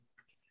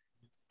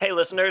Hey,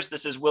 listeners,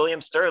 this is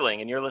William Sterling,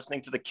 and you're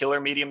listening to the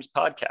Killer Mediums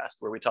podcast,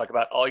 where we talk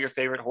about all your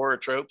favorite horror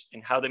tropes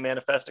and how they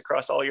manifest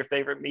across all your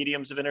favorite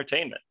mediums of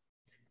entertainment.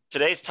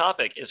 Today's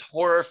topic is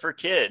horror for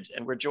kids,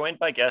 and we're joined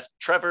by guest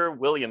Trevor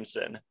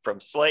Williamson from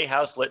Sley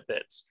House Lit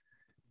Bits.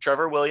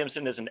 Trevor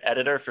Williamson is an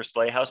editor for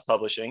Sley House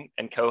Publishing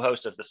and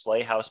co-host of the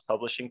Sley House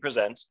Publishing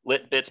Presents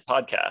Lit Bits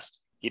podcast.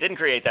 He didn't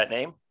create that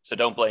name, so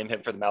don't blame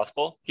him for the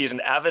mouthful. He's an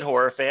avid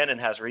horror fan and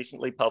has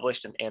recently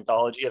published an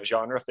anthology of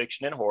genre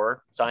fiction and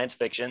horror, science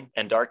fiction,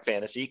 and dark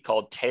fantasy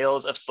called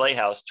Tales of Sley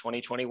House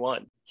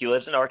 2021. He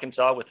lives in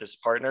Arkansas with his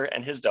partner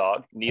and his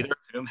dog, neither of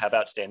whom have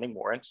outstanding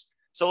warrants.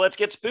 So let's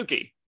get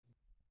spooky.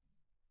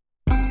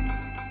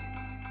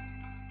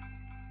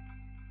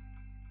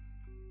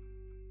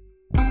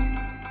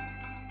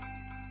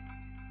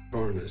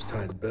 Coroners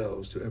tied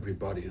bells to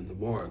everybody in the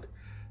morgue.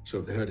 So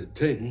if they heard a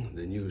ting,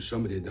 they knew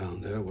somebody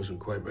down there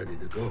wasn't quite ready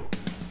to go.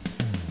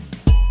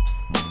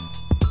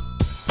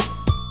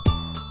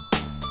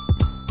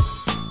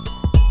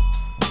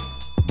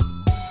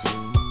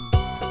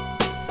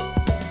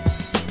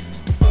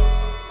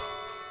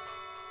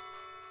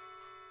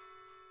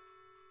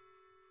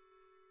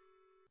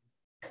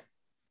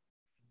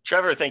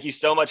 Trevor, thank you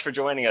so much for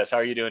joining us. How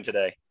are you doing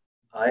today?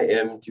 I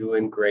am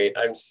doing great.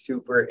 I'm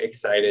super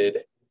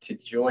excited to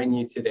join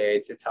you today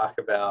to talk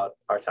about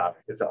our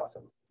topic. It's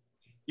awesome.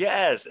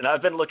 Yes, and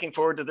I've been looking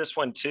forward to this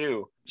one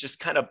too. Just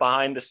kind of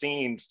behind the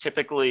scenes,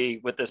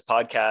 typically with this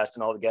podcast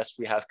and all the guests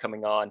we have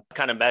coming on,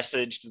 kind of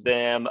messaged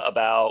them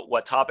about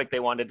what topic they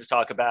wanted to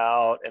talk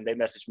about, and they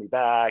messaged me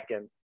back.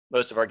 And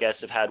most of our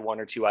guests have had one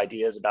or two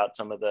ideas about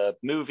some of the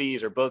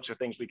movies or books or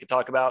things we could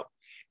talk about.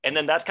 And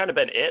then that's kind of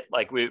been it.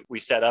 Like we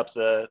set up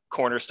the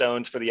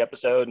cornerstones for the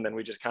episode, and then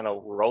we just kind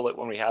of roll it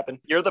when we happen.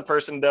 You're the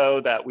person,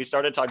 though, that we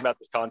started talking about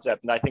this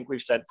concept, and I think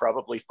we've sent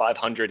probably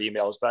 500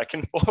 emails back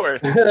and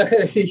forth.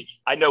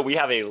 I know we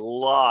have a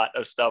lot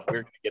of stuff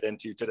we're going to get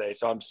into today,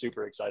 so I'm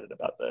super excited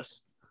about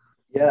this.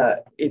 Yeah,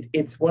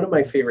 it's one of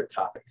my favorite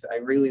topics. I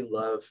really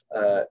love,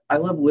 I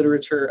love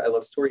literature. I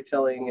love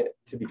storytelling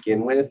to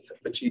begin with,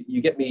 but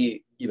you get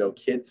me,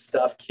 kids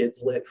stuff,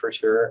 kids lit for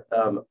sure.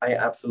 I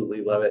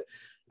absolutely love it.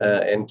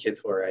 And kids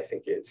horror, I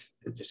think, is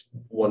just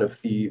one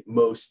of the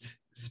most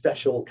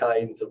special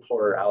kinds of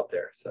horror out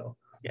there. So,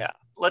 yeah,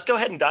 let's go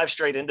ahead and dive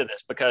straight into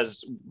this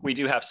because we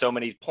do have so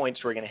many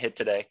points we're going to hit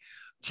today.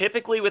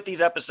 Typically with these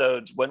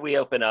episodes, when we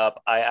open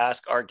up, I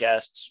ask our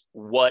guests,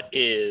 what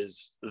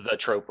is the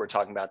trope we're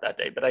talking about that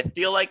day? But I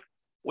feel like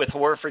with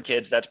horror for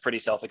kids, that's pretty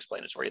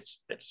self-explanatory.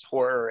 It's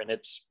horror and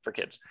it's for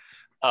kids.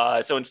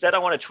 So instead, I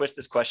want to twist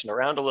this question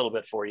around a little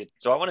bit for you.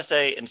 So I want to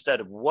say,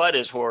 instead of what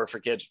is horror for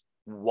kids,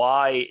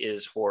 why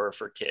is horror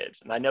for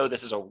kids? And I know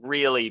this is a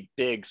really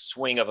big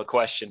swing of a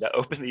question to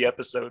open the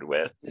episode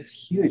with. It's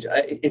huge.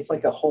 It's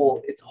like a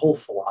whole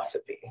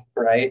philosophy,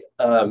 right?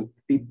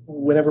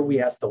 Whenever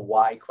we ask the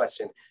why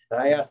question, and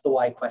I ask the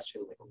why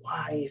question, like,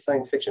 why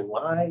science fiction?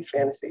 Why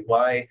fantasy?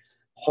 Why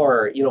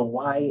horror?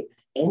 Why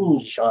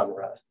any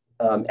genre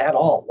at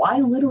all? Why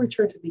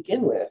literature to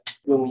begin with?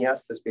 When we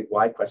ask this big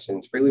why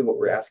questions, really what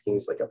we're asking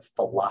is like a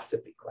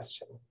philosophy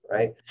question,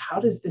 right? How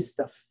does this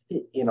stuff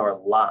fit in our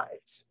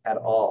lives at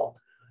all?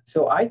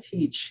 So I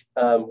teach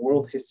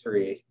world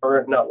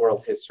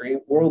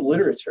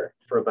literature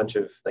for a bunch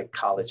of like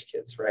college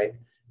kids, right?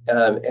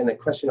 And the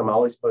question I'm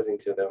always posing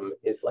to them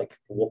is like,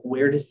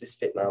 where does this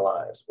fit in our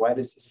lives? Why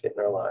does this fit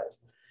in our lives?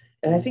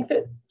 And I think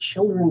that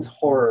children's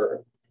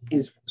horror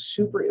is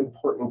super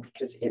important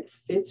because it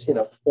fits in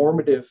a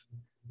formative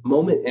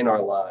moment in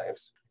our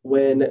lives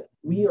when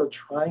we are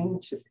trying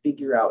to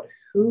figure out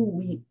who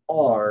we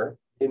are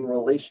in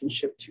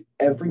relationship to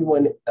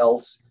everyone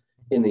else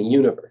in the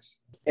universe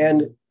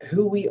and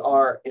who we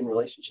are in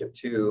relationship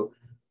to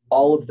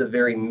all of the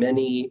very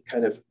many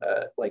kind of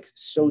like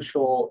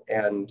social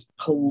and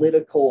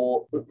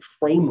political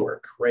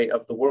framework, right,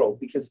 of the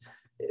world, because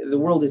the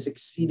world is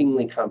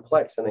exceedingly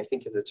complex. And I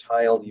think as a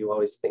child, you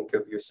always think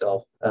of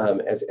yourself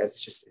as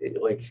just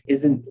like,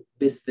 isn't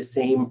this the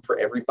same for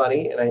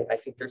everybody? And I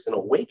think there's an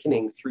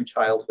awakening through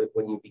childhood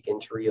when you begin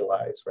to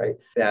realize, right,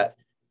 that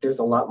there's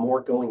a lot more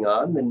going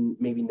on than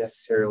maybe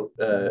necessarily,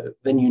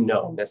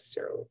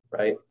 necessarily,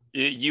 right?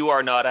 You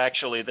are not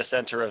actually the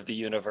center of the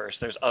universe.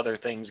 There's other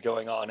things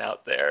going on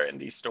out there, and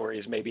these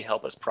stories maybe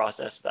help us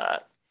process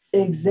that.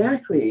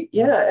 Exactly.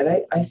 Yeah.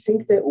 And I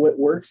think that what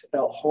works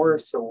about horror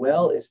so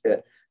well is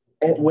that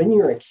when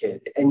you're a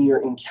kid and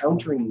you're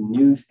encountering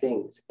new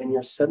things and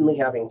you're suddenly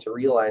having to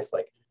realize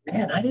like,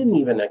 man, I didn't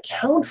even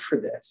account for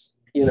this,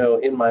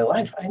 in my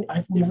life.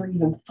 I've never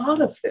even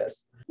thought of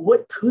this.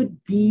 What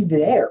could be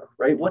there,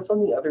 right? What's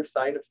on the other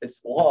side of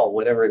this wall,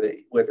 whether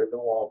the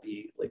wall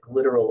be like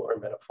literal or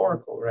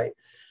metaphorical, right?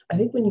 I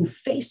think when you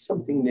face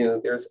something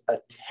new, there's a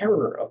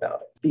terror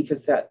about it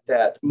because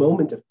that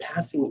moment of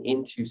passing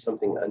into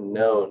something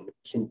unknown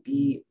can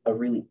be a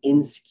really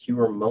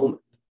insecure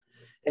moment.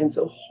 And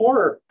so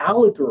horror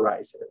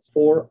allegorizes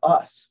for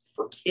us,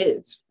 for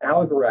kids,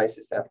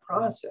 allegorizes that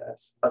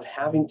process of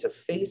having to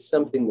face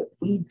something that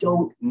we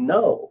don't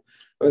know,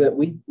 or that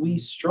we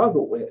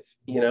struggle with,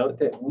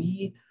 that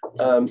we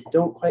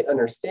don't quite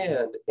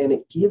understand. And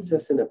it gives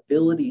us an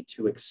ability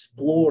to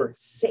explore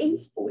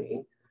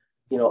safely,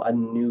 a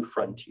new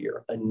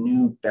frontier, a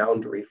new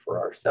boundary for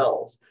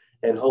ourselves.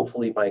 And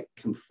hopefully by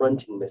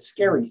confronting the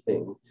scary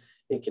thing,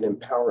 it can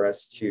empower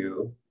us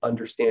to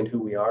understand who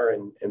we are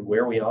and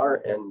where we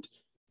are and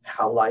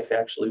how life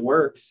actually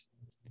works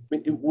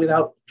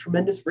without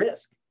tremendous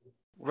risk.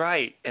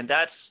 Right. And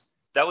that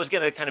was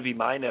going to kind of be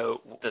my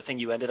note, the thing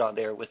you ended on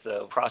there with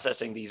the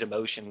processing these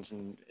emotions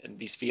and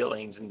these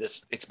feelings and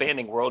this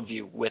expanding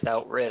worldview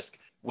without risk.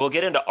 We'll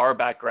get into our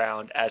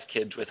background as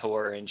kids with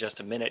horror in just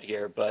a minute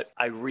here, but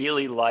I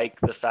really like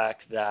the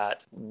fact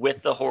that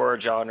with the horror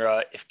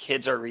genre, if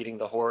kids are reading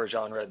the horror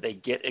genre, they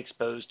get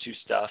exposed to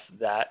stuff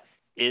that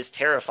is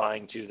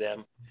terrifying to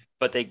them,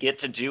 but they get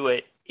to do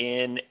it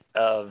in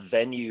a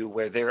venue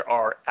where there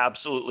are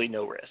absolutely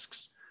no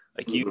risks.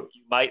 Like you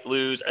might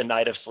lose a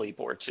night of sleep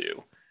or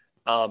two,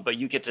 but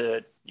you get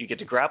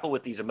to grapple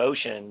with these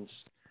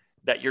emotions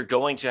that you're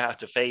going to have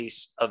to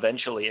face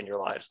eventually in your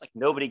lives. Like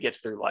nobody gets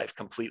through life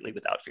completely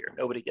without fear.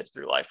 Nobody gets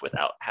through life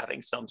without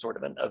having some sort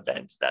of an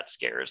event that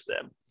scares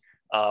them,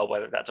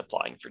 whether that's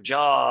applying for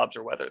jobs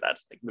or whether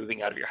that's like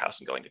moving out of your house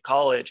and going to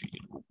college,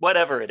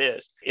 whatever it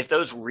is. If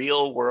those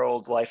real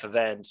world life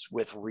events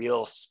with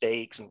real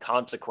stakes and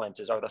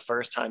consequences are the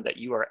first time that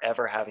you are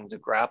ever having to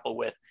grapple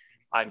with,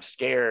 I'm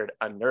scared,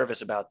 I'm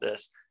nervous about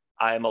this,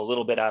 I'm a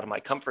little bit out of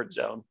my comfort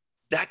zone,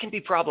 that can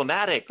be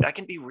problematic. That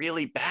can be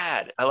really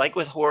bad. I like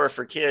with horror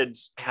for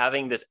kids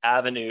having this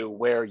avenue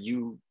where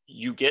you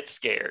get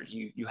scared.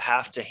 You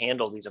have to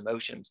handle these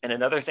emotions. And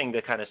another thing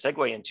to kind of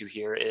segue into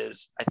here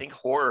is I think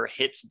horror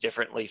hits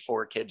differently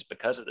for kids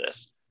because of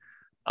this.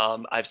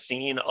 I've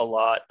seen a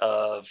lot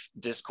of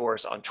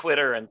discourse on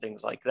Twitter and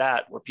things like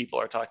that where people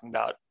are talking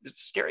about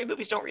scary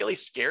movies don't really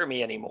scare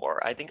me anymore.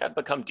 I think I've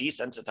become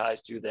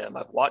desensitized to them.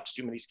 I've watched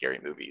too many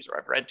scary movies, or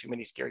I've read too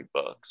many scary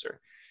books,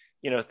 or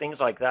things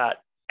like that.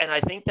 And I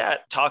think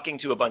that talking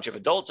to a bunch of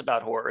adults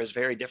about horror is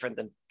very different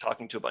than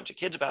talking to a bunch of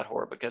kids about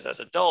horror, because as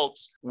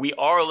adults, we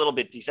are a little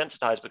bit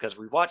desensitized because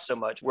we watch so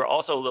much. We're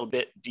also a little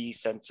bit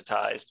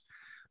desensitized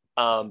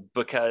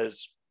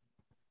because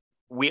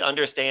we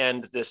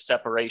understand this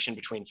separation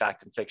between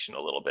fact and fiction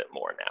a little bit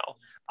more now.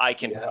 I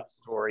can tell a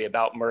story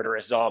about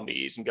murderous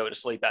zombies and go to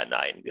sleep at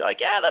night and be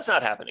like, yeah, that's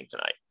not happening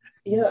tonight.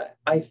 Yeah,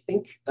 I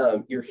think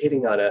you're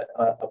hitting on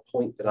a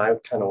point that I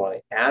kind of want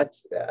to add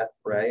to that,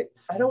 right?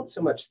 I don't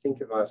so much think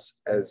of us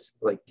as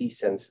like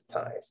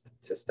desensitized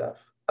to stuff.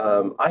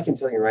 I can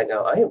tell you right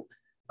now,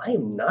 I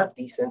am not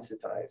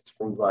desensitized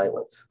from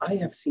violence. I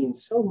have seen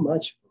so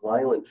much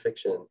violent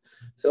fiction,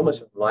 so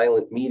much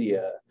violent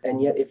media,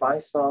 and yet if I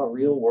saw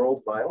real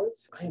world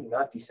violence, I am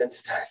not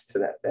desensitized to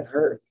that. That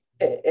hurts.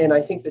 And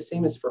I think the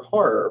same is for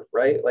horror,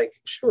 right? Like,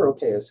 sure,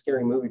 okay, a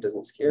scary movie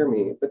doesn't scare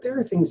me, but there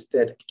are things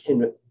that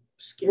can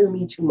scare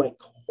me to my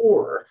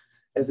core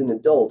as an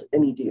adult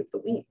any day of the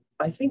week.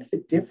 I think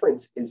the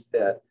difference is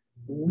that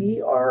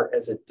we are,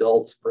 as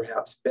adults,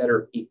 perhaps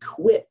better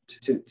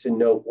equipped to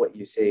know what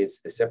you say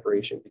is the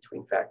separation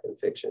between fact and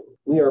fiction.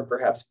 We are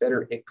perhaps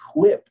better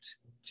equipped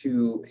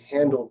to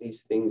handle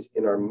these things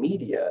in our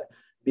media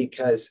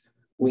because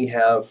we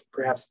have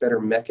perhaps better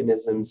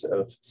mechanisms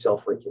of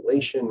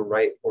self-regulation,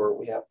 right? Or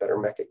we have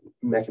better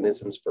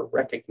mechanisms for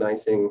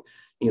recognizing,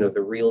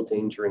 the real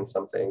danger in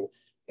something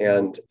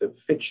and the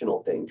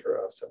fictional danger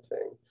of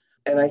something.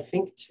 And I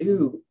think,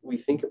 too, we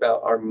think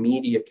about our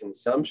media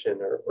consumption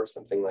or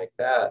something like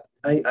that.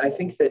 I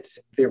think that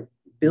there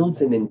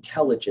builds an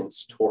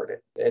intelligence toward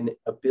it, an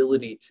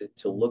ability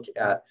to look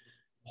at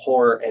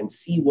horror and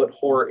see what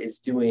horror is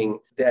doing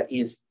that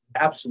is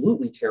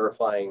absolutely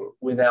terrifying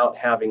without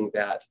having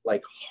that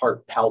like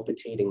heart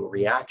palpitating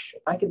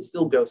reaction. I can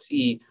still go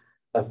see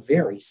a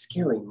very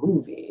scary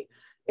movie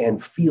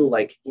and feel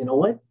like, you know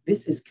what,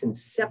 this is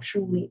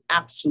conceptually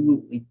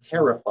absolutely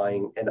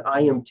terrifying, and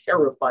I am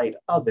terrified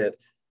of it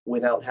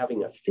without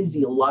having a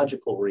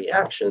physiological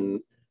reaction,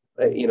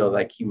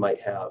 like you might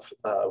have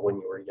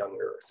when you were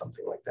younger or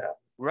something like that.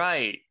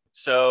 Right.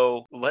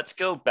 So let's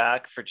go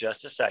back for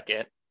just a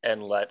second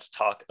and let's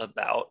talk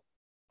about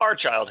our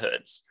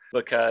childhoods,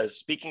 because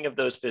speaking of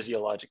those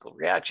physiological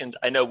reactions,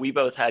 I know we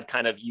both had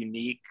kind of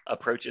unique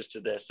approaches to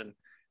this. And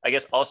I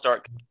guess I'll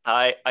start.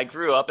 I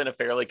grew up in a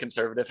fairly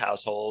conservative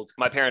household.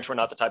 My parents were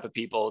not the type of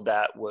people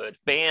that would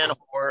ban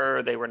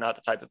horror. They were not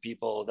the type of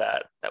people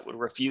that would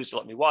refuse to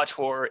let me watch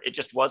horror. It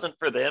just wasn't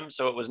for them,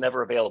 so it was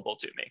never available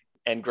to me.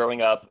 And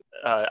growing up,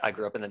 I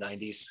grew up in the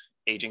 90s,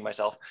 aging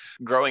myself.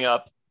 Growing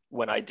up,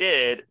 when I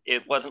did,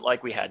 it wasn't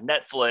like we had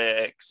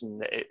Netflix.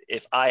 And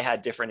if I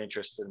had different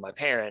interests than my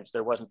parents,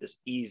 there wasn't this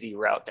easy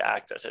route to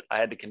access it. I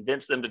had to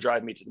convince them to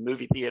drive me to the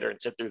movie theater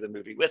and sit through the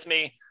movie with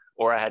me,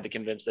 or I had to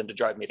convince them to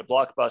drive me to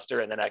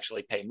Blockbuster and then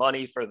actually pay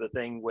money for the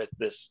thing with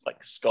this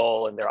like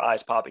skull and their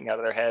eyes popping out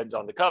of their heads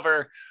on the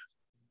cover.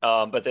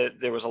 But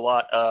there was a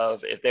lot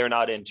of, if they're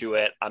not into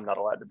it, I'm not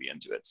allowed to be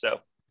into it.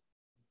 So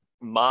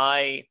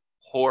my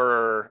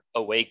horror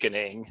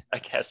awakening, I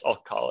guess I'll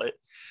call it,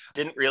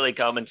 didn't really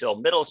come until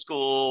middle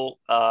school,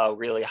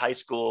 really high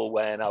school,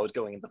 when I was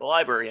going into the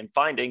library and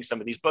finding some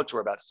of these books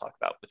we're about to talk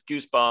about, with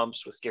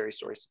Goosebumps, with Scary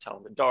Stories to Tell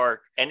in the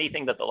Dark.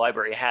 Anything that the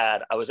library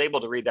had, I was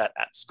able to read that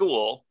at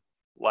school.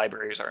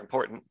 Libraries are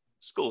important.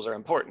 Schools are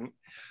important.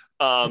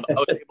 I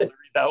was able to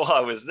read that while I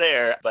was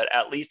there, but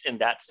at least in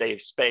that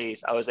safe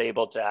space, I was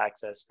able to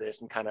access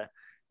this and kind of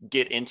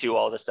get into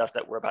all the stuff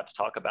that we're about to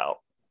talk about.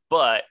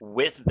 But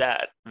with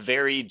that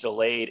very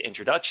delayed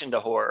introduction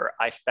to horror,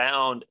 I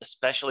found,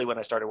 especially when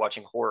I started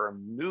watching horror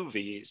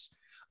movies,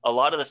 a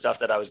lot of the stuff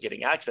that I was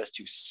getting access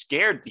to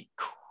scared the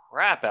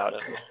crap out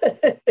of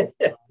me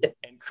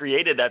and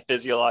created that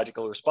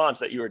physiological response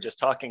that you were just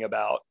talking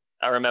about.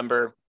 I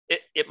remember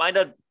it might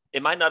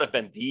not have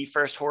been the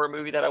first horror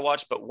movie that I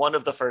watched, but one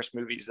of the first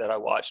movies that I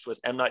watched was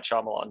M. Night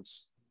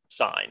Shyamalan's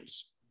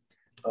Signs.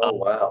 Oh,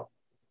 wow.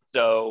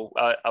 So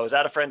I was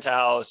at a friend's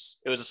house.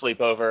 It was a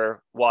sleepover,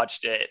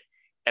 watched it.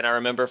 And I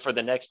remember for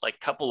the next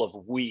couple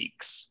of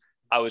weeks,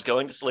 I was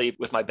going to sleep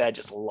with my bed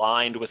just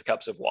lined with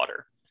cups of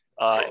water.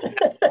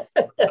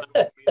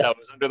 That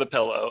was under the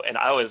pillow, and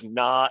I was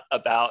not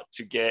about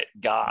to get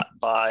got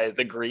by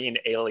the green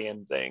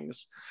alien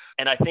things.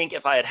 And I think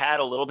if I had had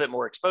a little bit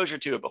more exposure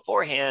to it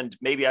beforehand,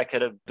 maybe I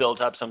could have built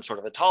up some sort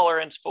of a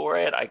tolerance for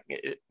it.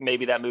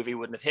 Maybe that movie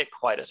wouldn't have hit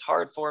quite as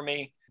hard for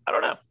me. I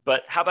don't know.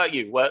 But how about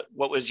you? What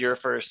was your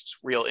first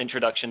real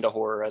introduction to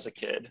horror as a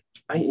kid?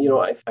 I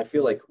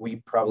feel like we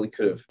probably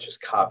could have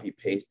just copy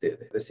pasted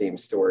the same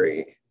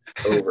story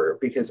over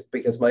because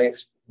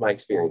my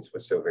experience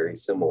was so very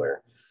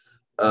similar.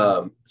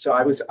 So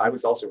I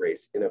was also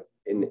raised in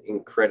an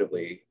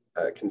incredibly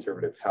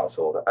conservative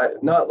household.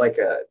 Not like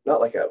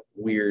a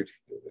weird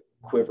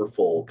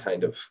quiverful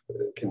kind of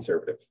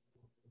conservative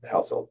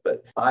household,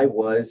 but I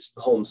was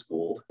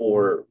homeschooled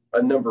for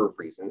a number of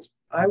reasons.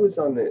 I was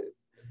on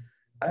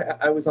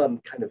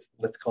kind of,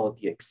 let's call it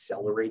the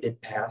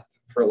accelerated path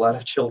for a lot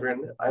of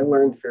children. I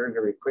learned very,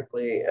 very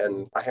quickly,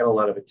 and I had a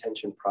lot of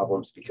attention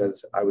problems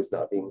because I was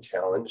not being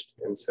challenged.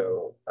 And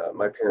so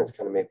my parents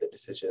kind of made the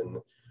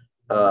decision,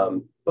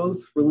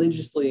 both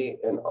religiously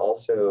and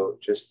also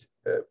just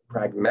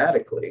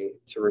pragmatically,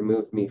 to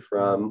remove me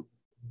from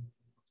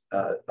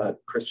a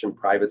Christian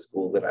private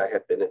school that I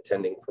had been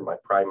attending for my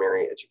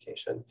primary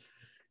education,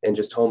 and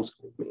just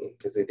homeschooled me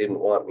because they didn't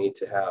want me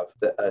to have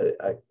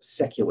a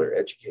secular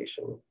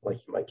education like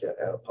you might get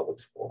at a public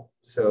school.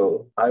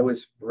 So I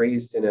was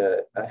raised in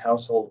a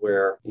household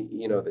where,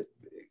 the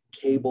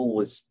cable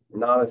was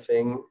not a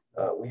thing.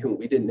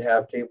 We didn't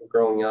have cable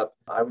growing up.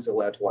 I was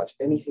allowed to watch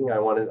anything I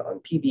wanted on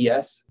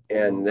PBS,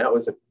 and that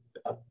was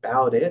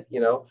about it,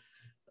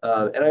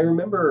 And I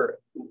remember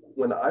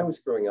when I was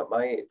growing up,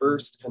 my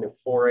first kind of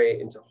foray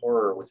into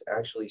horror was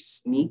actually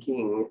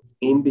sneaking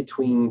in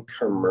between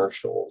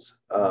commercials.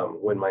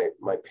 When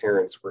my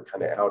parents were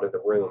kind of out of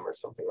the room or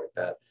something like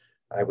that,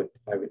 I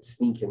would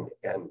sneak in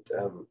and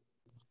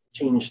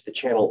change the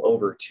channel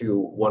over to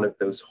one of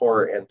those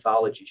horror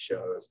anthology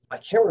shows. I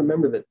can't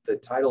remember the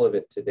title of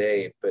it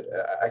today, but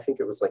I think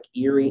it was like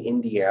Erie,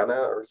 Indiana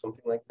or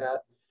something like that.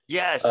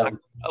 Yes.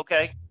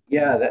 Okay.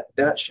 Yeah,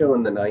 that show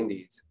in the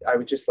 90s, I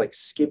would just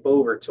skip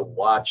over to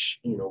watch,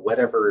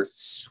 whatever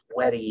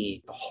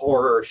sweaty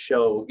horror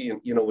show,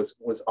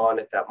 was on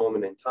at that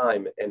moment in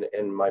time.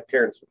 And my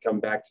parents would come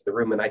back to the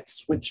room and I'd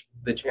switch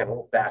the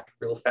channel back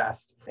real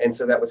fast. And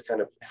so that was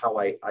kind of how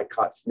I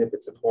caught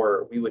snippets of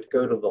horror. We would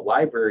go to the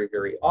library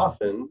very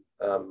often.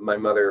 My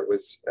mother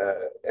was,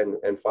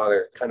 and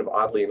father, kind of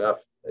oddly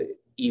enough,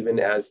 even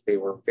as they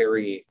were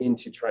very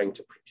into trying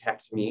to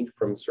protect me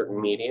from certain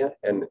media,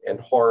 and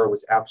horror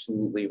was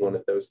absolutely one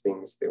of those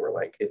things. They were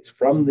like, it's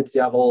from the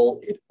devil,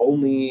 it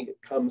only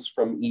comes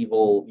from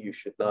evil, you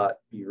should not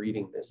be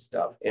reading this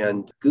stuff.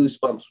 And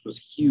Goosebumps was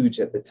huge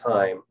at the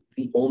time.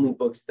 The only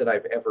books that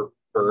I've ever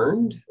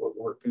burned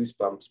were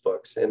Goosebumps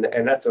books, and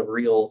that's a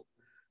real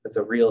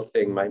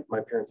thing.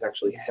 My parents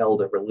actually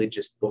held a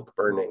religious book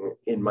burning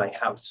in my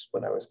house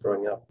when I was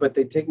growing up. But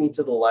they'd take me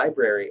to the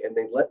library and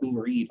they'd let me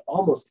read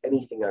almost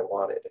anything I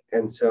wanted.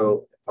 And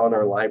so on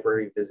our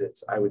library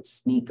visits, I would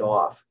sneak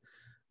off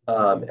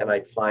and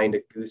I'd find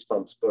a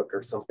Goosebumps book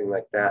or something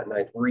like that. And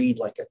I'd read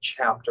a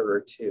chapter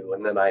or two.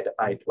 And then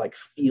I'd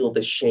feel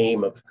the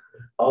shame of,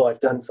 oh, I've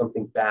done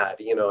something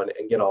bad,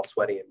 and get all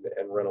sweaty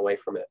and run away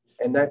from it.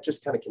 And that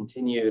just kind of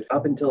continued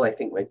up until I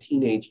think my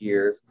teenage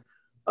years.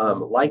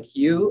 Like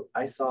you,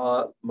 I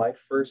saw my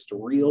first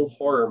real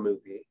horror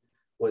movie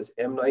was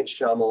M. Night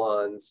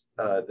Shyamalan's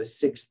The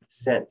Sixth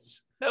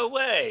Sense. No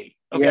way.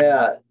 Okay.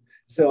 Yeah.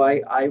 So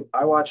I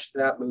watched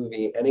that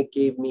movie and it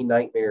gave me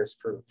nightmares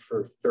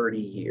for 30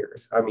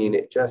 years. I mean,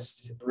 it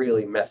just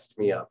really messed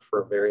me up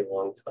for a very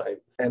long time.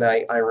 And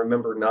I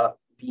remember not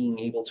being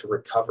able to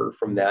recover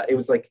from that. It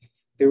was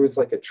there was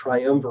a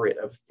triumvirate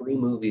of 3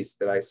 movies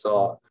that I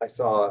saw. I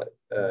saw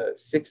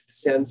Sixth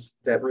Sense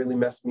that really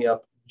messed me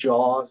up.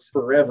 Jaws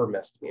forever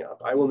messed me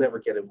up. I will never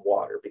get in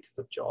water because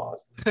of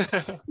Jaws.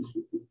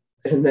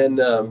 And then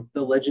The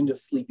Legend of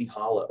Sleepy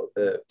Hollow,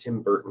 the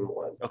Tim Burton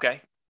one.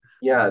 Okay.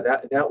 Yeah,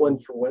 that one,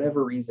 for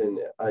whatever reason,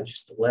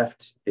 just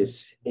left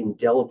this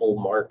indelible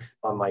mark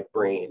on my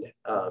brain.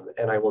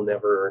 And I will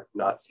never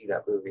not see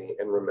that movie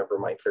and remember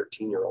my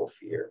 13-year-old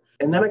fear.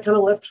 And then I kind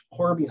of left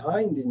horror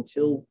behind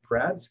until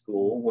grad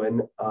school,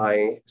 when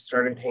I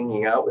started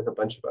hanging out with a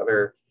bunch of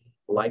other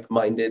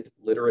like-minded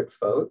literate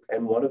folk.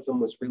 And one of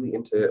them was really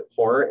into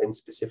horror, and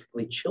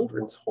specifically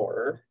children's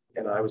horror.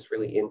 And I was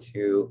really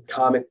into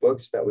comic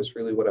books. That was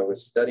really what I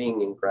was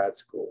studying in grad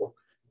school,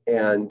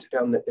 and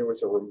found that there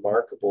was a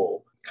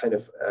remarkable kind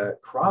of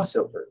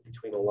crossover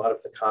between a lot of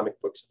the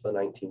comic books of the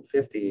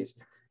 1950s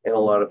and a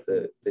lot of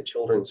the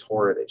children's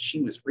horror that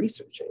she was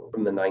researching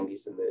from the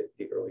 90s and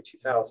the early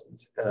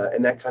 2000s.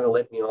 And that kind of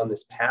led me on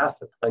this path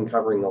of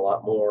uncovering a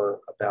lot more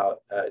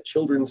about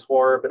children's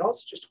horror, but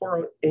also just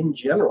horror in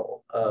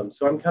general.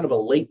 So I'm kind of a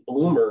late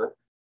bloomer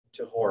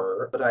to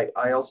horror, but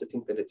I also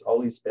think that it's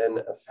always been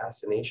a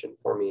fascination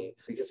for me,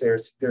 because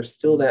there's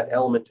still that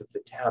element of the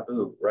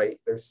taboo, right?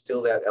 There's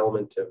still that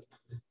element of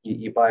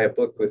you buy a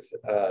book with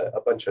a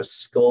bunch of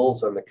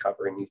skulls on the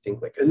cover, and you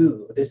think like,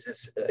 ooh, this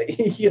is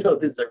this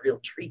is a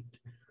real treat.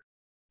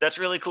 That's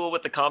really cool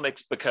with the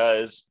comics,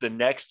 because the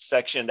next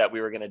section that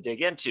we were going to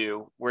dig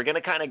into, we're going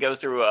to kind of go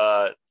through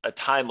a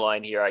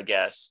timeline here, I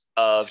guess,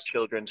 of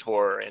children's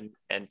horror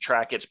and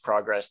track its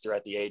progress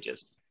throughout the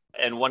ages.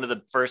 And one of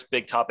the first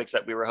big topics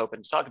that we were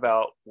hoping to talk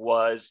about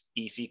was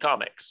EC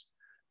Comics.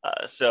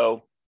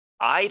 So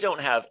I don't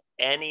have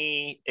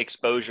any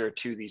exposure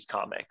to these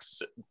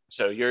comics.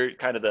 So you're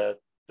kind of the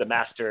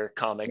master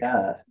comic.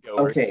 Yeah.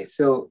 goer. Okay.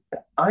 So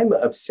I'm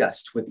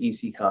obsessed with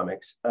EC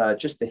Comics,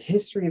 just the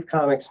history of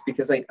comics,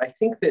 because I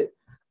think that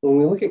when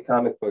we look at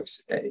comic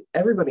books,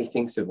 everybody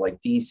thinks of like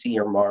DC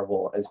or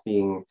Marvel as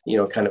being,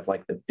 kind of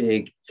like the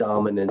big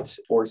dominant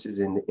forces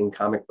in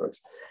comic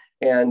books.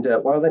 And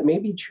while that may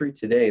be true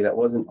today, that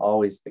wasn't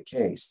always the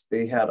case.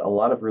 They had a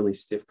lot of really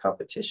stiff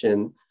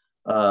competition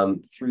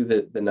through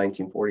the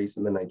 1940s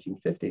and the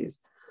 1950s.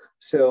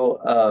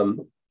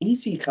 So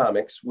EC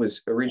Comics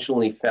was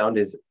originally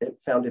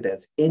founded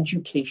as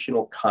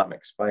educational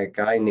comics by a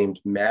guy named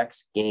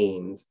Max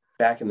Gaines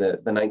back in the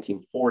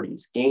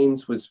 1940s.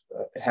 Gaines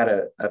had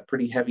a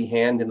pretty heavy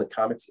hand in the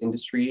comics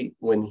industry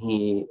when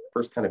he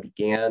first kind of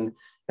began,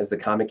 as the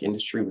comic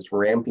industry was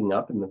ramping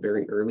up in the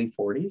very early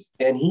 40s.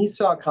 And he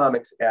saw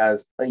comics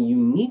as a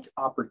unique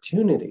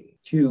opportunity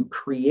to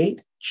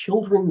create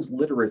children's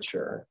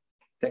literature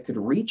that could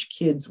reach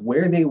kids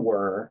where they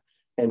were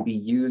and be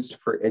used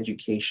for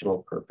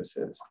educational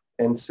purposes.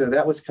 And so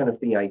that was kind of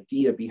the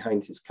idea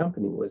behind his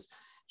company, was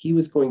he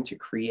was going to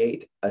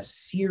create a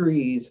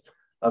series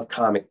of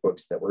comic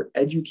books that were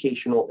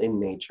educational in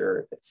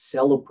nature, that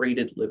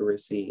celebrated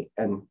literacy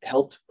and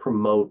helped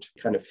promote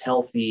kind of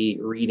healthy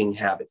reading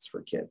habits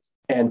for kids.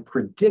 And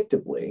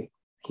predictably,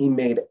 he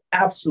made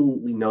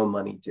absolutely no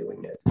money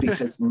doing it,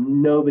 because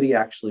nobody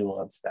actually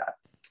wants that.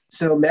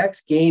 So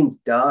Max Gaines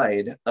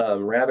died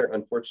rather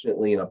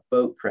unfortunately in a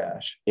boat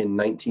crash in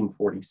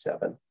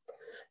 1947.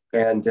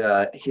 And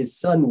his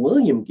son,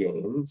 William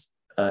Gaines,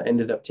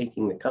 ended up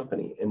taking the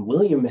company. And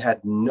William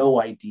had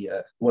no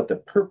idea what the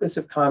purpose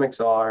of comics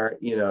are.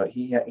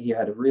 He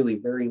had a really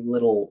very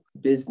little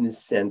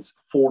business sense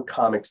for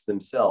comics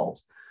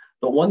themselves.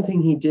 But one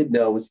thing he did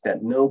know was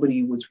that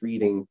nobody was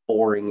reading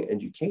boring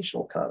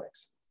educational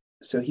comics.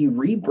 So he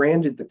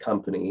rebranded the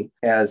company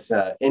as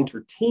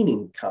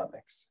Entertaining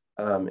Comics,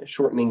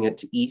 shortening it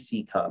to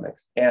EC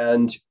Comics.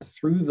 And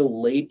through the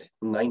late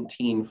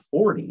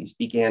 1940s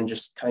began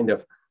just kind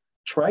of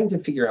trying to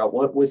figure out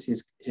what was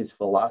his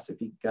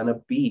philosophy gonna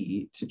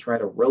be to try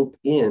to rope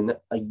in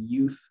a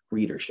youth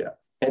readership.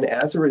 And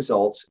as a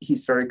result, he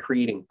started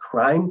creating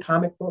crime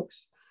comic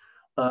books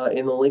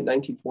in the late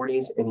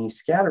 1940s, and he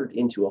scattered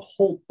into a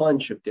whole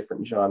bunch of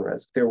different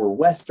genres. There were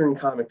Western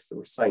comics, there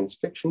were science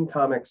fiction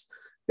comics,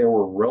 there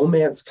were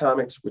romance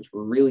comics, which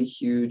were really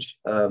huge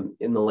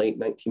in the late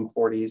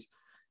 1940s.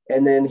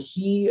 And then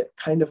he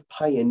kind of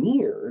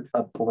pioneered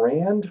a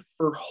brand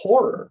for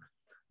horror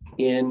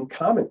in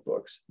comic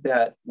books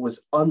that was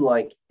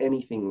unlike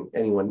anything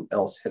anyone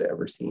else had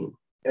ever seen.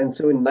 And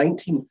so in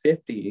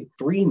 1950,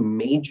 three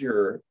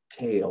major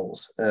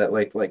tales,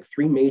 like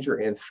three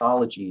major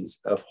anthologies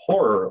of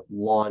horror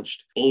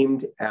launched,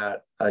 aimed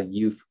at a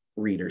youth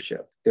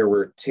readership. There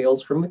were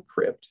Tales from the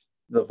Crypt,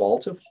 The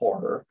Vault of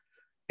Horror,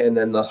 and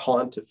then The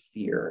Haunt of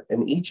Fear.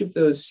 And each of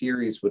those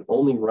series would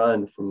only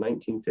run from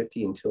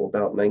 1950 until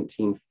about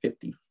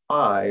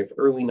 1955,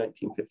 early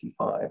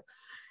 1955.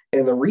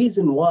 And the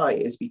reason why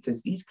is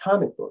because these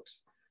comic books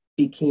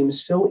became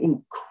so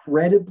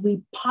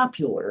incredibly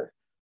popular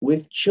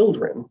with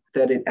children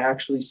that it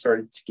actually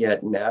started to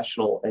get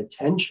national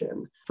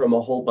attention from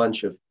a whole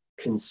bunch of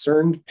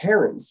concerned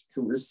parents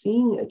who were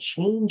seeing a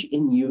change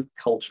in youth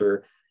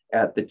culture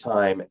at the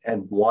time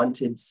and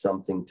wanted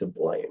something to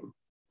blame.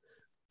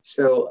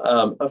 So,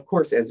 of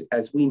course,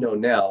 as we know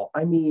now,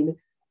 I mean,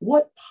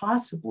 what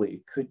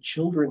possibly could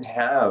children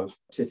have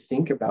to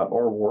think about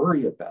or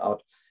worry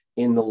about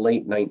in the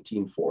late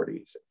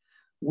 1940s?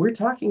 we're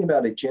talking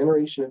about a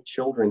generation of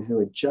children who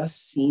had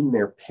just seen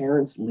their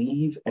parents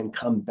leave and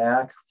come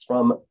back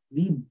from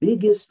the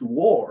biggest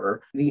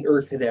war the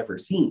earth had ever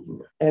seen.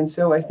 And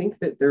so I think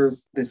that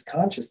there's this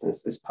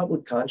consciousness, this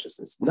public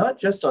consciousness, not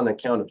just on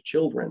account of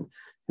children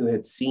who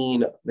had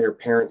seen their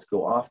parents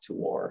go off to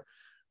war,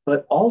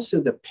 but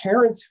also the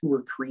parents who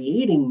were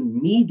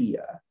creating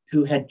media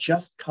who had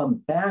just come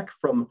back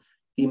from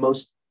the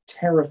most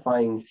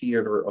terrifying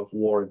theater of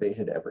war they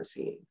had ever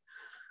seen.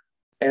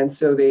 And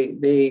so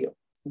they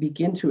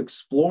begin to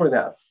explore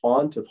that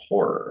font of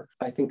horror,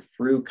 I think,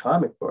 through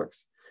comic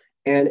books.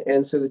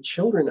 And so the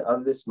children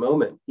of this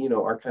moment,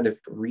 are kind of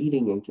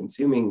reading and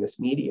consuming this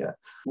media,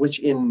 which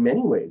in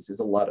many ways is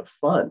a lot of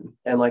fun.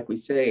 And like we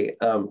say,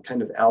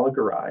 kind of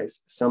allegorize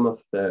some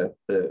of the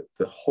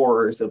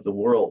horrors of the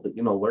world,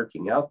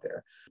 lurking out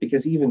there.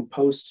 Because even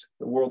post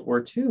World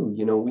War II,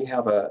 we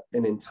have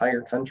an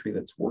entire country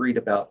that's worried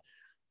about,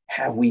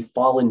 have we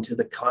fallen to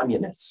the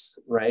communists,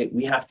 right?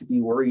 We have to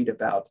be worried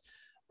about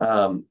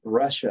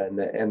Russia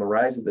and the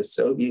rise of the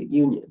Soviet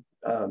Union,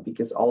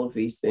 because all of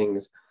these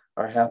things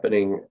are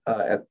happening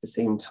at the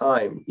same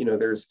time.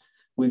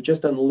 We've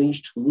just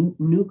unleashed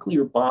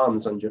nuclear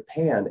bombs on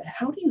Japan.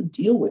 How do you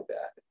deal with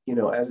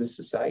that, as a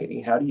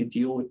society? How do you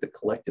deal with the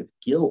collective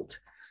guilt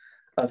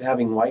of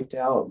having wiped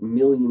out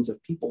millions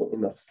of people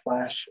in the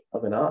flash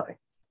of an eye?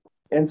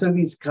 And so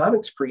these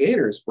comics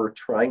creators were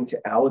trying to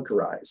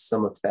allegorize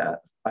some of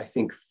that, I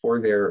think,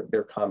 for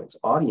their comics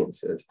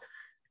audiences.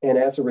 And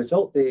as a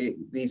result,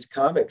 these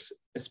comics,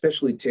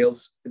 especially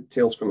Tales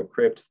from the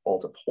Crypt,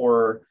 Vault of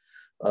Horror,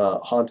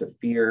 Haunt of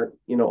Fear,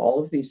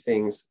 all of these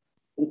things,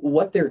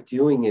 what they're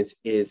doing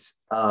is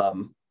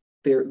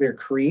they're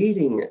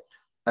creating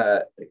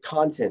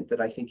content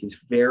that I think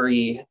is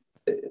very,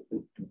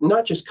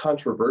 not just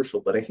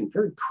controversial, but I think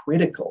very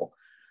critical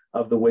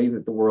of the way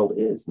that the world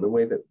is and the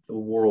way that the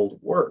world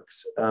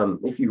works.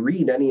 If you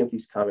read any of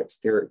these comics,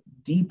 they're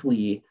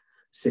deeply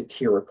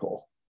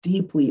satirical,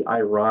 deeply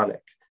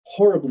ironic,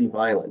 horribly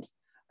violent,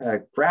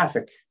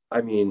 graphic,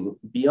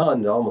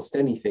 beyond almost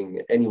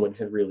anything anyone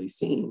had really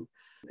seen.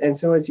 And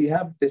so as you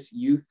have this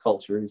youth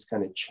culture who's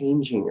kind of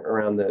changing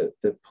around the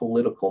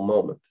political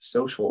moment, the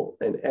social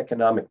and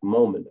economic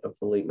moment of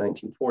the late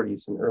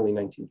 1940s and early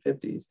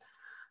 1950s,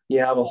 you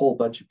have a whole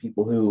bunch of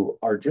people who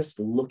are just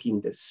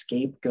looking to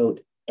scapegoat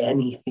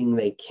anything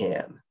they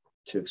can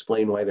to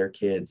explain why their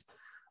kids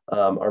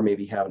are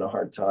maybe having a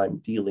hard time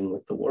dealing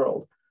with the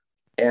world.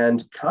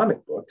 And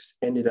comic books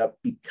ended up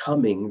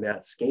becoming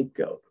that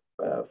scapegoat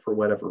for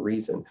whatever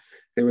reason.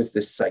 There was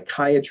this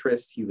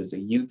psychiatrist, he was a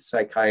youth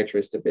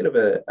psychiatrist, a bit of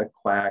a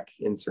quack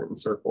in certain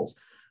circles,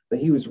 but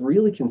he was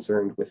really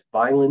concerned with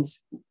violence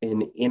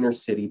in inner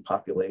city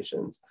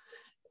populations.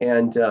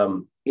 And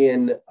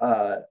in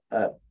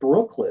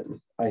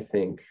Brooklyn, I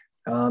think,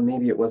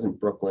 maybe it wasn't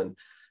Brooklyn,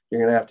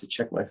 you're gonna have to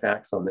check my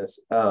facts on this,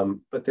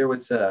 but there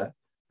was a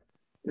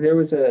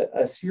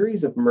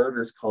series of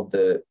murders called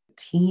the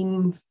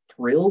Teen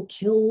Thrill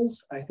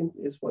Kills, I think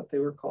is what they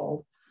were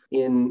called,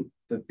 in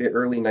the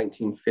early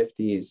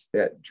 1950s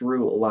that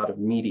drew a lot of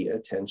media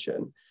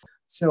attention.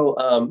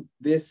 So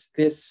this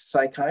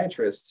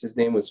psychiatrist, his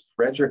name was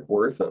Frederick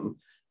Wortham,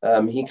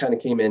 he kind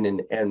of came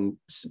in and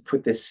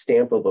put this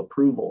stamp of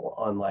approval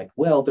on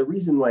the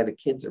reason why the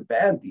kids are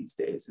bad these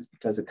days is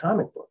because of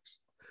comic books.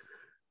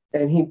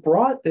 And he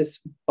brought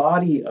this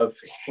body of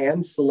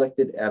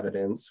hand-selected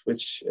evidence,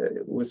 which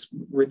was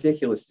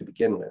ridiculous to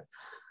begin with.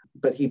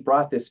 But he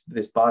brought this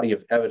body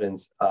of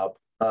evidence up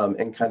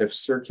and kind of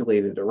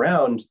circulated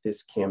around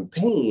this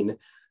campaign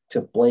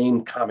to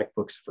blame comic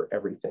books for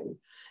everything.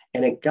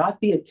 And it got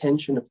the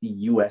attention of the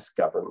US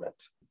government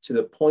to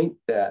the point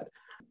that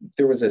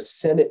there was a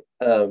Senate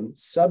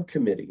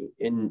subcommittee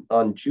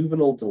on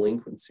juvenile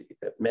delinquency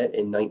that met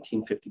in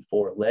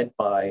 1954, led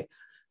by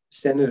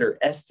Senator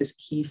Estes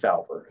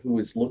Kefauver, who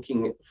was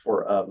looking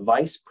for a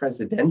vice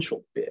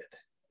presidential bid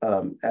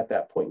at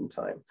that point in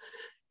time.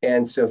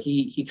 And so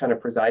he kind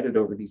of presided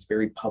over these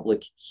very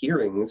public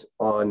hearings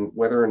on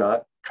whether or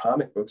not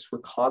comic books were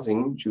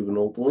causing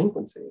juvenile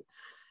delinquency.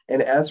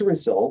 And as a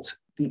result,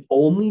 the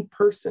only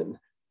person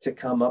to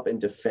come up and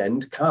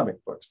defend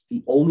comic books,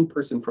 the only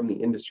person from the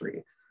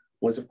industry,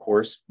 was, of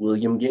course,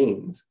 William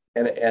Gaines.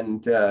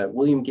 And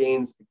William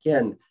Gaines,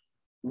 again,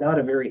 not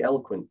a very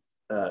eloquent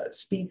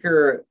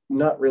speaker,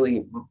 not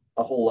really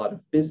a whole lot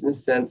of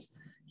business sense.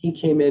 He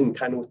came in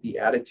kind of with the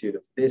attitude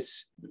of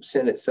this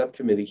Senate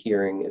subcommittee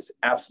hearing is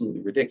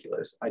absolutely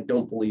ridiculous. I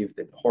don't believe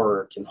that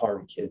horror can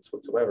harm kids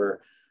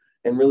whatsoever,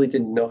 and really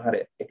didn't know how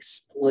to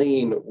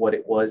explain what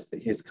it was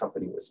that his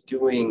company was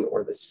doing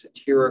or the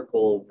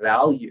satirical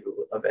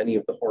value of any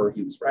of the horror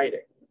he was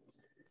writing.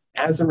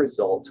 As a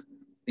result,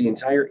 the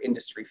entire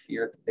industry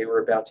feared that they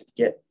were about to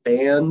get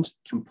banned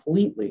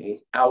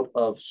completely out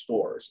of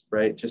stores,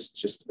 right?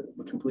 Just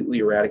completely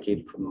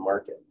eradicated from the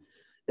market.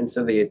 And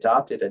so they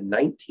adopted a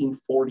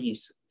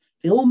 1940s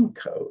film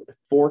code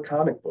for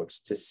comic books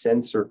to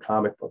censor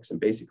comic books and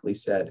basically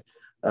said,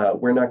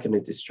 we're not going to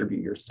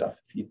distribute your stuff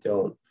if you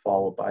don't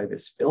follow by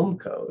this film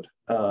code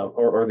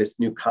or this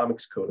new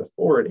comics code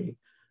authority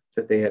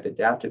that they had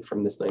adapted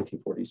from this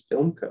 1940s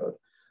film code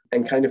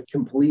and kind of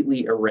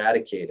completely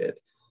eradicated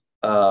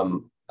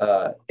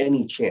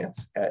any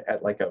chance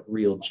at like a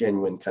real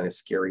genuine kind of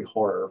scary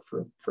horror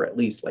for at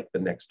least like the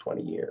next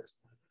 20 years.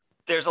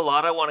 There's a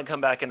lot I want to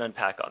come back and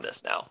unpack on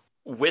this now.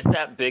 With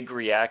that big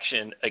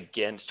reaction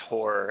against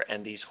horror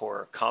and these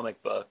horror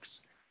comic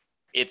books,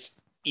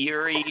 it's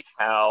eerie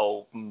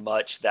how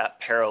much that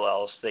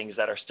parallels things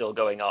that are still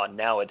going on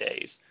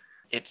nowadays.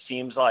 It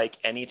seems like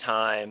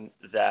anytime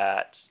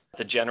that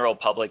the general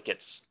public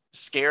gets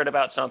scared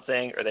about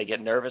something or they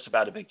get nervous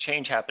about a big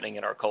change happening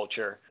in our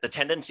culture, the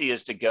tendency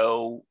is to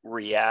go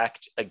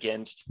react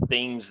against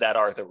things that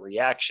are the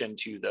reaction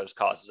to those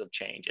causes of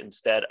change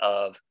instead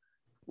of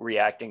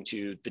reacting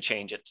to the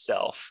change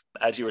itself.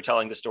 As you were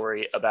telling the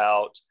story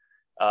about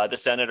the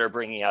senator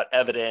bringing out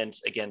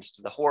evidence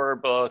against the horror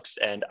books,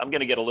 and I'm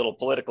going to get a little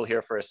political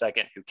here for a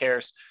second, who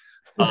cares?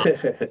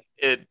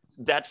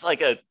 That's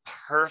like a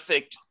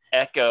perfect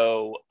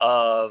echo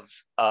of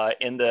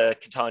in the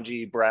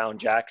Ketanji Brown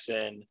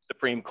Jackson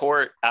Supreme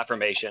Court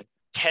affirmation.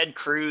 Ted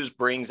Cruz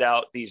brings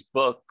out these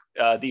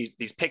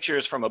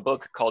pictures from a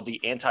book called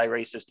The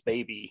Anti-Racist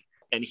Baby,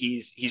 and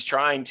he's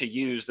trying to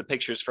use the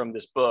pictures from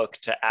this book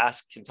to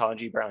ask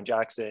Ketanji Brown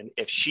Jackson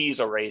if she's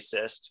a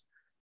racist.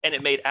 And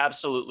it made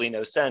absolutely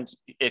no sense.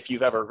 If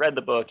you've ever read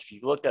the book, if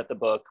you've looked at the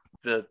book,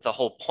 the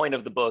whole point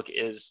of the book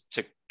is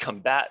to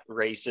combat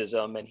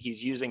racism, and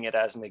he's using it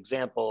as an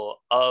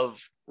example of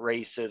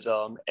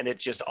racism, and it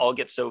just all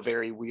gets so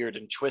very weird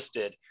and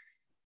twisted.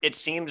 It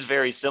seems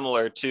very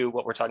similar to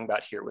what we're talking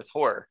about here with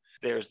horror.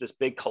 There's this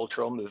big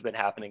cultural movement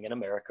happening in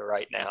America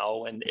right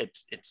now, and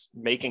it's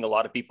making a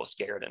lot of people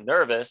scared and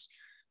nervous.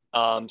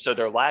 So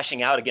they're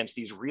lashing out against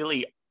these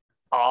really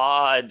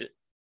odd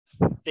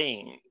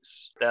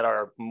things that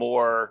are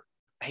more,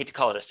 I hate to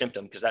call it a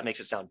symptom because that makes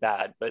it sound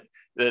bad, but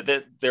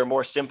they're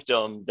more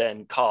symptom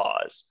than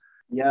cause.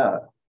 Yeah,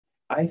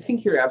 I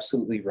think you're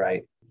absolutely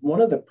right.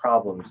 One of the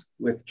problems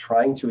with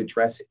trying to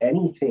address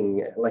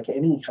anything, like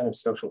any kind of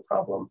social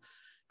problem,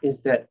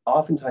 is that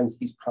oftentimes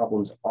these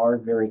problems are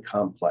very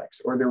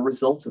complex, or they're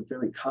results of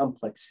very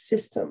complex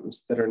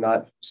systems that are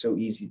not so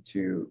easy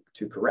to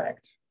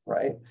correct,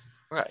 right?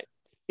 Right.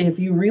 If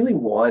you really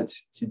want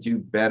to do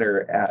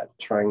better at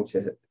trying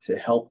to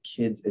help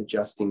kids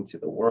adjusting to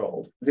the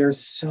world, there's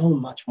so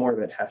much more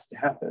that has to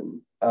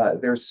happen.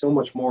 There's so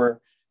much more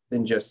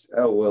than just,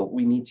 oh, well,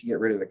 we need to get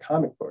rid of the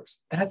comic books.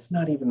 That's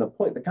not even the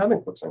point. The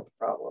comic books aren't the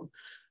problem.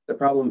 The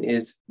problem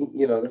is,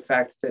 the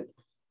fact that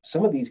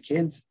some of these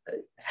kids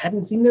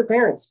hadn't seen their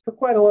parents for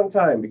quite a long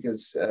time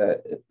because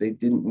they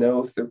didn't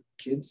know if their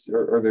kids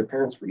or their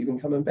parents were even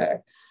coming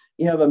back.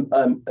 You have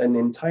an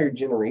entire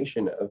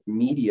generation of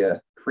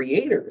media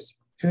creators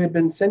who had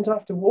been sent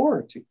off to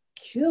war to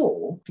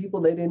kill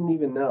people they didn't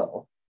even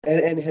know,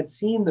 and had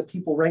seen the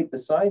people right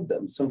beside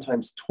them,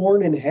 sometimes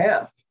torn in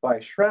half by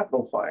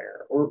shrapnel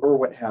fire or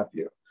what have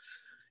you.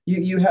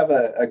 You have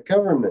a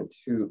government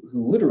who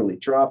literally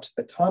dropped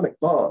atomic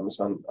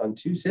bombs on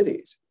 2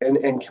 cities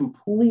and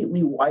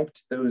completely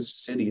wiped those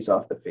cities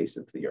off the face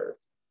of the earth.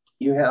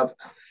 You have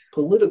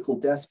political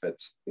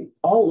despots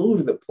all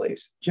over the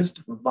place,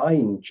 just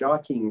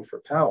jockeying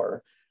for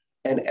power,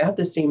 and at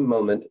the same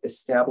moment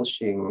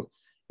establishing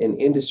an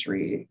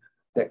industry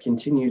that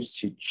continues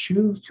to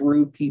chew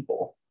through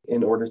people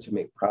in order to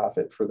make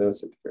profit for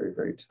those at the very,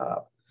 very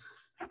top.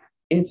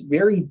 It's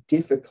very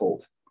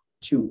difficult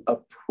to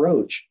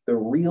approach the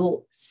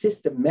real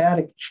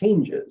systematic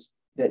changes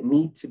that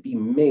need to be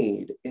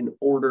made in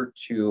order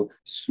to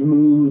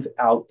smooth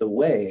out the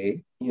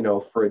way,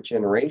 for a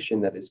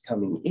generation that is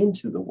coming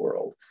into the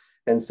world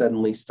and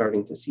suddenly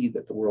starting to see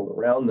that the world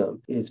around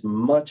them is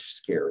much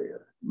scarier,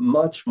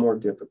 much more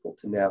difficult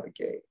to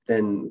navigate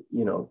than,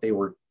 they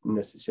were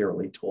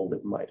necessarily told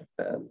it might have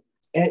been.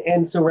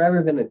 And so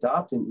rather than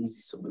adopt an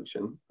easy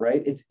solution,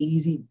 right, it's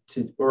easy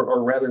to,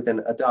 or rather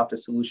than adopt a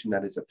solution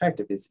that is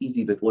effective, it's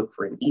easy to look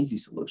for an easy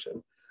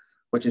solution,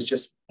 which is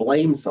just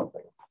blame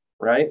something,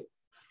 right?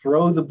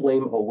 Throw the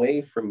blame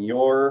away from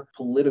your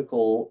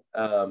political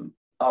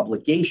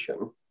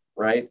obligation,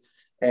 right?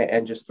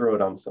 And just throw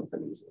it on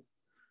something easy.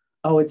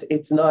 Oh,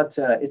 it's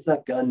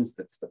not guns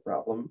that's the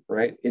problem,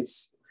 right?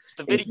 It's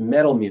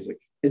metal music.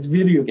 It's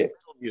video games.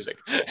 Music.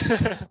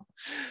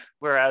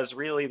 Whereas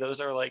really those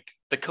are like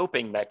the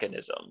coping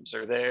mechanisms,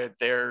 or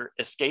their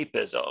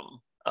escapism.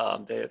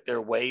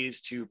 They're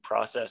ways to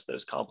process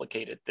those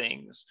complicated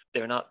things.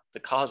 They're not the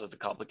cause of the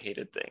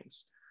complicated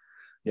things.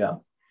 Yeah.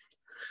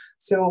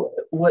 So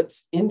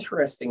what's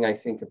interesting, I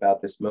think,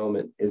 about this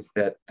moment is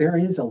that there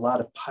is a lot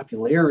of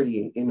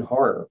popularity in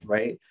horror,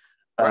 right?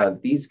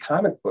 These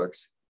comic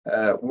books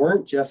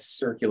weren't just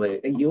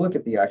circulating. You look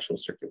at the actual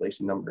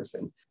circulation numbers,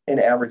 and an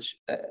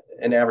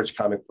average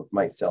comic book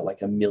might sell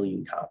like 1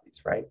 million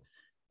copies, right?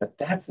 But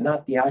that's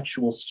not the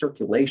actual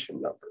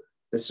circulation number.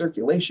 The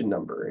circulation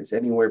number is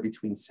anywhere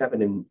between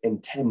 7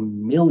 and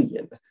 10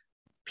 million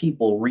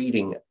people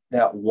reading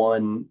that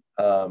one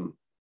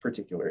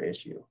particular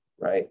issue,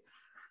 right?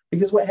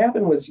 Because what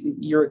happened was,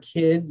 you're a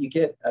kid, you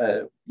get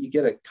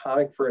a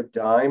comic for a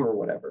dime or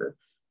whatever,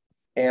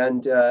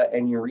 and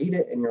you read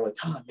it and you're like,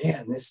 oh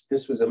man,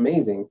 this was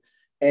amazing.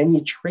 And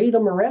you trade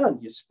them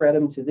around. You spread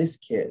them to this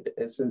kid.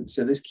 And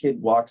so this kid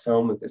walks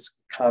home with this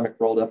comic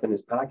rolled up in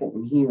his pocket,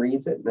 and he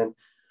reads it, and then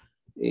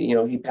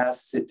he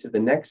passes it to the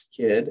next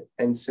kid.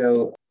 And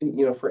so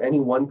for any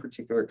one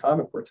particular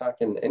comic, we're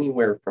talking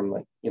anywhere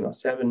from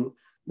 7,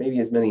 maybe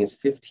as many as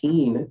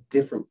 15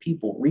 different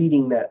people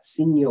reading that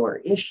singular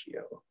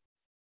issue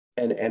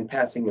and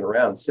passing it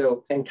around.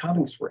 So, and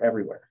comics were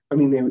everywhere. I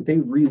mean, they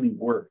really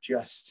were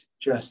just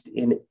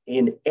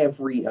in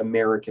every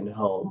American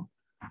home.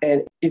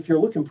 And if you're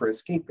looking for a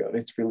scapegoat,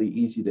 it's really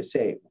easy to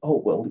say,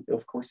 oh, well,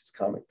 of course it's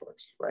comic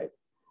books, right?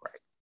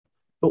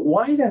 But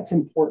why that's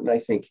important, I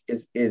think,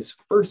 is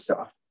first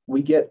off,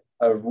 we get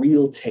a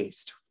real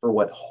taste for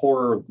what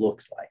horror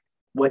looks like,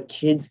 what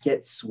kids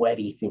get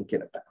sweaty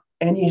thinking about.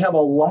 And you have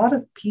a lot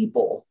of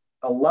people,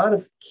 a lot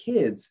of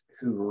kids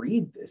who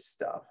read this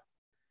stuff.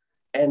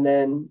 And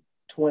then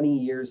 20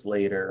 years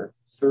later,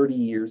 30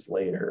 years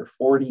later,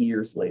 40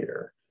 years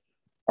later,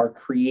 are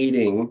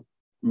creating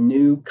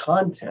new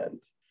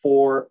content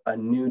for a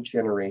new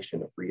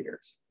generation of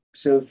readers.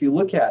 So if you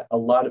look at a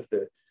lot of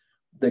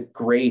the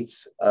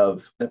greats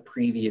of the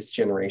previous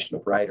generation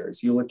of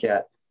writers, you look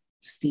at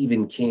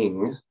Stephen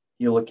King,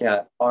 you look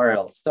at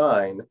R.L.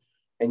 Stine,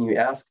 and you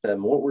ask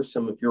them, what were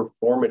some of your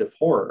formative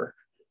horror?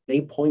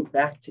 They point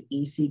back to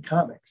EC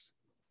Comics,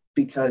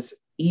 because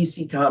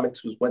EC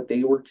Comics was what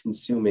they were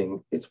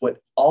consuming. It's what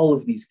all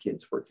of these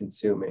kids were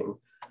consuming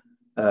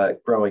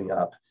growing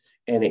up.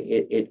 And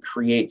it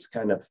creates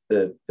kind of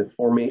the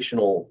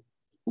formational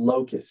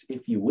locus,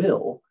 if you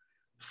will,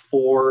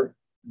 for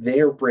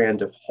their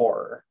brand of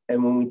horror.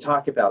 And when we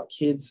talk about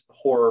kids'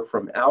 horror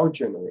from our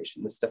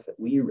generation, the stuff that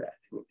we read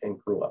and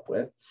grew up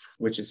with,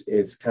 which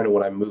is kind of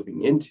what I'm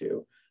moving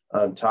into,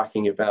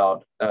 talking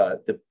about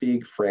the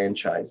big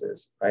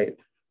franchises, right?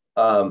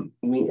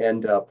 We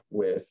end up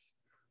with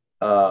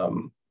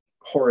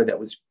horror that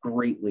was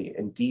greatly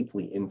and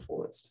deeply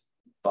influenced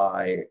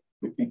by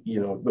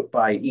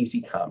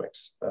EC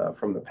Comics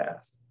from the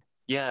past.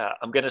 Yeah,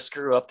 I'm going to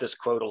screw up this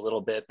quote a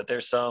little bit, but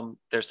there's some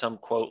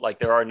quote like,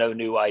 there are no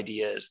new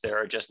ideas, there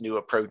are just new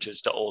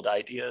approaches to old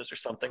ideas, or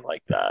something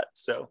like that.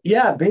 So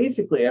yeah,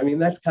 basically, I mean,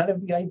 that's kind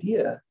of the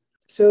idea.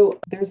 So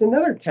there's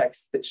another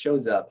text that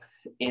shows up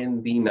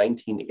in the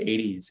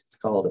 1980s. It's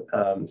called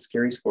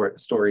Scary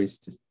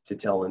Stories to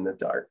Tell in the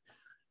Dark.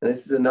 And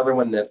this is another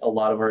one that a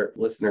lot of our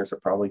listeners are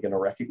probably going to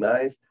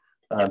recognize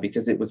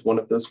because it was one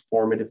of those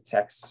formative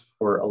texts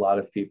for a lot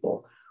of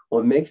people.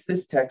 What makes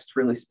this text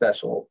really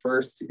special,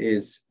 first,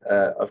 is,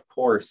 of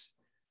course,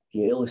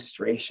 the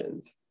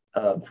illustrations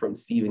from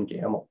Stephen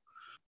Gammell.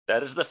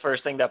 That is the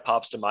first thing that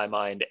pops to my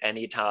mind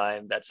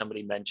anytime that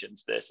somebody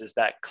mentions this, is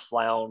that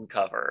clown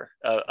cover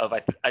of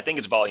I think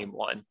it's volume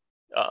 1.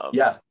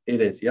 Yeah,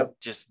 it is. Yep.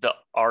 Just the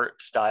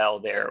art style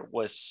there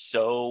was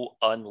so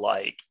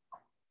unlike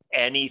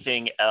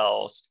anything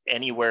else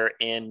anywhere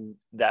in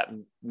that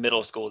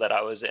middle school that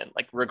I was in.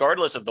 Like,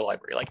 regardless of the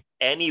library, like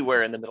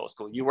anywhere in the middle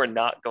school, you were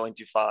not going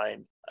to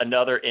find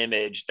another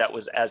image that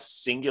was as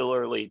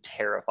singularly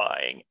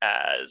terrifying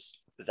as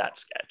that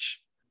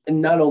sketch. And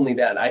not only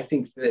that, I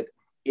think that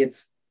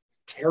it's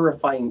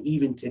terrifying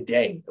even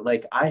today.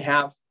 Like, I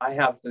have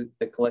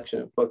the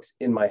collection of books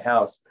in my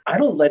house. I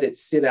don't let it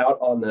sit out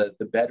on the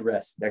bed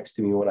rest next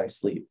to me when I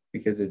sleep,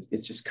 because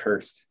it's just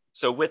cursed.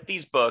 So with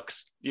these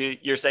books,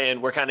 you're saying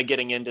we're kind of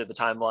getting into the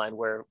timeline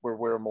where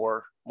we're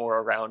more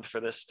around for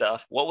this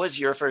stuff. What was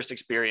your first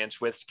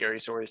experience with Scary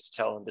Stories to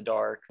Tell in the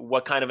Dark?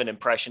 What kind of an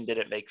impression did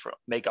it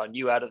make on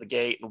you out of the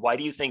gate? And why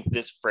do you think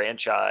this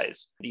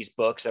franchise, these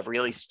books, have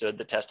really stood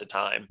the test of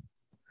time?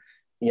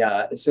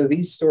 Yeah, so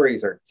these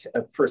stories are,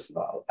 first of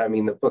all, I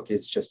mean, the book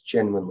is just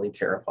genuinely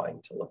terrifying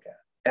to look at.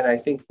 And I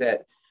think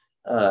that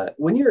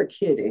when you're a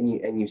kid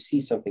and you see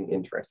something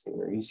interesting,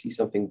 or you see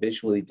something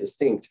visually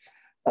distinct,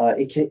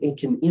 it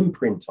can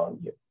imprint on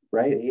you,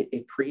 right?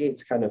 It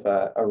creates kind of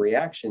a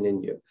reaction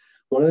in you.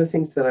 One of the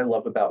things that I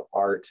love about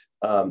art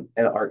and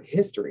art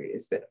history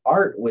is that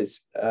art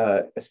was,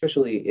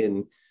 especially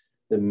in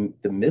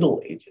the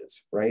Middle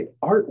Ages, right?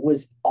 Art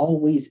was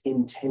always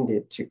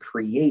intended to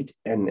create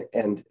and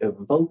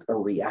evoke a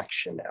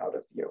reaction out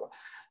of you.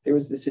 There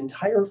was this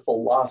entire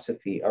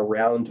philosophy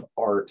around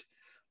art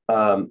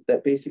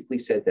that basically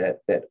said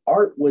that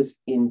art was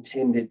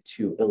intended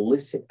to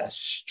elicit a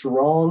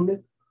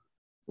strong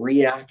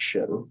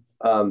reaction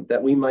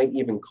that we might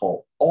even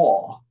call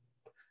awe,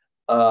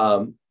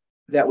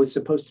 that was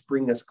supposed to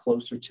bring us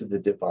closer to the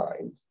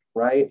divine,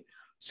 right?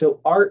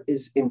 So art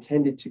is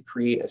intended to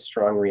create a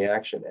strong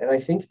reaction. And I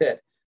think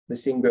that the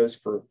same goes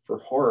for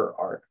horror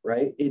art,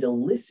 right? It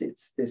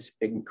elicits this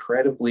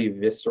incredibly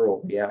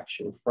visceral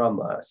reaction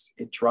from us.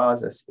 It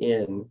draws us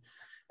in.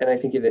 And I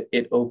think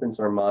it opens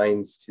our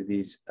minds to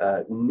these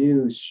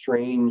new,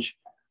 strange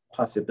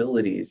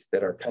possibilities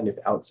that are kind of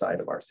outside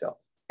of ourselves.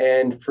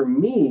 And for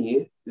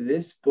me,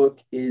 this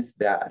book is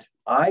that.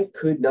 I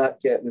could not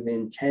get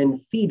within 10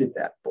 feet of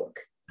that book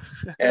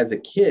as a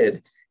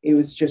kid. It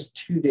was just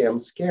too damn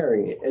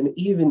scary. And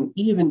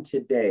even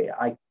today,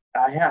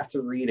 I have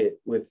to read it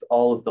with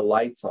all of the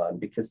lights on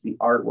because the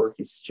artwork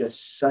is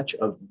just such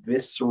a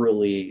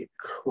viscerally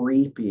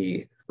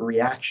creepy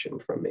reaction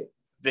from me.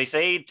 They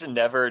say to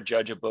never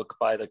judge a book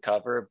by the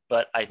cover,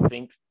 but I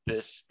think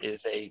this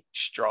is a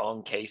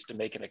strong case to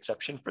make an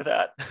exception for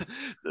that.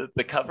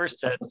 The cover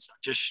sets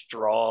such a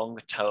strong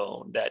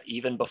tone that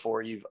even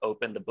before you've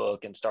opened the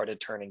book and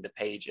started turning the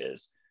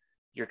pages,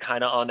 you're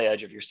kind of on the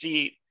edge of your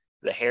seat.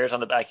 The hairs on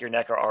the back of your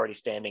neck are already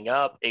standing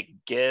up.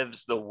 It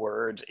gives the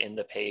words in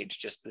the page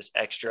just this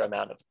extra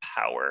amount of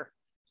power.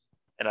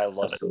 And I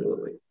love it.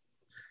 Absolutely.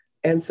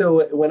 And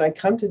so when I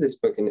come to this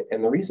book,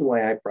 and the reason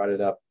why I brought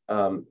it up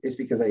is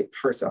because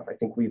first off, I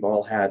think we've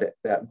all had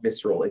that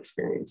visceral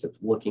experience of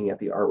looking at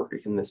the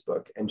artwork in this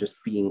book and just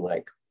being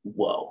like,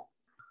 whoa,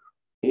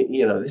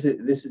 this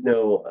is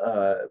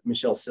no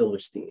Michelle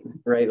Silverstein,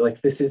 right?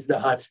 Like, this is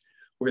not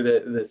where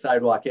the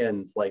sidewalk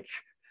ends. Like,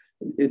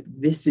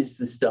 this is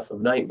the stuff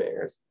of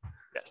nightmares.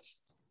 Yes.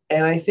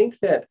 And I think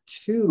that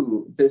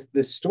too,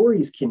 the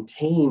stories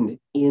contained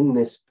in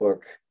this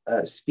book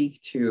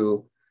speak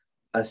to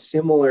a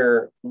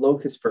similar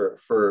locus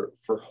for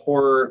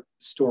horror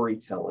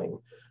storytelling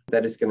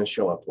that is going to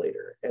show up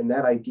later. And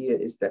that idea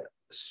is that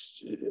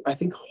I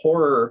think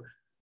horror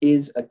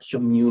is a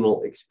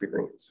communal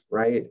experience,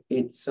 right?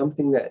 It's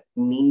something that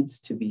needs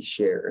to be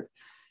shared.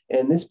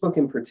 And this book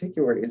in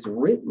particular is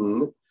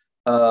written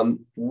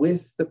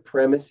with the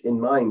premise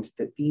in mind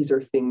that these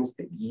are things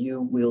that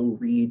you will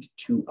read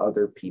to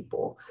other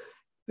people.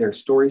 They're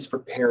stories for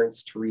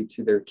parents to read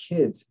to their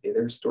kids.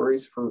 They're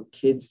stories for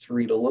kids to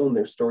read alone.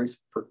 They're stories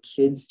for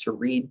kids to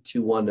read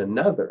to one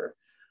another.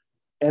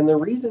 And the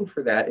reason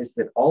for that is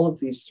that all of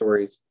these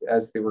stories,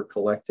 as they were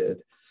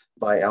collected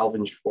by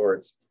Alvin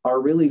Schwartz, are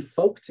really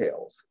folk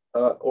tales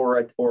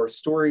or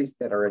stories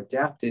that are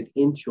adapted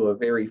into a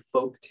very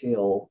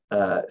folktale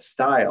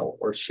style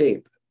or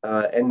shape.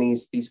 And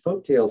these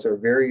folk tales are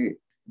very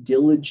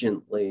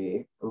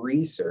diligently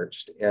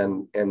researched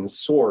and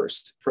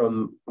sourced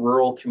from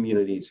rural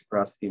communities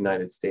across the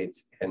United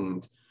States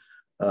and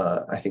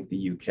I think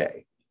the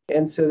UK.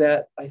 And so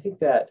that I think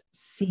that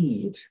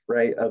seed,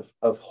 right,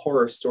 of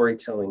horror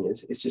storytelling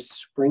is just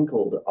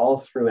sprinkled all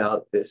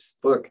throughout this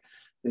book.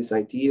 This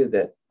idea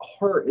that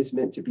horror is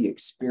meant to be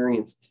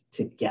experienced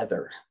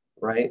together,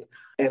 right?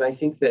 And I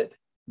think that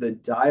the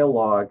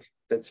dialogue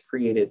that's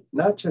created,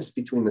 not just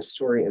between the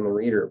story and the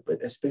reader,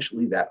 but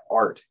especially that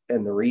art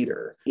and the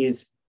reader,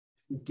 is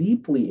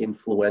deeply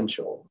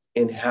influential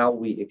in how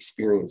we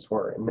experience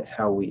horror and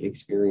how we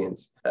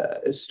experience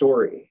a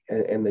story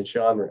and the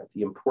genre,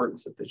 the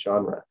importance of the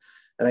genre.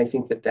 And I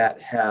think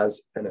that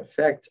has an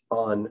effect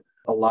on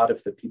a lot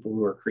of the people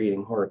who are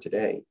creating horror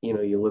today.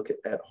 You look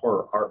at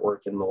horror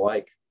artwork and the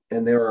like,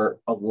 and there are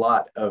a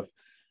lot of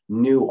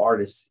new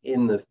artists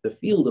in the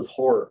field of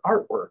horror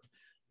artwork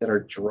that are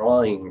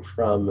drawing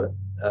from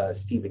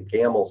Stephen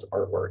Gammell's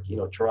artwork,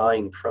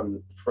 drawing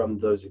from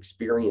those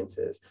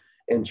experiences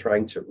and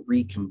trying to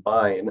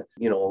recombine,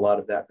 a lot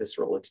of that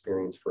visceral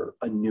experience for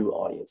a new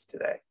audience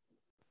today.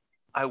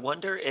 I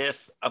wonder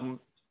if I'm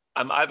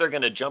either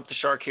going to jump the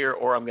shark here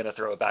or I'm going to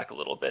throw it back a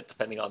little bit,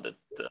 depending on the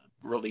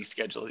release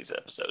schedule of these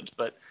episodes.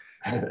 But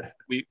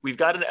we've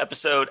got an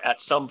episode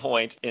at some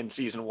point in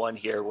season 1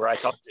 here where I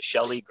talked to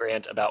Shelley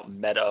Grant about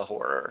meta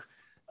horror.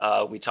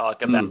 We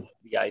talk about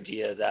the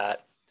idea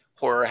that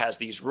horror has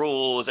these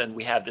rules and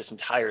we have this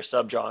entire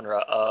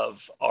subgenre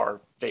of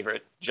our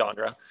favorite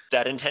genre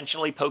that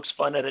intentionally pokes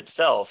fun at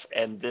itself.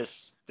 And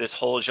this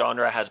whole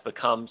genre has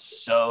become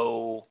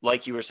so,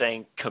 like you were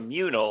saying,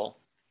 communal,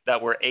 that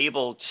we're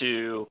able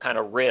to kind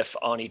of riff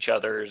on each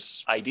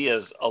other's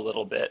ideas a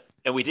little bit.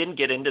 And we didn't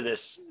get into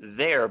this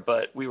there,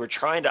 but we were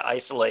trying to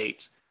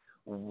isolate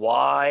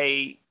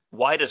why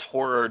does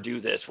horror do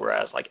this,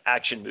 whereas like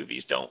action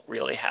movies don't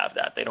really have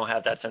that. They don't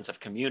have that sense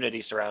of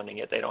community surrounding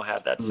it. They don't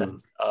have that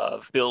sense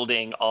of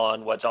building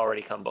on what's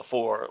already come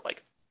before.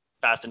 Like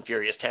Fast and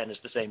Furious 10 is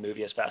the same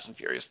movie as Fast and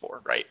Furious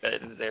 4, right?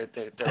 They're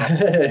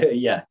all...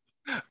 Yeah.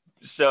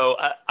 So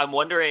I'm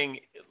wondering,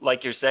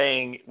 like you're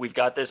saying, we've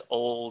got this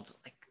old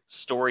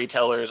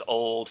storytellers,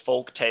 old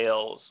folk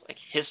tales, like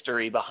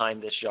history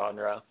behind this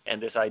genre, and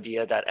this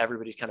idea that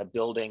everybody's kind of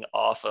building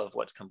off of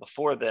what's come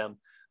before them.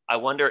 I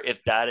wonder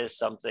if that is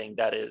something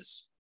that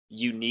is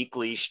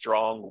uniquely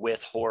strong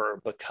with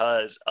horror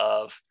because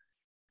of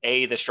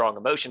A, the strong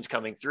emotions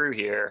coming through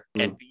here,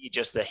 and B,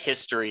 just the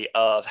history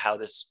of how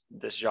this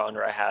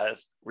genre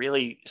has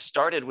really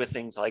started with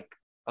things like,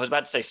 I was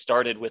about to say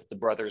started with the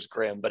Brothers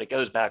Grimm, but it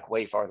goes back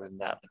way farther than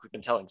that. Like, we've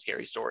been telling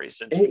scary stories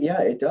since.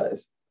 It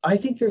does. I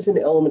think there's an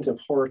element of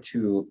horror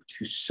to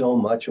so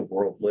much of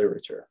world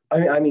literature.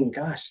 I mean,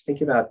 gosh,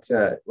 think about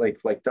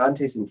like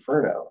Dante's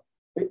Inferno.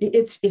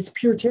 It's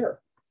pure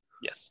terror.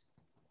 Yes.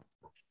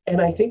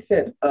 And I think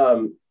that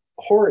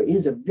horror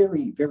is a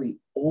very, very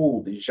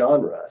old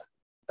genre.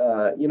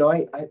 I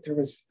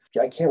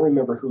can't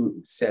remember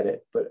who said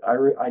it, but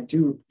I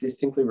do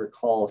distinctly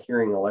recall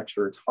hearing a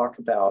lecturer talk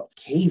about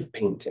cave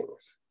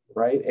paintings,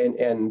 right?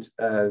 And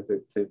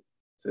the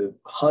the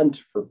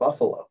hunt for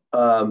buffalo,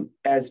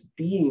 as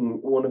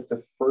being one of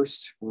the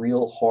first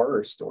real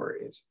horror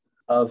stories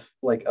of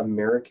like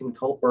American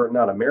culture, or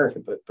not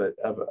American, but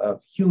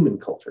of human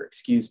culture,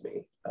 excuse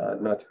me,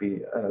 not to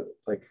be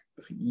like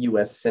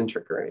US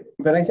centric or anything.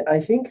 But I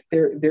think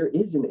there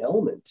is an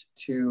element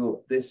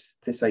to this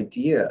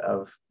idea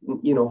of,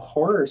 you know,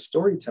 horror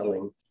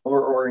storytelling,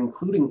 or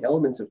including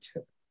elements of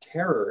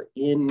terror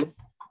in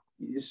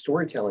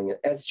storytelling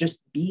as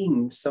just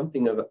being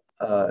something of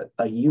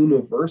a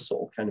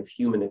universal kind of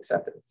human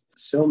acceptance.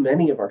 So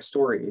many of our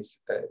stories,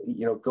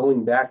 you know,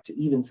 going back to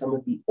even some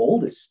of the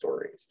oldest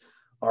stories,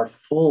 are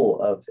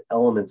full of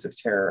elements of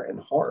terror and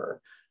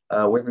horror,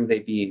 whether they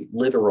be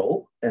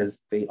literal, as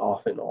they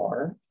often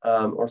are,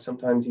 or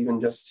sometimes even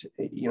just,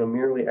 you know,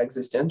 merely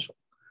existential.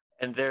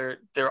 And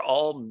they're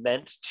all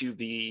meant to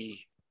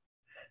be,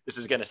 this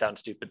is going to sound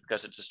stupid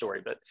because it's a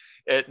story, but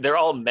they're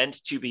all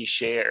meant to be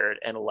shared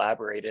and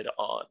elaborated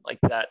on, like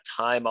that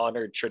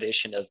time-honored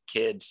tradition of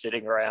kids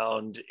sitting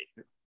around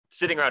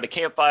a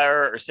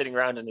campfire or sitting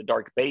around in a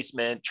dark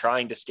basement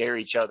trying to scare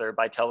each other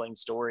by telling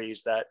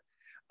stories that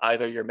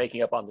either you're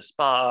making up on the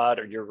spot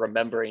or you're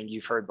remembering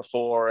you've heard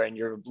before and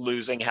you're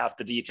losing half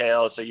the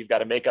details, so you've got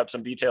to make up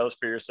some details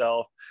for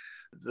yourself.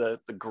 The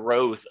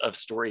growth of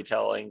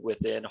storytelling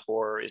within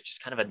horror is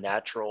just kind of a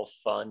natural,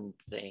 fun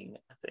thing,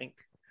 I think.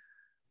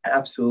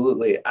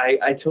 Absolutely.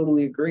 I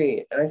totally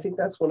agree. And I think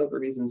that's one of the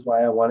reasons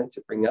why I wanted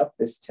to bring up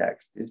this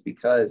text, is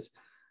because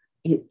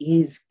it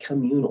is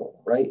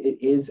communal, right?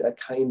 It is a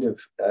kind of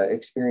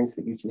experience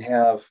that you can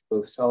have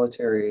both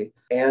solitary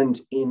and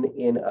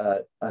in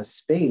a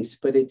space,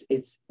 but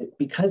it's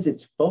because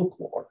it's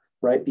folklore,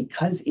 right?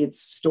 Because it's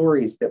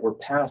stories that were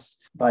passed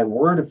by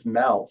word of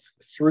mouth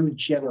through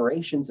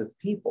generations of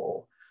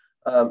people.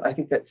 I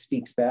think that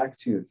speaks back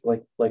to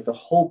like the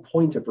whole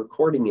point of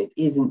recording it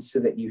isn't so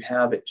that you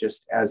have it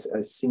just as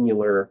a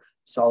singular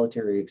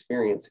solitary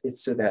experience.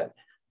 It's so that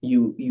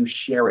you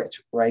share it,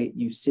 right?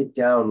 You sit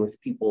down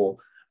with people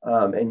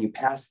and you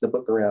pass the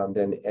book around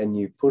and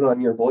you put on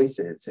your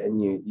voices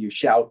and you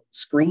shout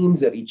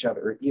screams at each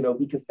other, you know,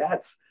 because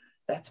that's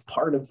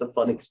part of the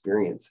fun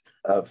experience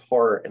of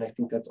horror. And I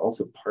think that's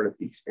also part of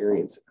the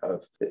experience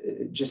of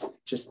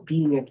just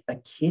being a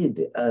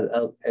kid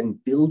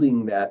and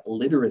building that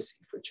literacy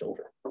for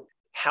children.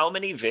 How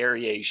many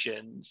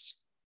variations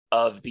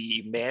of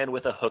the man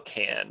with a hook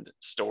hand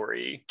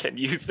story can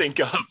you think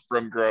of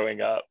from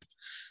growing up?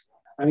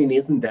 I mean,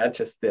 isn't that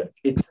just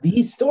it's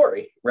the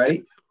story,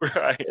 right?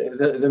 Right.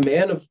 The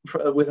man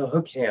with a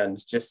hook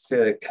hand just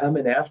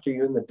coming after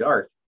you in the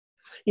dark.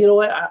 You know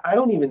what? I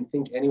don't even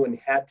think anyone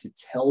had to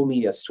tell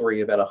me a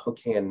story about a hook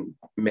hand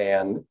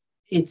man.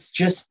 It's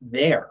just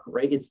there,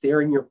 right? It's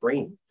there in your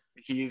brain.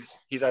 He's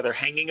either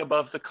hanging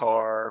above the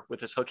car with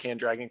his hook hand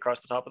dragging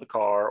across the top of the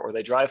car, or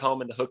they drive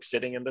home and the hook's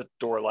sitting in the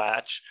door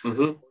latch,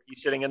 Mm-hmm.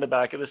 he's sitting in the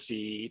back of the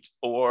seat,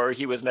 or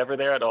he was never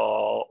there at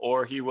all,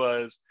 or he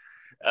was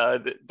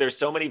there's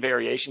so many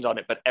variations on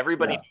it, but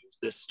everybody knows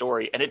this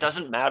story, and it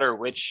doesn't matter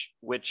which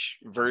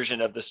version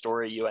of the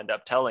story you end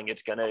up telling,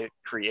 it's going to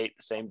create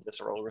the same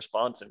visceral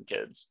response in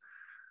kids.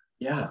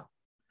 Yeah,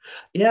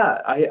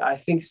 I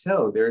think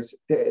so. There's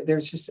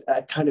just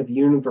a kind of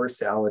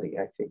universality,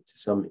 I think, to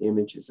some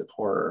images of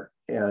horror,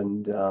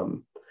 and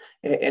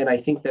I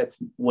think that's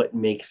what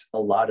makes a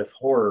lot of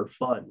horror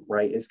fun,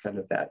 right? Is kind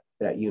of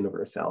that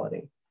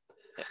universality.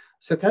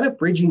 So kind of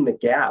bridging the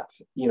gap,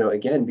 you know,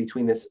 again,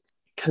 between this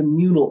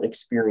communal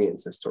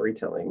experience of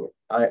storytelling,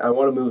 I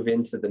want to move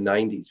into the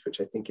 90s,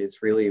 which I think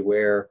is really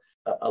where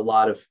a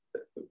lot of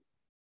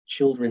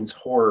children's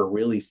horror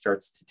really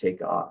starts to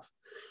take off.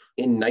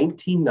 In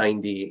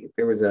 1990,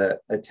 there was a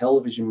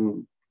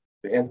television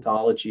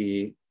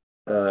anthology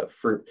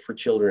for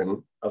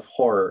children of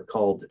horror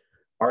called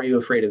Are You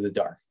Afraid of the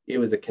Dark? It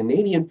was a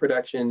Canadian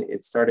production.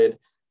 It started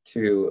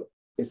to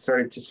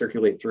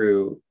circulate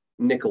through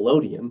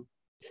Nickelodeon.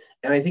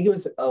 And I think it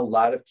was a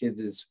lot of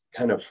kids'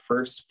 kind of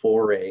first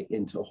foray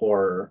into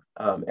horror,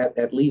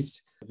 at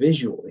least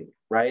visually,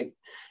 right?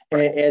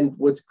 And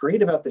what's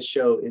great about the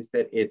show is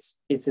that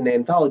it's an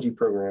anthology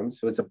program.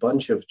 So it's a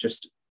bunch of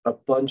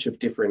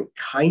different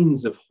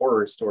kinds of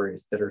horror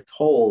stories that are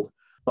told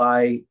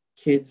by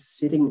kids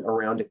sitting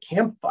around a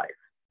campfire,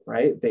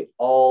 right? They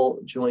all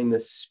join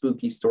this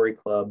spooky story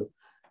club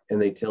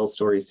and they tell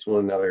stories to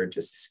one another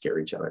just to scare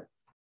each other.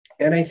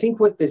 And I think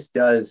what this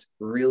does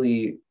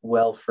really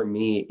well for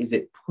me is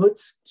it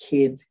puts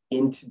kids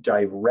into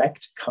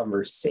direct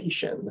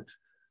conversation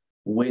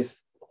with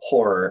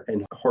horror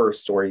and horror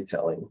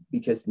storytelling,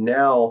 because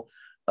now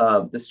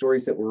the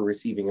stories that we're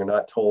receiving are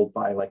not told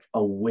by like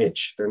a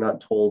witch. They're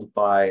not told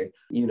by,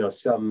 you know,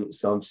 some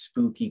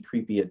spooky,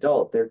 creepy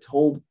adult. They're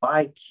told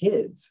by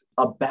kids,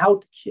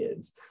 about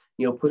kids,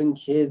 you know, putting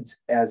kids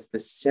as the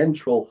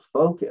central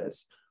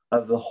focus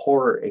of the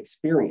horror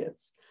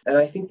experience. And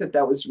I think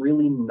that was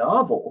really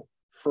novel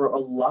for a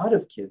lot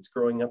of kids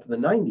growing up in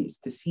the 90s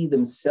to see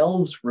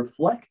themselves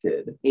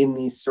reflected in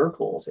these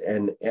circles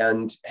and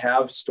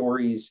have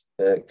stories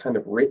kind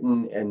of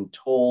written and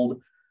told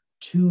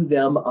to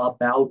them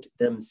about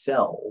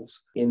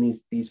themselves in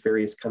these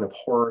various kind of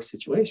horror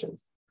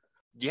situations.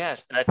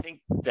 Yes, and I think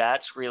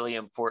that's really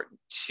important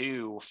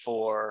too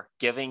for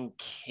giving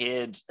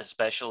kids,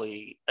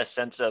 especially, a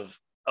sense of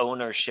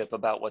ownership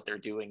about what they're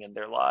doing in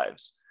their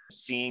lives.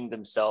 Seeing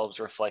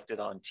themselves reflected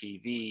on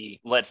TV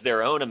lets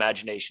their own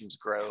imaginations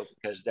grow,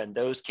 because then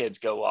those kids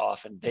go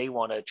off and they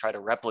want to try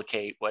to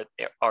replicate what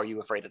Are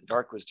You Afraid of the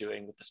Dark was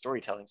doing with the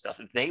storytelling stuff.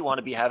 They want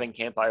to be having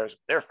campfires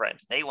with their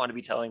friends. They want to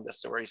be telling the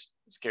stories,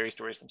 scary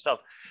stories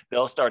themselves.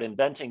 They'll start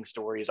inventing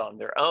stories on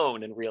their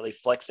own and really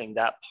flexing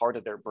that part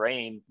of their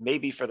brain,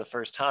 maybe for the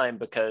first time,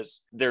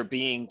 because they're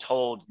being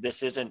told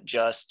this isn't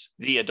just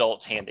the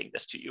adults handing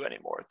this to you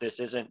anymore. This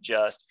isn't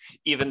just,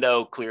 even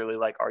though clearly,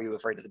 like Are You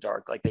Afraid of the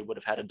Dark, like they would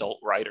have had adult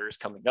writers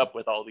coming up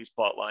with all these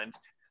plot lines.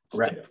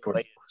 Right, of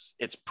course.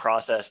 It's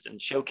processed and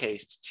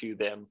showcased to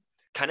them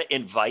kind of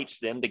invites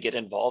them to get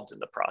involved in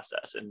the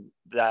process. And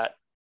that,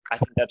 I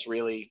think that's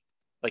really,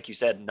 like you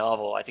said,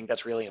 novel. I think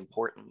that's really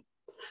important.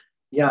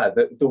 Yeah,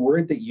 the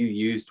word that you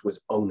used was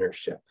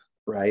ownership,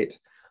 right?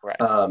 Right.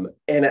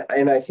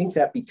 And I think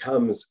that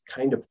becomes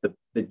kind of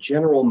the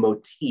general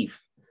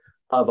motif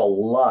of a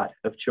lot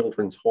of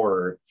children's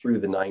horror through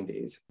the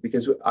 90s,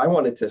 because I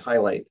wanted to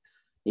highlight,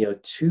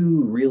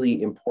 two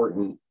really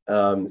important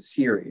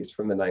series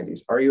from the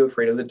 90s. Are You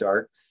Afraid of the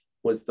Dark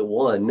was the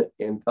one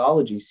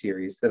anthology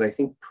series that I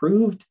think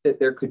proved that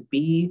there could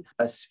be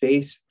a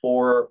space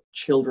for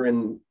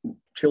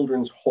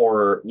children's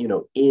horror,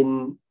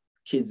 in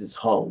kids'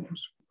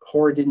 homes.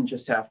 Horror didn't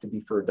just have to be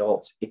for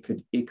adults. It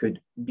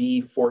could be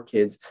for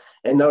kids.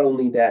 And not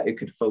only that, it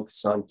could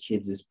focus on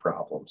kids'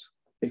 problems.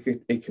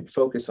 It could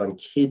focus on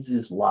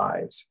kids'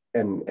 lives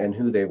and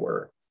who they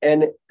were.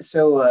 And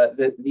so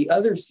the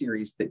other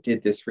series that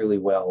did this really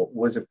well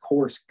was, of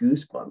course,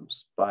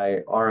 Goosebumps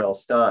by R.L.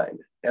 Stine.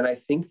 And I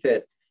think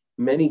that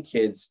many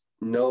kids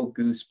know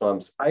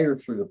Goosebumps either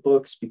through the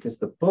books, because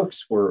the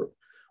books were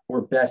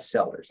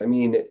bestsellers. I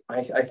mean,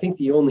 I think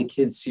the only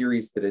kids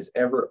series that has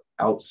ever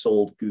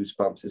outsold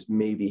Goosebumps is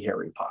maybe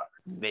Harry Potter.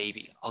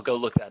 Maybe. I'll go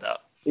look that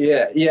up.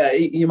 Yeah,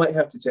 you might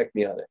have to check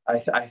me on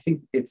it. I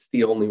think it's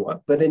the only one.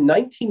 But in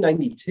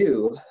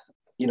 1992,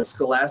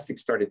 Scholastic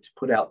started to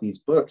put out these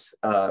books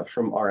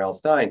from R.L.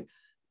 Stine.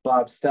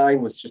 Bob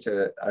Stine was just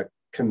a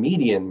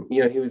comedian.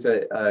 He was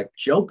a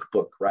joke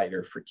book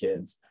writer for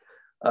kids.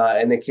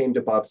 And they came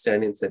to Bob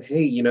Stine and said,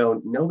 hey,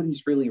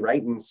 nobody's really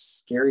writing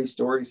scary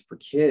stories for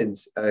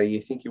kids. You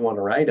think you want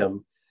to write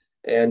them?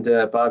 And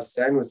Bob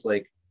Stine was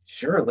like,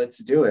 sure,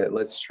 let's do it.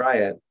 Let's try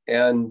it.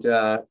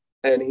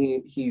 And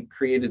he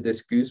created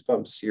this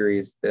Goosebumps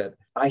series that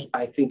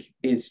I think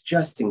is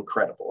just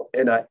incredible.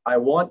 And I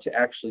want to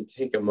actually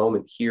take a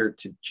moment here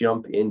to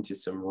jump into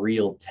some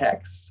real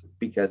texts,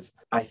 because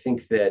I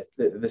think that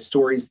the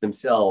stories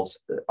themselves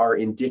are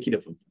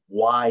indicative of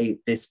why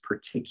this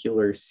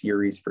particular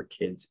series for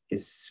kids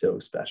is so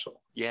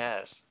special.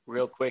 Yes.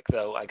 Real quick,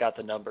 though, I got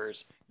the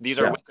numbers. These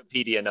are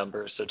Wikipedia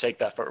numbers, so take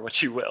that for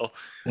what you will.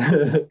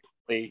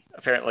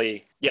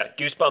 Apparently,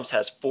 Goosebumps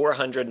has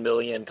 400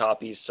 million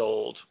copies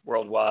sold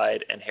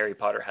worldwide, and Harry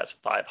Potter has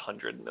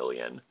 500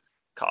 million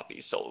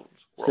copies sold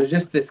worldwide. So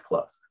just this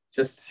close.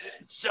 Just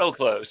so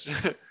close.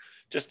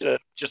 just a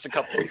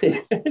couple.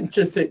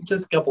 just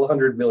a couple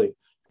 100 million.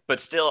 But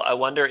still, I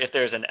wonder if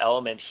there's an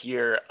element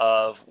here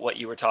of what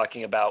you were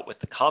talking about with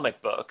the comic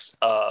books,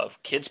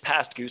 of kids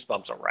passed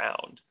Goosebumps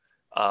around.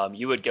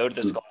 You would go to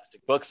the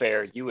Scholastic Book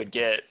Fair, you would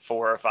get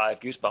 4 or 5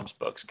 Goosebumps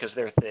books because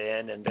they're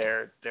thin and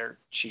they're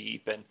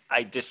cheap. And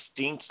I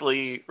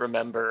distinctly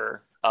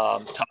remember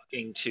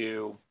talking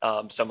to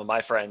some of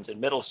my friends in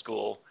middle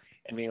school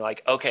and being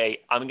like, okay,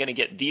 I'm going to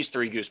get these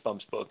 3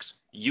 Goosebumps books.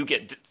 You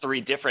get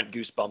 3 different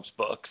Goosebumps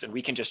books, and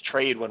we can just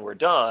trade when we're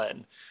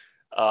done.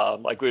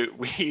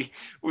 We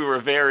were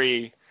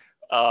very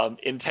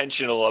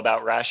intentional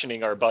about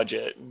rationing our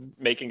budget and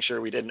making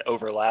sure we didn't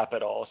overlap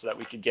at all, so that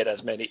we could get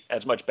as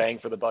much bang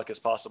for the buck as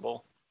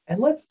possible. And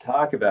let's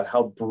talk about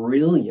how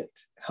brilliant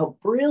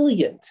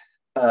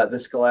the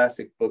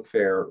Scholastic Book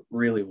Fair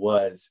really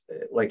was,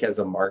 like as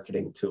a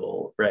marketing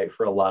tool, right,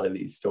 for a lot of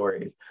these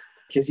stories,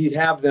 because you'd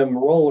have them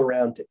roll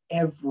around to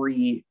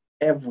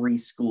every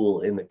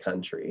school in the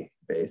country,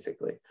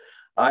 basically.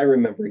 I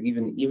remember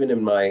even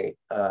in my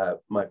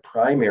my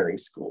primary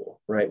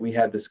school, right, we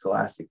had the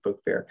Scholastic Book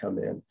Fair come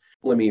in.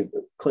 Let me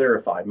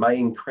clarify, my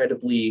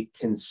incredibly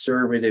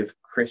conservative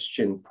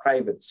Christian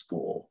private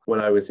school,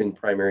 when I was in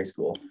primary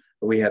school,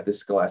 we had the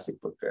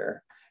Scholastic Book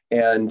Fair,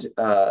 and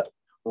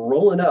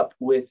rolling up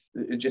with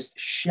just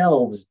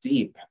shelves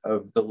deep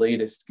of the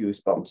latest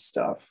Goosebumps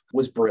stuff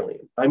was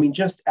brilliant. I mean,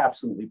 just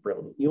absolutely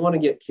brilliant. You want to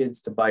get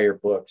kids to buy your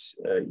books,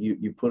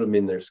 you put them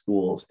in their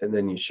schools, and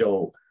then you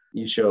show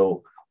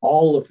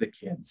all of the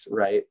kids,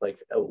 right, like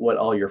what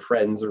all your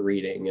friends are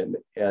reading,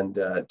 and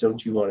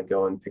don't you want to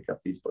go and pick up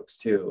these books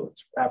too?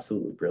 It's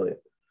absolutely brilliant.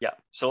 Yeah.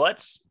 So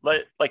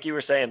like you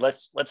were saying,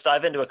 let's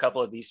dive into a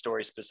couple of these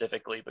stories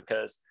specifically,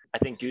 because I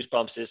think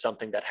Goosebumps is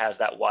something that has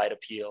that wide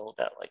appeal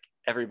that like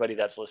everybody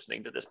that's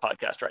listening to this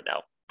podcast right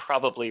now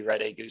probably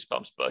read a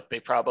Goosebumps book. They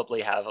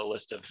probably have a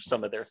list of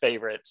some of their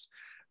favorites.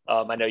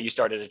 I know you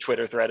started a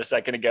Twitter thread a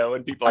second ago,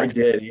 and people are I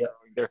did. Yeah.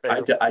 their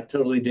favorite. I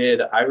totally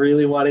did. I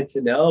really wanted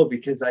to know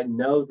because I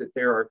know that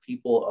there are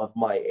people of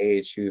my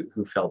age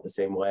who felt the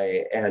same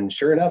way. And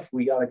sure enough,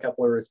 we got a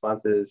couple of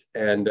responses,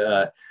 and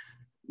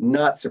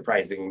not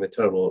surprising the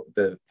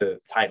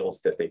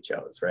titles that they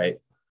chose, right?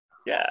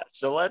 Yeah.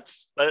 So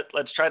let's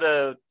try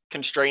to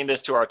constrain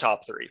this to our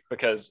top three,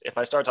 because if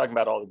I start talking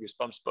about all the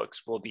Goosebumps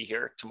books, we'll be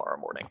here tomorrow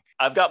morning.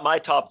 I've got my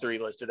top three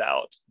listed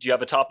out. Do you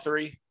have a top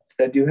three?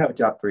 I do have a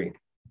top three.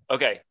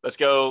 Okay, let's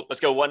go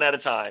one at a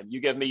time. You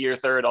give me your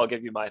third, I'll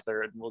give you my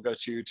third, and we'll go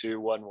 2, 2,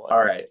 1, 1.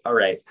 All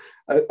right.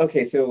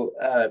 Okay, so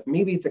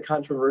maybe it's a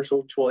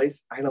controversial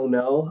choice. I don't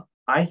know.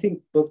 I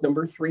think book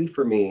number 3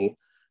 for me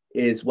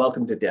is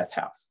Welcome to Death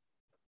House.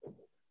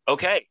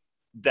 Okay,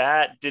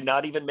 that did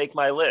not even make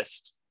my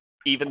list,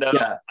 even though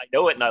I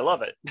know it and I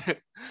love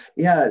it.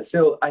 Yeah,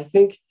 so I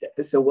think,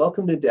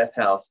 Welcome to Death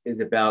House is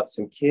about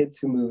some kids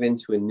who move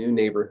into a new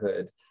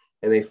neighborhood,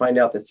 and they find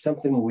out that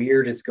something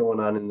weird is going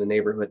on in the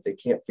neighborhood. They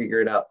can't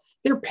figure it out.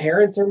 Their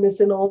parents are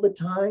missing all the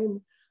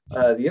time.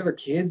 The other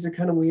kids are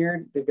kind of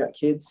weird. They've got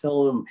kids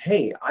telling them,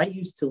 hey, I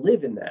used to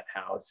live in that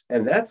house.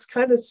 And that's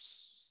kind of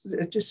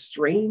just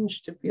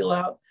strange to feel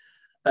out.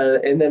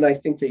 And then I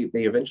think they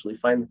eventually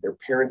find that their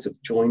parents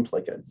have joined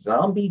like a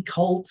zombie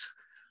cult,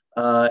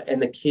 and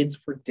the kids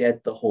were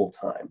dead the whole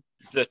time.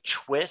 The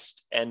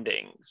twist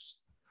endings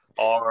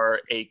are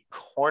a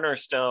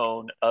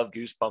cornerstone of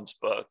Goosebumps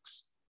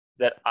books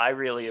that I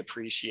really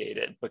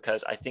appreciated,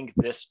 because I think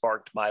this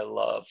sparked my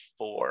love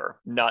for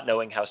not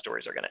knowing how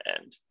stories are going to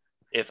end.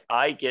 If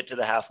I get to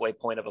the halfway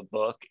point of a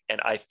book and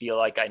I feel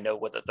like I know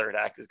what the third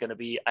act is going to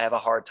be, I have a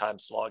hard time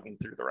slogging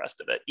through the rest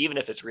of it, even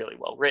if it's really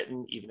well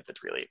written, even if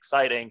it's really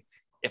exciting.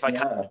 If I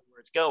kind of know where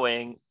it's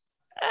going,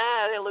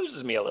 it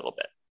loses me a little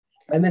bit.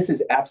 And this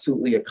is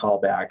absolutely a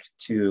callback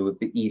to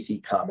the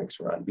EC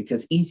Comics run,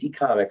 because EC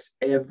Comics,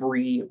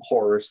 every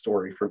horror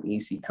story from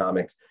EC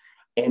Comics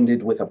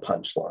ended with a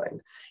punchline.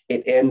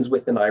 It ends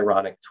with an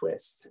ironic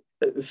twist.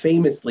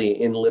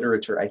 Famously in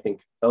literature, I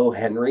think O.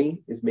 Henry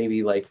is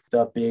maybe like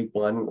the big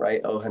one, right?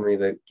 O. Henry,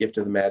 the Gift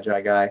of the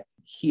Magi guy.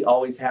 He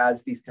always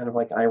has these kind of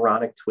like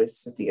ironic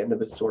twists at the end of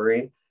the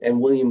story. And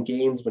William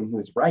Gaines, when he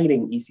was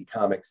writing EC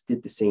Comics,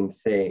 did the same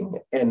thing.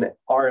 And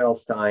R.L.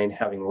 Stine,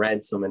 having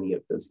read so many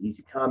of those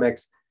EC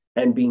Comics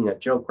and being a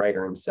joke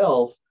writer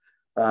himself,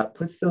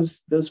 puts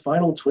those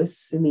final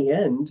twists in the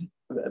end,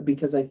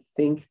 because I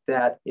think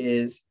that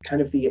is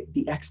kind of the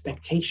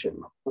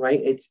expectation,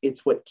 right?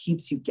 It's what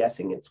keeps you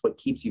guessing. It's what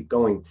keeps you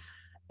going.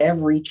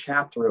 Every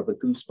chapter of a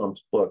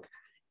Goosebumps book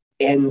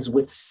ends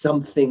with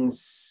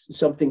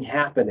something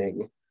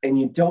happening, and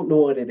you don't know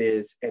what it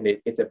is, and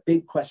it's a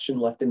big question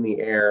left in the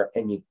air,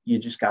 and you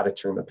just got to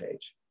turn the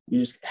page. You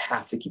just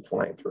have to keep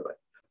flying through it.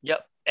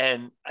 Yep.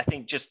 And I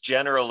think just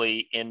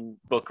generally in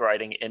book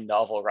writing, in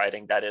novel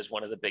writing, that is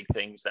one of the big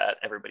things that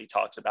everybody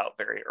talks about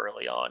very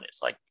early on.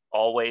 It's like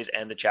always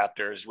end the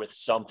chapters with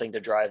something to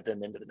drive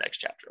them into the next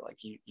chapter. Like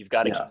you've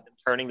got to keep them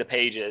turning the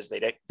pages.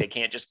 They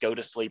can't just go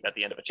to sleep at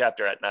the end of a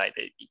chapter at night.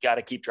 You got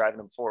to keep driving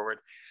them forward.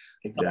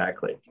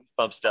 Exactly.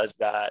 Goosebumps does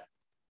that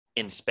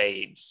in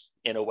spades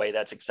in a way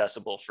that's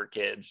accessible for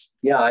kids.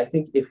 Yeah, I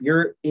think if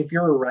you're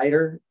a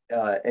writer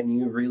and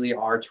you really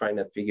are trying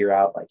to figure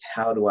out like,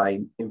 how do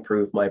I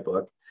improve my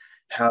book?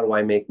 How do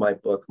I make my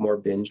book more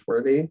binge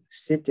worthy?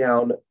 Sit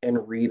down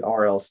and read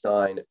R.L.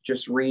 Stine.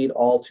 Just read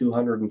all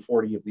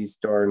 240 of these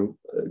darn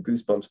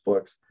Goosebumps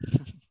books,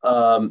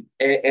 and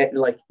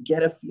like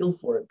get a feel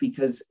for it,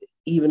 because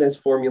even as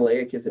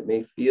formulaic as it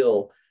may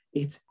feel,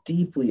 it's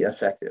deeply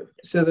effective.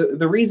 So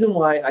the reason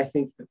why I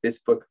think that this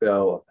book,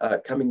 though,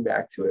 coming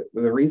back to it,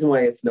 the reason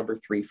why it's number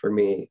 3 for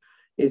me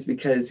is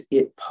because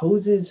it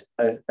poses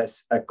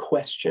a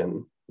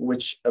question,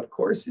 which of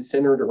course is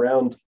centered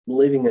around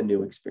living a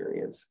new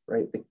experience,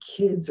 right? The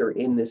kids are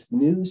in this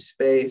new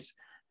space.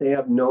 They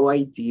have no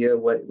idea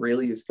what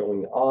really is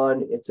going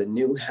on. It's a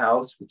new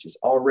house, which is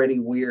already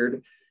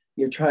weird.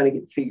 You're trying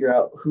to figure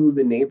out who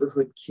the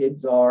neighborhood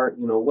kids are,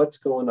 what's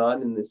going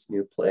on in this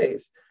new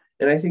place.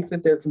 And I think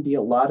that there can be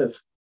a lot of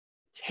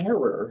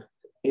terror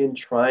in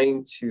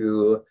trying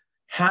to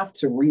have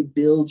to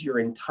rebuild your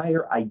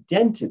entire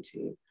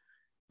identity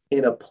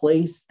in a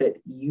place that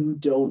you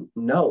don't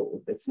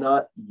know, that's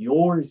not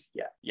yours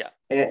yet. Yeah.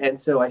 And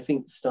so I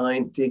think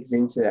Stine digs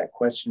into that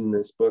question in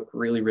this book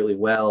really, really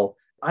well.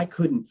 I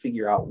couldn't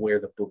figure out where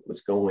the book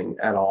was going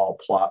at all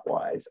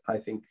plot-wise. I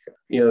think,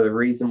 the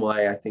reason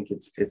why I think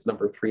it's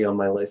number 3 on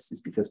my list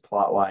is because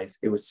plot-wise,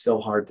 it was so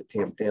hard to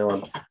tamp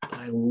down. But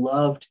I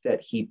loved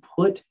that he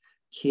put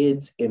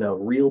kids in a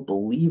real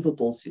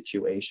believable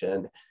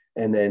situation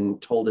and then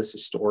told us a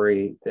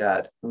story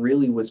that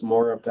really was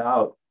more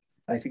about,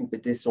 I think, the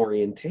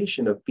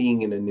disorientation of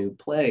being in a new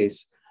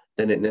place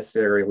than it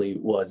necessarily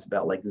was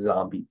about like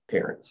zombie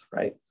parents,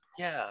 right?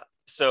 Yeah.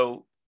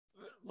 So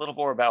little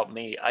more about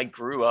me. I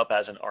grew up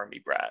as an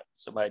Army brat.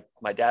 So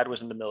my dad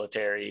was in the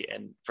military.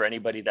 And for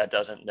anybody that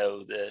doesn't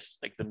know this,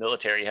 like the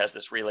military has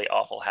this really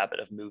awful habit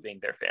of moving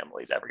their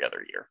families every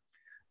other year.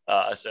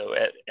 So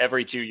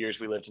every 2 years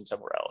we lived in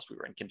somewhere else. We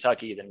were in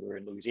Kentucky, then we were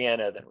in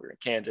Louisiana, then we were in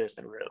Kansas,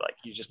 then we were like,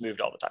 you just moved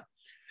all the time.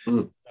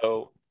 Mm.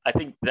 So I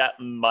think that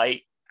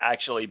might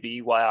actually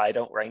be why I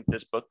don't rank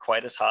this book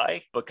quite as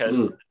high, because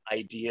the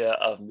idea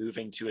of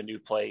moving to a new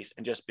place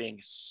and just being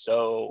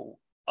so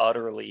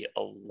utterly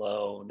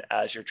alone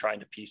as you're trying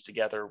to piece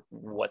together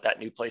what that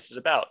new place is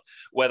about,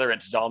 whether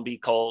it's zombie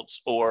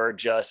cults or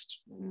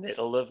just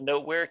middle of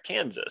nowhere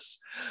Kansas.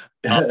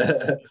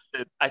 I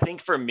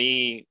think for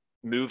me,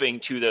 moving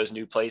to those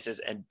new places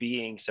and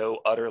being so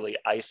utterly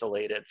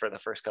isolated for the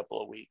first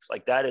couple of weeks,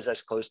 like that is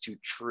as close to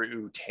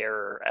true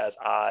terror as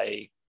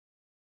I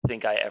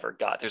think I ever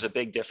got. There's a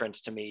big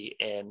difference to me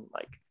in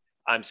like,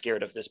 I'm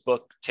scared of this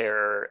book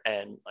terror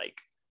and like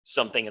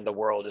something in the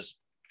world is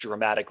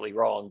dramatically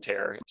wrong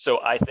terror. So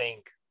I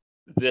think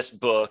this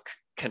book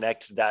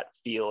connects that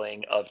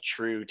feeling of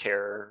true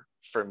terror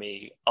for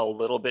me a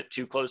little bit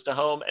too close to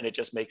home, and it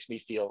just makes me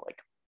feel like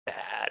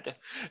bad.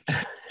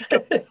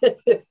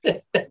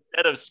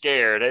 Instead of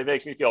scared, it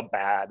makes me feel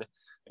bad.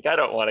 Like I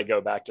don't want to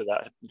go back to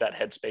that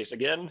headspace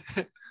again.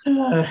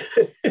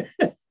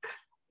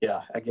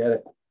 Yeah, I get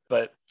it.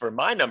 But for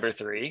my number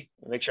 3,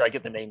 make sure I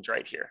get the names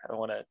right here. I don't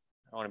want to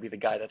be the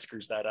guy that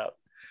screws that up.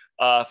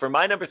 For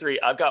my number 3,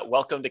 I've got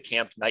Welcome to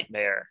Camp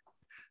Nightmare.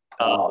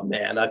 Oh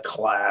man, a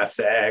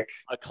classic.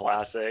 A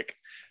classic.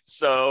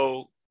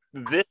 So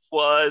this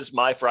was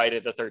my Friday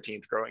the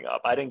 13th growing up.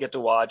 I didn't get to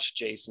watch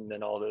Jason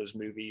and all those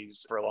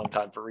movies for a long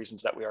time for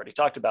reasons that we already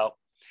talked about.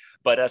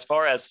 But as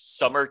far as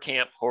summer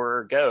camp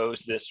horror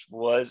goes, this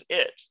was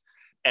it.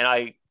 And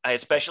I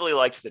especially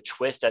liked the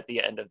twist at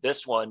the end of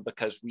this one,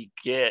 because we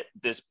get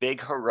this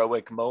big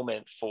heroic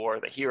moment for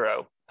the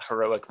hero.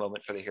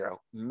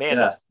 Man, yeah.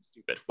 That's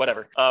stupid.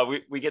 Whatever.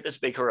 We get this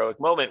big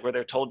heroic moment where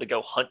they're told to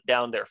go hunt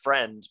down their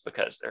friends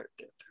because their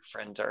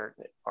friends are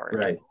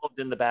right. Involved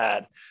in the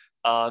bad.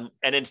 And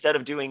instead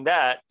of doing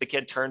that, the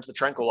kid turns the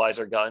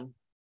tranquilizer gun.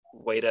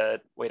 Way to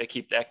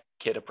keep that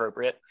kid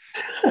appropriate.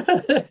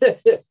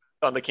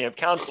 On the camp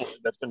counselor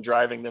that's been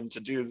driving them to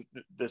do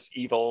this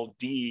evil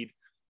deed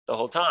the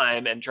whole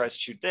time, and tries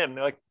to shoot them.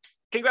 They're like,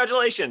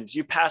 congratulations,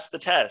 you passed the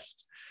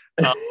test.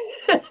 Not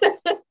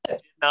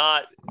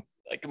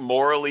like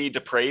morally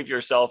deprave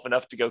yourself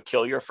enough to go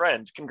kill your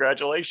friends.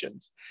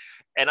 Congratulations.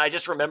 And I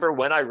just remember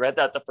when I read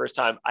that the first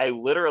time, I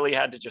literally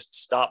had to just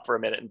stop for a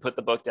minute and put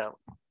the book down.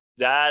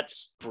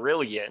 That's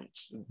brilliant.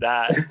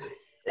 That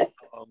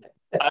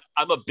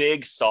I'm a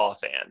big Saw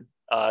fan.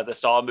 The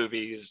Saw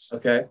movies,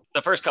 okay,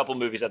 the first couple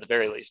movies at the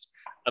very least,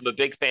 I'm a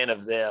big fan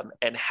of them,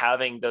 and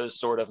having those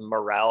sort of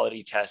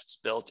morality tests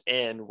built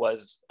in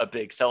was a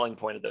big selling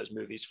point of those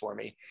movies for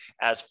me.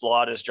 As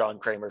flawed as John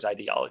Kramer's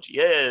ideology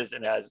is,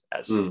 and as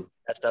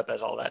messed up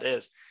as all that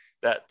is,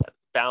 that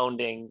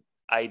founding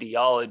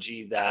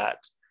ideology that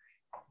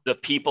the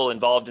people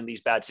involved in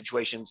these bad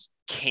situations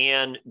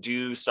can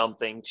do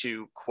something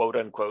to quote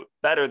unquote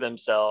better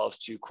themselves,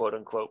 to quote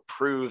unquote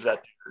prove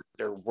that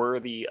they're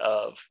worthy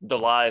of the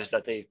lives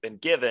that they've been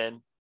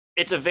given.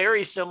 It's a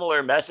very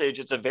similar message.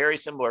 It's a very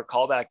similar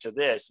callback to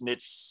this. And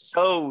it's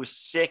so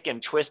sick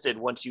and twisted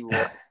once you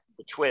learn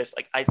the twist.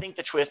 Like, I think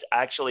the twist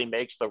actually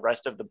makes the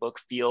rest of the book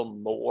feel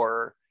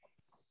more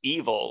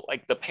evil.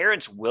 Like, the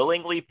parents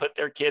willingly put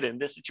their kid in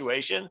this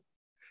situation.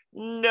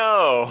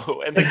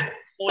 No. And the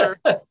counselor,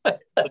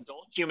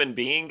 adult human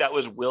being that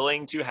was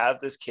willing to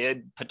have this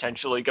kid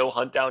potentially go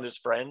hunt down his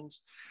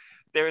friends.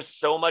 There's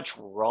so much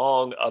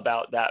wrong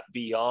about that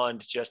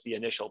beyond just the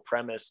initial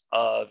premise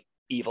of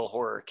evil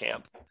horror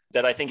camp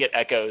that I think it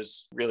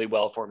echoes really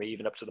well for me,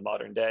 even up to the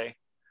modern day.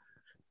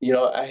 You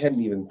know, I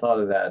hadn't even thought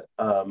of that.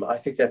 I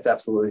think that's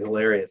absolutely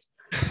hilarious.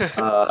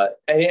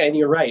 And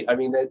you're right. I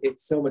mean,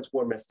 it's so much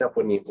more messed up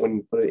when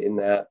you put it in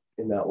that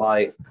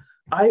light.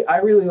 I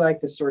really like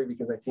the story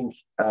because I think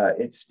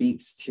it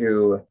speaks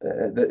to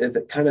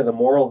the kind of the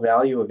moral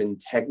value of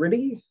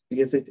integrity,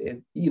 because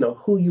it you know,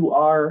 who you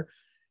are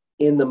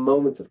in the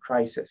moments of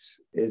crisis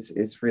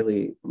is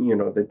really, you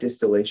know, the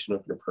distillation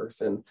of your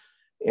person.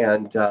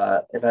 And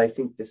I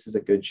think this is a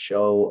good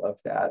show of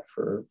that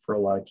for a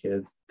lot of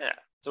kids. Yeah.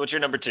 So what's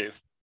your number 2? All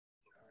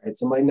right.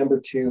 So my number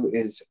 2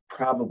 is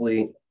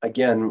probably,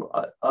 again,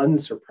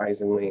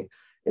 unsurprisingly,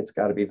 it's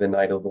got to be The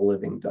Night of the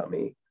Living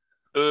Dummy.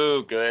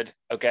 Ooh, good.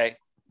 Okay.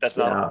 That's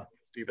not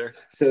either.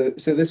 So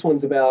this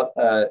one's about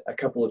a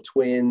couple of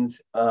twins,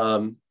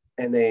 and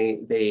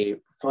they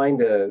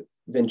find a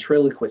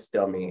ventriloquist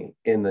dummy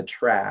in the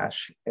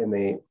trash, and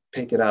they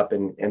pick it up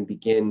and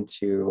begin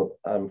to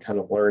kind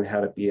of learn how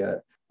to be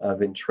a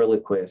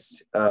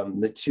ventriloquist.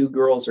 The two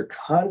girls are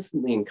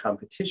constantly in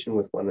competition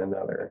with one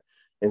another,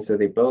 and so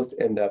they both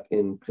end up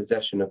in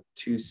possession of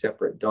 2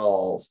 separate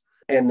dolls,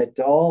 and the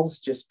dolls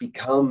just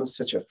become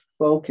such a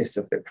focus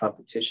of their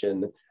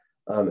competition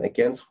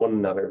against one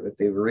another that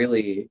they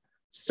really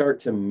start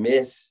to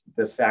miss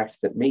the fact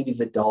that maybe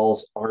the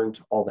dolls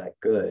aren't all that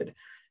good.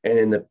 And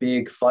in the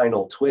big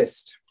final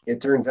twist,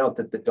 It turns out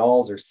that the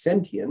dolls are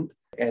sentient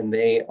and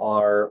they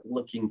are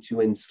looking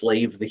to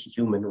enslave the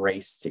human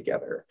race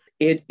together.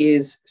 It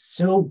is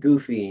so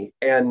goofy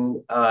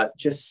and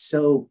just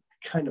so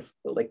kind of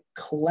like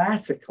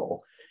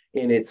classical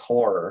in its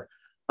horror.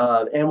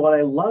 And what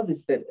I love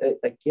is that,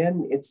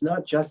 again, it's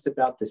not just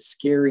about the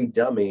scary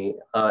dummy.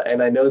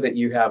 And I know that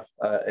you have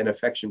an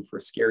affection for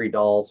scary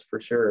dolls for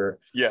sure.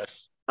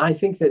 Yes. I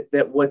think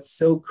that what's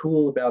so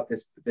cool about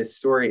this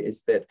story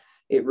is that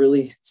it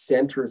really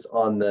centers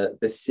on the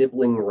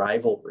sibling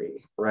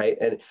rivalry, right?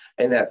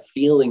 And that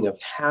feeling of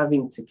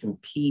having to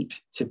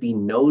compete to be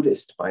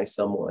noticed by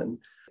someone.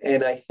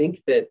 And I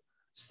think that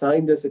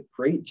Stein does a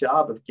great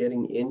job of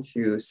getting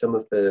into some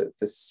of the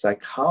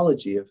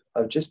psychology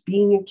of just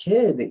being a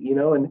kid, you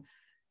know,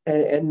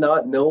 and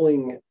not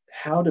knowing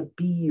how to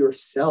be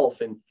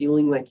yourself and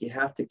feeling like you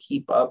have to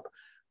keep up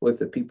with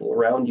the people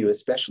around you,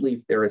 especially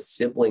if they're a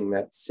sibling,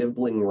 that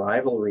sibling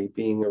rivalry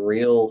being a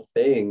real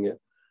thing,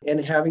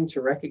 and having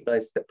to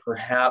recognize that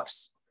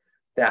perhaps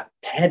that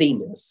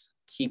pettiness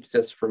keeps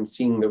us from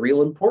seeing the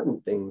real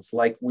important things,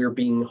 like we're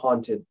being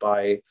haunted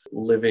by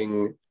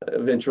living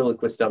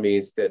ventriloquist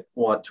dummies that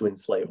want to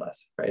enslave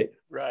us, right?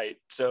 Right.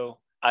 So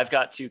I've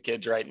got two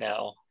kids right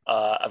now.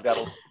 I've got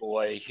a little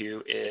boy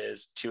who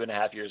is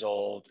 2.5 years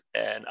old,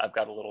 and I've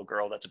got a little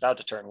girl that's about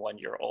to turn 1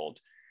 year old.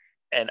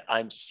 And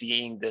I'm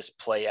seeing this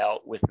play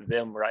out with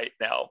them right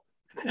now.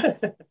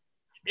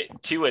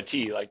 To a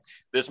T. Like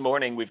this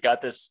morning, we've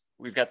got this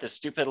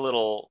stupid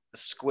little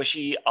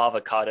squishy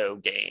avocado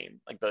game.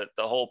 Like the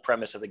whole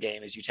premise of the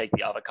game is you take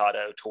the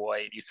avocado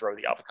toy, you throw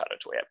the avocado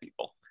toy at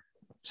people.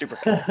 Super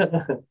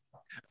cool.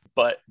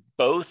 But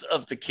both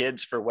of the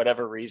kids, for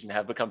whatever reason,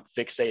 have become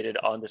fixated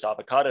on this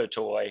avocado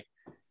toy.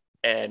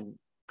 And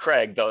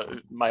Craig,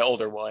 my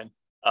older one,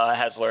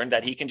 has learned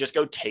that he can just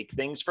go take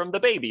things from the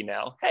baby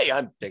now. Hey,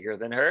 I'm bigger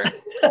than her.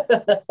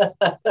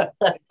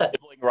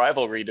 Sibling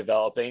rivalry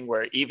developing,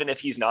 where even if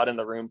he's not in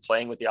the room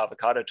playing with the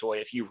avocado toy,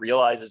 if he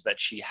realizes that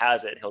she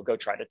has it, he'll go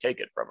try to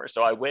take it from her.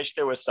 So I wish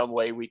there was some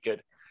way we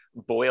could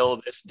boil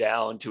this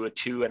down to a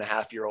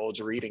 2.5-year-old's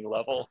reading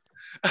level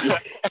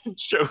and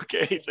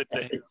showcase it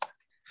to him.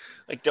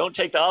 Like, don't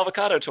take the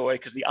avocado toy,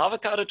 because the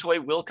avocado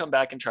toy will come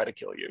back and try to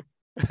kill you.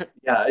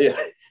 Yeah.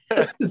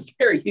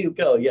 There you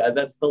go. Yeah,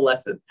 that's the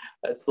lesson.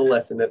 That's the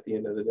lesson at the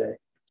end of the day.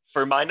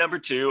 For my number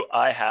 2,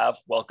 I have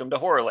Welcome to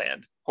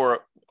Horrorland.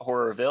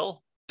 Horrorville?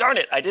 Darn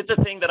it, I did the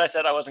thing that I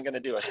said I wasn't going to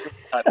do. I screwed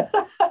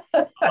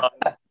the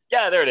time.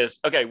 Yeah, there it is.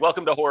 Okay,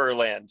 Welcome to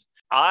Horrorland.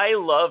 I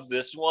love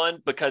this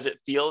one because it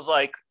feels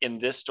like, in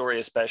this story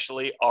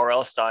especially,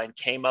 R.L. Stein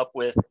came up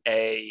with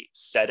a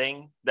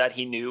setting that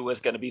he knew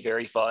was going to be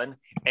very fun,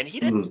 and he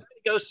didn't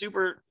go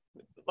super,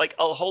 like,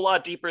 a whole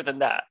lot deeper than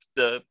that.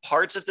 The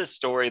parts of this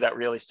story that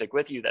really stick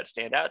with you, that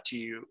stand out to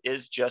you,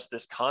 is just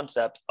this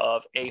concept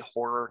of a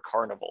horror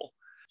carnival.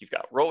 You've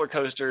got roller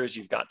coasters,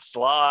 you've got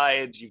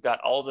slides, you've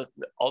got all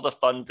the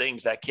fun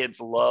things that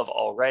kids love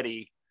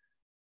already,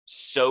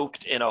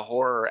 soaked in a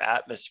horror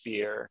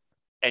atmosphere.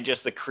 And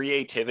just the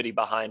creativity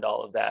behind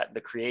all of that,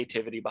 the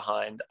creativity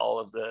behind all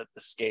of the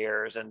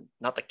scares, and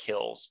not the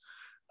kills.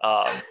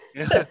 Yeah,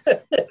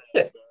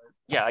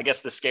 I guess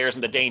the scares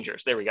and the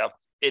dangers. There we go.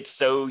 It's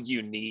so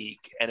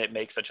unique, and it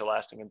makes such a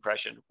lasting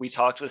impression. We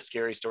talked with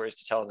Scary Stories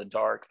to Tell in the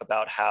Dark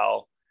about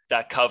how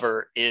that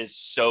cover is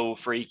so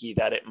freaky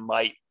that it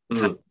might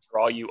kind of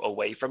draw you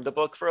away from the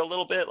book for a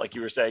little bit. Like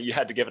you were saying, you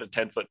had to give it a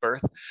 10-foot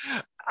berth.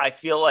 I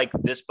feel like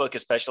this book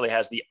especially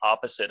has the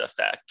opposite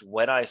effect.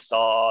 When I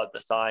saw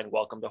the sign,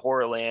 Welcome to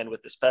Horrorland,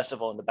 with this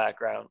festival in the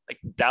background, like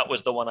that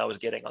was the one I was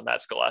getting on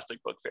that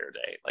Scholastic Book Fair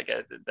day. Like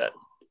that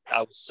I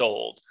was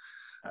sold.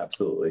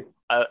 Absolutely.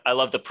 I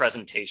love the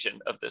presentation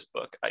of this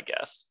book, I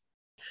guess.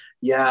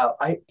 Yeah,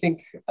 I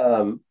think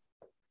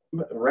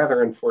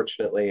rather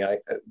unfortunately,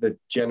 the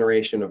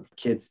generation of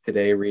kids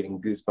today reading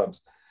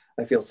Goosebumps,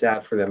 I feel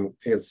sad for them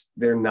because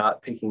they're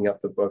not picking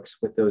up the books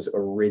with those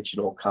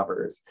original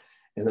covers.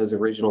 And those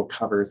original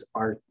covers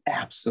are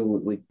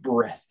absolutely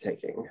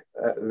breathtaking.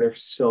 They're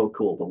so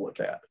cool to look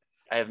at.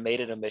 I have made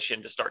it a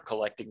mission to start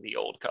collecting the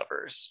old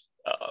covers,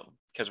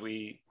 because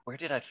where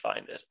did I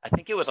find this? I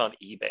think it was on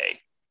eBay.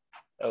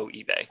 Oh,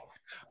 eBay.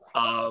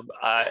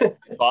 I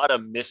bought a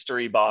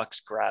mystery box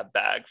grab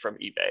bag from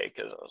eBay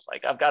because I was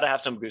like, I've got to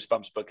have some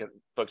Goosebumps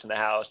books in the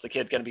house. The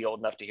kid's going to be old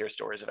enough to hear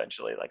stories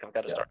eventually. Like, I've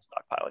got to start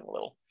stockpiling a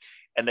little.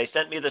 And they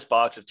sent me this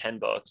box of 10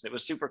 books, and it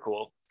was super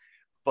cool.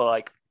 But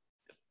like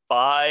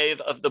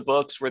 5 of the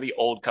books were the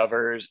old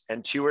covers,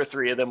 and 2 or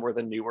 3 of them were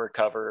the newer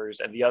covers,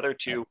 and the other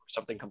 2 were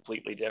something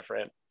completely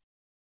different.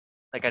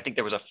 Like, I think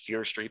there was a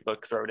Fear Street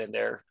book thrown in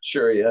there.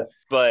 Sure, yeah.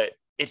 But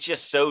it's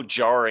just so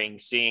jarring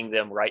seeing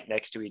them right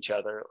next to each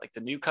other. Like, the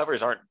new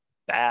covers aren't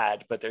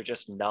bad, but they're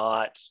just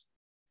not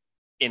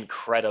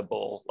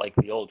incredible like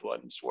the old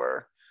ones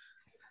were.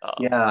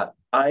 Yeah,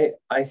 I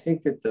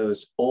think that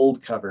those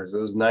old covers,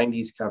 those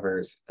 90s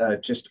covers,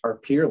 just are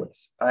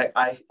peerless.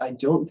 I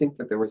don't think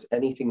that there was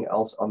anything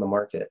else on the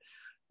market.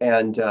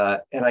 And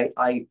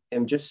I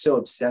am just so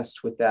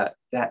obsessed with that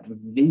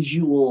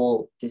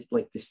visual,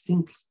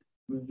 distinct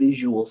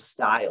visual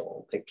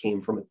style that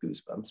came from a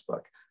Goosebumps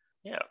book.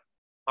 Yeah.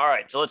 All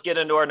right. So let's get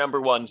into our number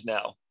ones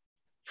now.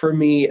 For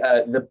me,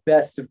 the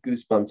best of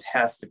Goosebumps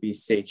has to be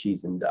Say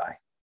Cheese and Die.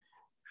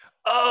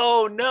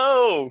 Oh,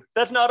 no,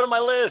 that's not on my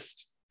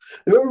list.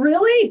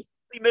 Really?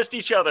 We missed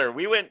each other.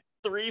 We went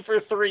 3 for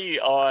 3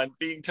 on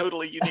being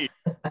totally unique.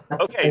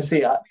 Okay. And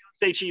see,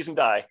 Say Cheese and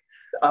Die.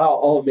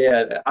 Oh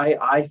man,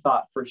 I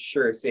thought for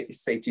sure Say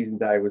Cheese and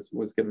Die was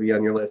going to be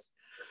on your list.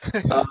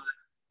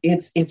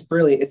 It's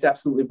brilliant. It's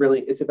absolutely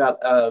brilliant. It's about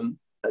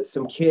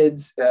some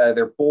kids.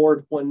 They're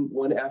bored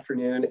one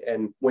afternoon,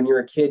 and when you're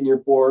a kid and you're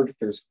bored,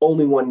 there's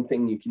only one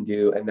thing you can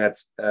do, and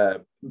that's a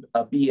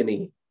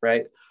B&E,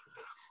 right?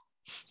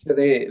 So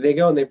they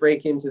go and they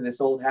break into this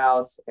old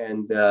house,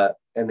 and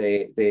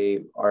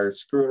they are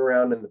screwing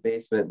around in the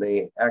basement, and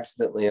they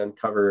accidentally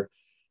uncover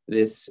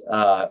this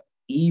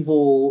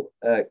evil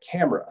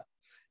camera.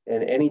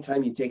 And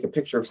anytime you take a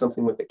picture of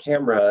something with the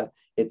camera,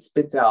 it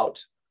spits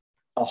out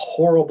a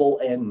horrible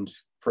end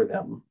for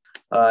them.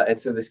 And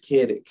so this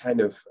kid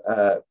kind of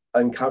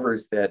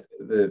uncovers that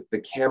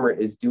the camera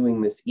is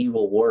doing this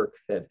evil work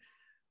that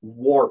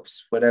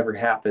warps whatever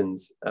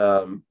happens,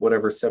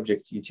 whatever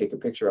subject you take a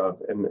picture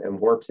of, and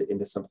warps it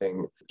into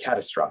something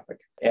catastrophic.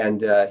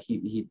 And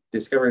he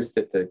discovers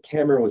that the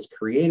camera was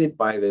created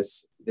by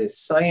this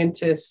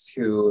scientist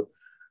who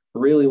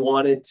really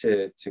wanted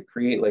to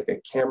create like a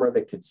camera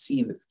that could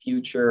see the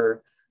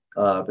future.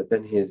 But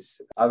then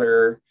his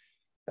other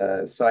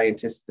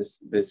scientist,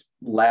 this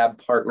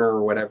lab partner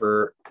or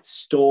whatever,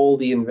 stole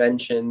the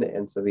invention.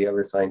 And so the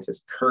other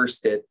scientist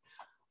cursed it.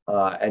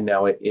 And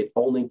now it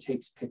only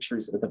takes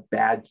pictures of the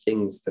bad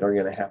things that are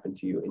going to happen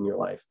to you in your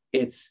life.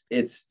 It's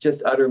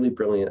just utterly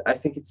brilliant. I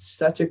think it's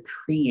such a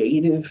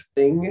creative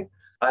thing.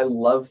 I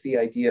love the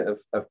idea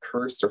of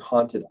cursed or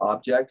haunted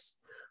objects.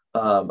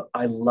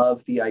 I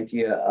love the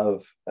idea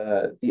of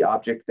the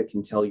object that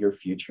can tell your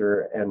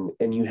future,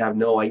 and you have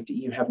no idea,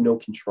 you have no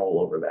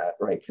control over that,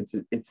 right? Because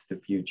it's the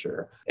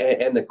future.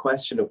 And the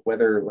question of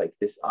whether like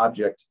this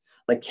object,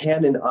 like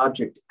can an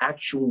object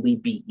actually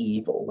be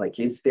evil? Like,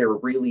 is there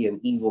really an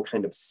evil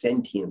kind of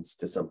sentience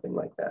to something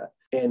like that?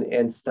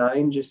 And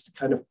Stein just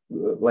kind of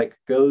like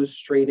goes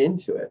straight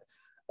into it.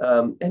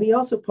 And he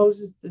also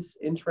poses this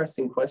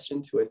interesting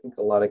question to, I think,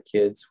 a lot of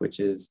kids,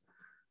 which is,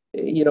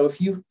 you know, if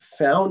you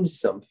found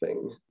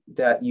something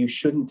that you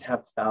shouldn't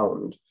have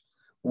found,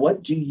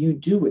 what do you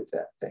do with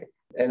that thing?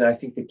 And I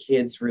think the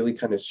kids really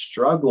kind of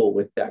struggle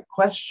with that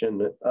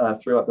question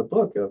throughout the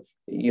book of,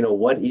 you know,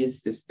 what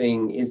is this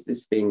thing? Is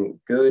this thing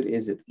good?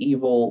 Is it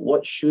evil?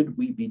 What should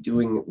we be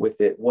doing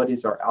with it? What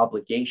is our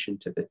obligation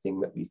to the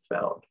thing that we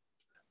found?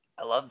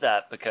 I love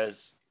that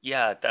because,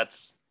 yeah,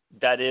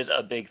 that is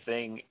a big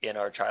thing in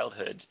our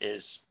childhoods,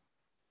 is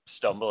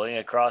stumbling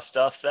across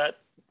stuff that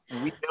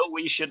we know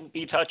we shouldn't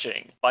be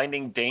touching,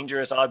 finding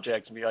dangerous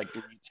objects and be like,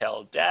 do we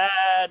tell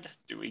dad?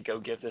 Do we go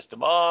give this to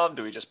mom?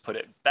 Do we just put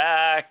it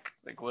back?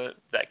 Like, what,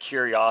 that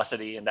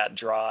curiosity and that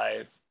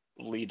drive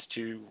leads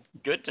to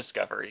good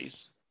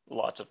discoveries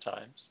lots of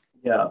times.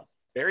 Yeah.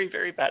 Very,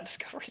 very bad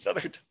discoveries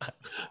other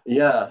times.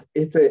 Yeah,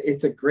 it's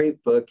a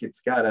great book.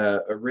 It's got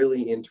a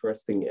really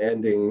interesting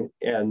ending.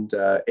 And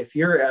if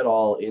you're at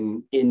all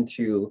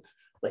into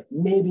like,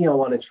 maybe I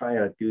want to try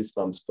a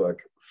Goosebumps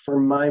book, for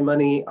my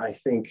money, I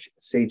think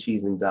Say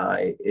Cheese and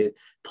Die.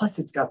 Plus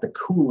it's got the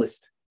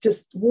coolest,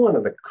 just one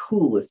of the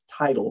coolest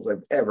titles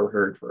I've ever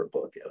heard for a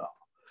book at all.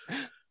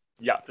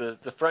 Yeah,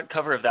 the front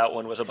cover of that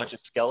one was a bunch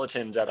of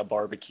skeletons at a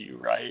barbecue,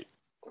 right?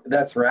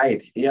 That's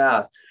right.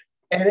 Yeah.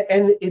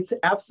 And it's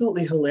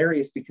absolutely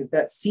hilarious because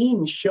that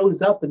scene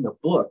shows up in the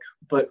book,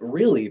 but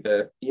really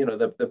the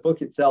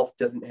book itself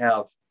doesn't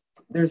have,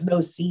 there's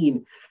no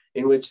scene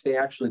in which they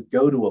actually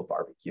go to a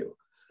barbecue.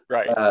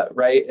 Right.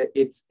 Right.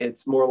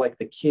 It's more like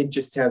the kid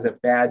just has a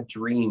bad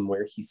dream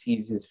where he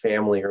sees his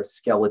family or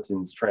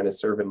skeletons trying to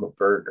serve him a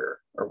burger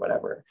or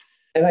whatever.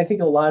 And I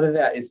think a lot of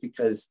that is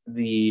because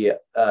the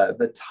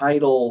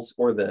titles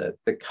or the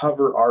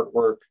cover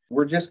artwork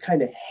were just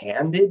kind of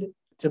handed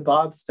to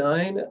Bob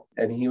Stein,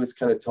 and he was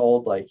kind of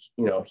told, like,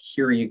 you know,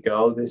 here you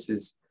go. This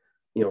is,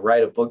 you know,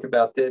 write a book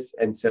about this.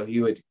 And so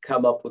he would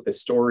come up with a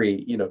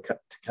story, you know, to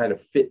kind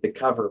of fit the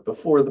cover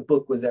before the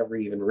book was ever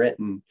even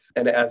written.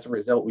 And as a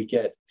result, we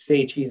get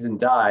Say Cheese and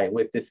Die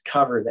with this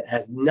cover that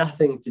has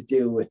nothing to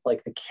do with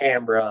like the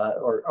camera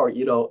or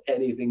you know,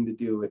 anything to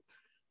do with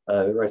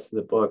the rest of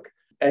the book.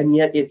 And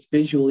yet it's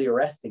visually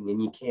arresting, and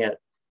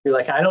you're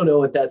like, I don't know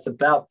what that's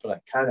about, but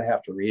I kind of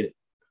have to read it.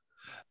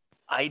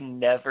 I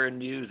never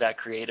knew that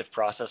creative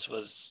process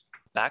was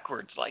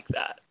backwards like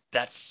that.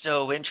 That's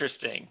so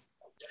interesting.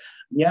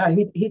 Yeah,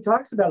 he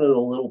talks about it a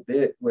little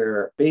bit,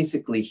 where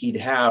basically he'd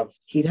have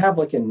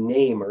like a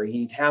name, or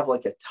he'd have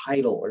like a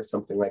title or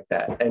something like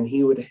that, and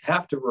he would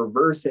have to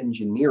reverse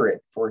engineer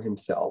it for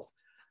himself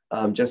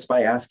just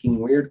by asking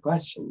weird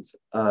questions.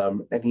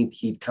 And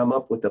he'd come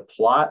up with a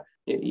plot,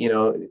 you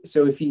know.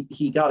 So if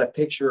he got a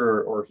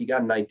picture or he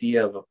got an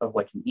idea of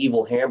like an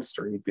evil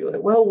hamster, he'd be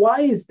like, well,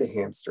 why is the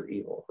hamster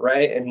evil,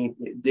 right? And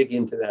he'd dig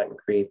into that and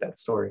create that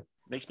story.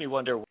 Makes me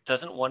wonder,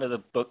 doesn't one of the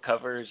book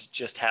covers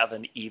just have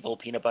an evil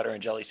peanut butter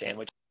and jelly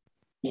sandwich?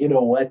 You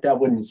know what? That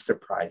wouldn't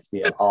surprise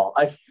me at all.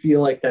 I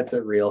feel like that's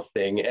a real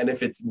thing. And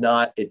if it's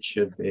not, it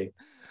should be.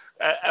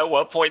 At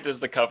what point does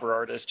the cover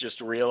artist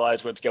just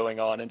realize what's going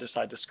on and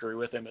decide to screw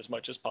with him as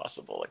much as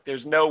possible? Like,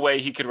 there's no way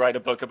he could write a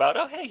book about,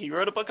 oh, hey, he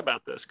wrote a book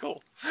about this.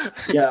 Cool.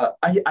 Yeah,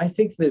 I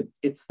think that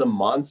it's the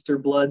Monster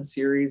Blood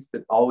series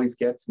that always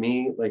gets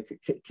me, like,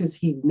 because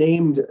he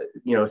named,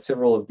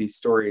 several of these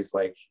stories,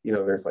 like,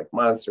 there's like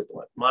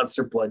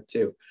Monster Blood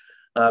 2.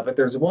 But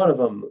there's one of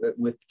them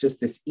with just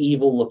this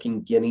evil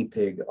looking guinea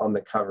pig on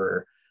the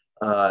cover.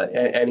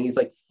 And he's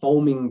like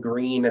foaming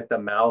green at the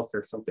mouth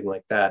or something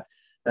like that.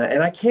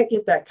 And I can't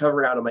get that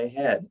cover out of my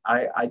head.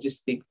 I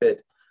just think that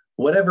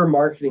whatever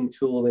marketing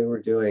tool they were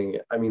doing,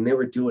 I mean, they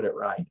were doing it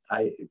right.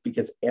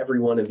 Because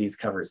every one of these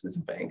covers is a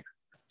banger.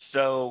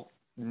 So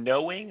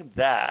knowing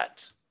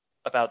that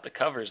about the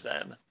covers,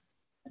 then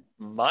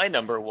my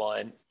number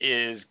one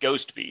is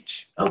Ghost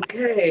Beach.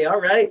 Okay,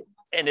 all right.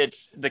 And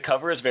the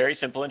cover is very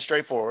simple and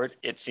straightforward.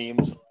 It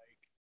seems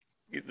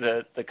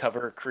like the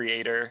cover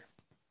creator,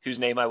 whose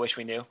name I wish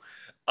we knew,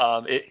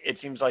 it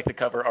seems like the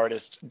cover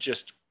artist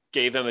just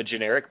gave him a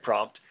generic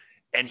prompt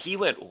and he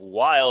went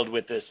wild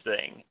with this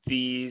thing.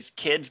 These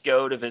kids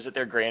go to visit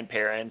their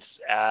grandparents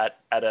at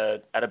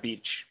a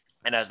beach.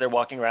 And as they're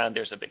walking around,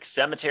 there's a big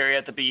cemetery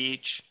at the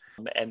beach.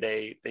 And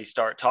they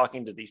start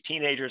talking to these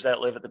teenagers that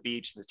live at the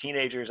beach. The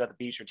teenagers at the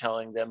beach are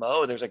telling them,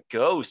 oh, there's a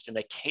ghost in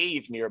a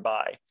cave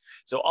nearby.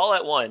 So all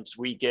at once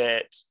we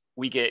get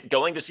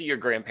going to see your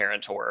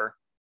grandparents horror,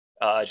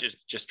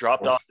 just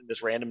dropped off in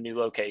this random new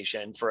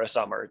location for a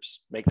summer,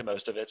 just make the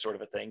most of it, sort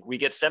of a thing. We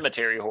get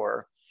cemetery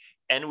horror,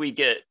 and we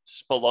get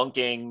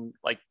spelunking,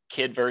 like,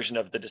 kid version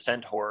of the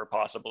Descent horror,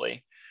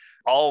 possibly,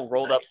 all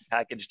rolled up and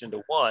packaged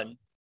into one.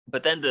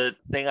 But then the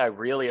thing I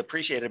really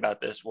appreciated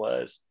about this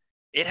was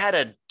it had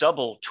a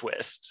double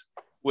twist,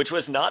 which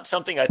was not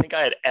something I think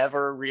I had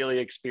ever really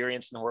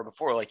experienced in horror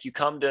before. Like, you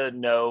come to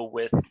know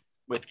with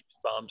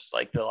Goosebumps,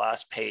 like, the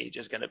last page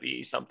is going to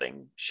be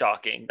something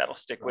shocking that'll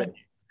stick with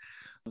you.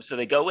 So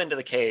they go into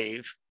the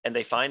cave and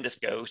they find this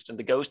ghost, and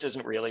the ghost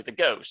isn't really the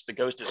ghost. The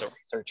ghost is a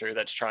researcher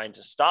that's trying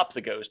to stop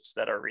the ghosts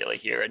that are really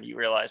here. And you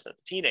realize that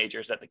the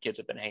teenagers that the kids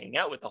have been hanging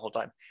out with the whole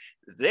time,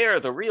 they're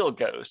the real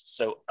ghosts.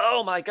 So,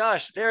 oh my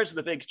gosh, there's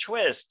the big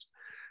twist.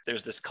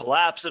 There's this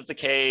collapse of the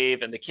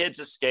cave and the kids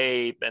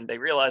escape, and they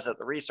realize that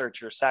the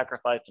researcher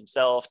sacrificed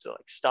himself to,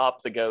 like,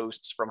 stop the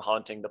ghosts from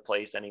haunting the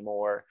place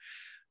anymore.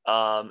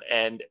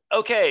 And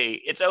okay,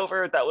 it's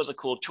over. That was a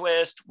cool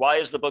twist. Why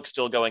is the book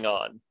still going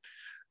on?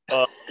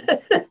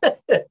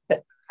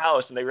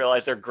 House, and they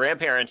realize their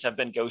grandparents have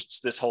been ghosts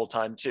this whole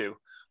time too,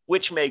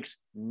 which makes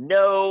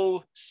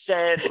no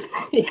sense.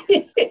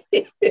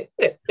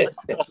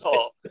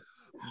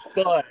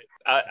 But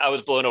I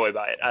was blown away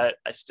by it.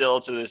 I still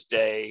to this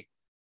day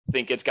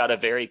think it's got a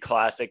very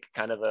classic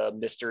kind of a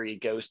mystery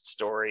ghost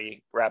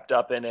story wrapped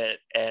up in it,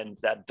 and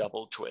that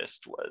double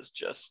twist was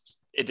just,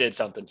 it did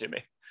something to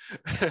me.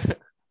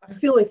 I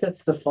feel like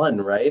that's the fun,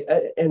 right?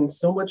 And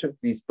so much of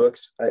these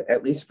books,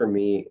 at least for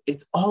me,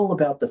 it's all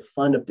about the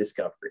fun of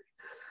discovery.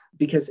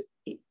 Because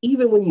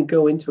even when you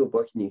go into a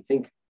book and you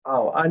think,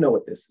 oh, I know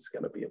what this is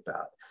going to be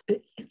about,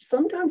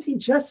 sometimes he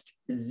just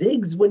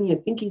zigs when you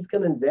think he's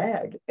going to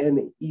zag.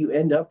 And you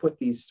end up with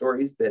these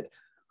stories that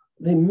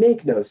they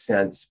make no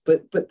sense,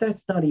 but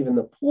that's not even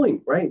the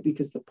point, right?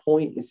 Because the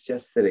point is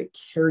just that it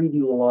carried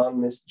you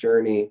along this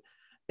journey.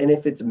 And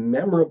if it's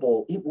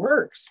memorable, it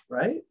works,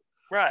 right?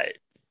 Right.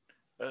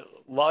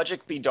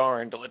 Logic be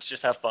darned, let's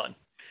just have fun.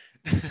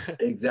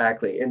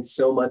 Exactly. And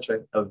so much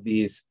of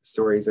these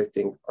stories, I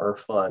think, are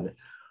fun.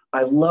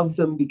 I love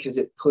them because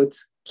it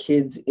puts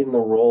kids in the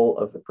role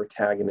of the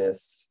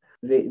protagonists.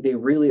 They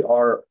really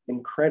are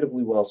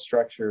incredibly well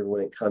structured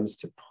when it comes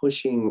to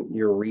pushing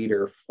your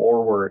reader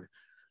forward,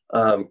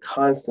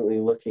 constantly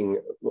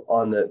looking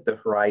on the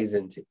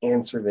horizon to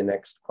answer the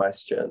next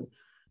question.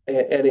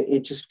 And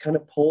it just kind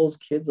of pulls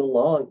kids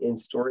along in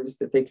stories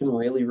that they can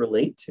really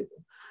relate to.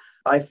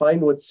 I find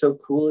what's so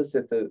cool is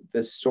that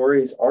the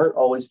stories aren't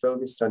always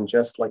focused on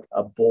just like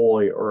a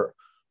boy or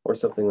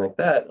something like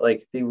that.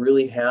 Like, they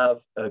really have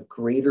a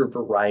greater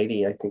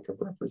variety, I think,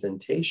 of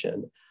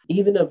representation,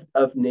 even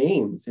of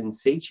names. In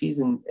Say Cheese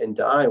and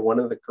Die, one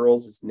of the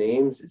girls'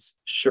 names is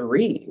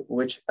Cherie,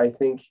 which I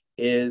think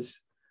is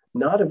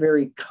not a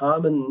very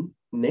common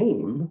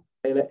name.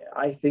 And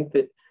I think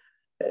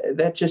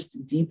that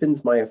just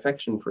deepens my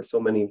affection for so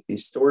many of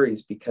these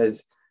stories,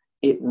 because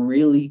it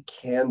really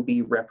can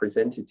be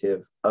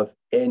representative of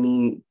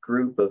any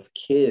group of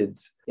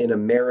kids in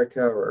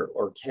America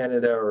or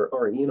Canada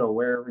or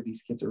wherever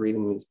these kids are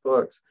reading these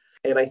books.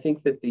 And I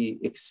think that the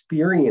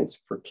experience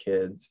for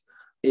kids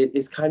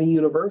is kind of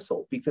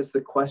universal, because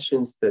the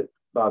questions that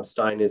Bob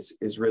Stein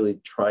is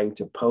really trying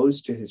to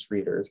pose to his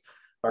readers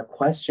are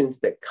questions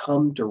that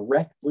come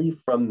directly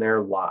from their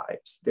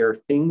lives. They're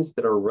things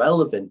that are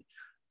relevant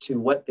to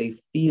what they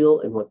feel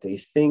and what they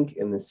think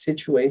in the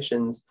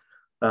situations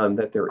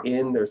that they're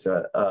in. There's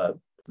a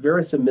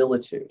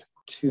verisimilitude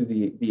to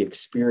the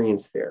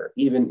experience there,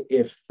 even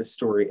if the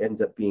story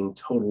ends up being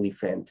totally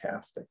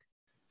fantastic.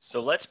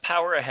 So let's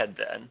power ahead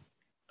then.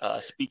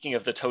 Speaking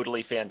of the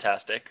totally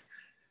fantastic.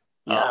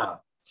 Yeah.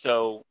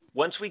 So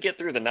once we get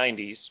through the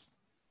 90s,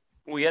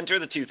 we enter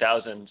the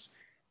 2000s,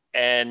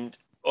 and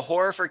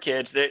horror for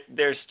kids,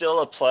 there's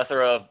still a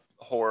plethora of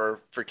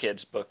horror for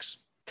kids books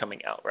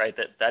coming out, right?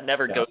 That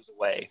never goes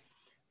away.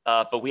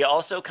 But we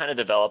also kind of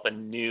develop a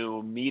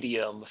new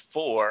medium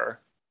for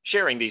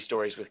sharing these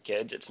stories with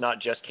kids. It's not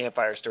just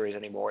campfire stories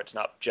anymore. It's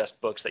not just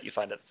books that you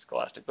find at the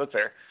Scholastic Book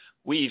Fair.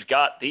 We've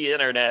got the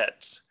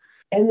internet.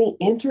 And the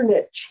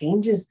internet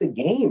changes the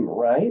game,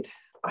 right?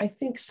 I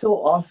think so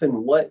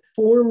often what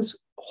forms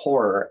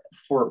horror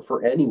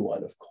for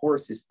anyone, of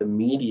course, is the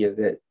media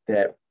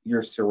that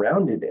you're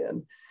surrounded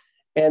in.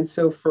 And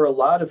so for a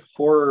lot of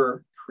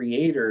horror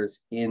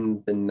creators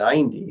in the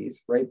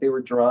 90s, right, they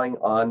were drawing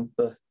on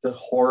the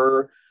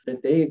horror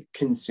that they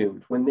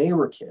consumed when they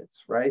were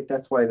kids, right?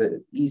 That's why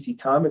the easy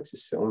comics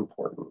is so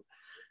important.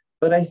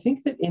 But I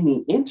think that in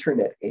the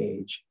internet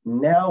age,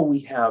 now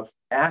we have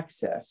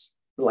access,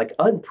 like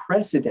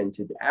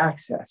unprecedented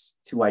access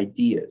to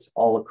ideas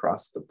all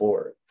across the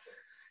board.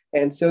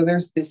 And so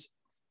there's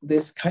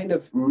this kind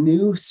of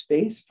new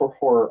space for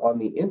horror on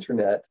the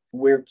internet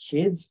where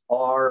kids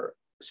are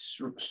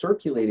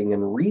circulating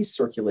and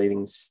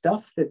recirculating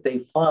stuff that they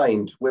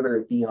find, whether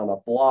it be on a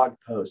blog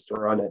post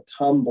or on a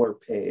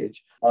Tumblr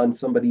page, on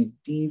somebody's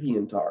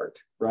DeviantArt,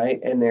 right?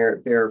 And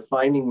they're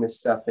finding this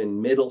stuff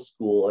in middle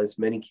school as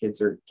many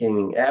kids are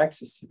gaining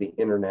access to the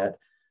internet,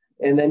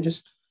 and then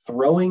just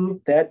throwing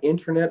that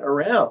internet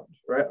around,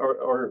 right?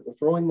 Or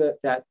throwing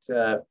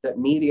that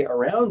media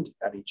around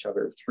at each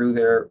other through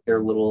their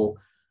little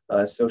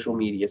social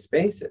media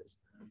spaces.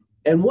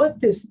 And what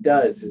this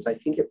does is I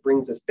think it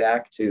brings us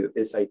back to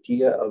this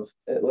idea of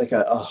like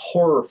a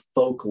horror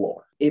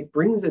folklore. It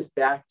brings us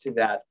back to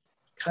that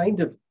kind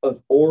of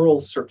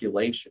oral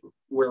circulation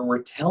where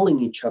we're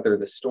telling each other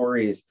the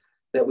stories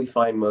that we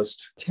find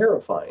most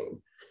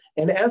terrifying.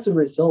 And as a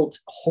result,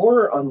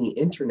 horror on the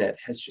internet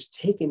has just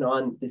taken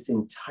on this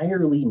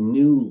entirely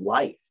new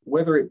life,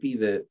 whether it be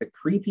the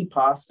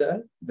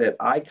creepypasta that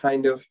I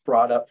kind of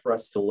brought up for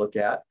us to look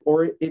at,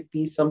 or it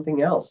be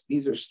something else.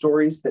 These are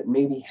stories that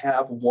maybe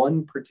have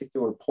one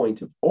particular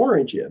point of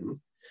origin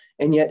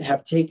and yet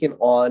have taken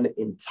on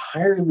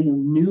entirely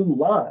new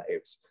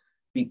lives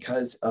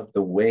because of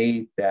the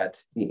way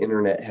that the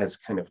internet has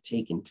kind of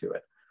taken to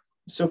it.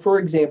 So for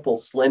example,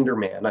 Slender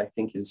Man, I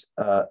think is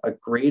a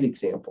great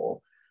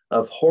example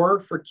of horror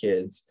for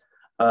kids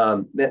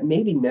that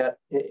maybe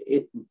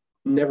it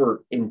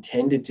never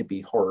intended to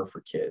be horror for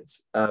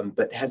kids,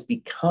 but has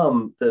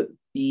become the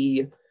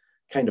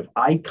kind of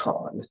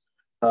icon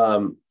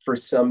for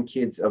some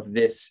kids of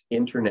this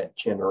internet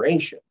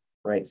generation,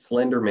 right?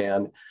 Slender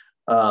Man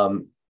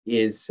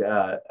is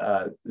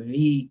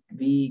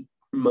the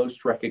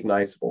most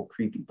recognizable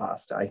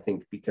creepypasta, I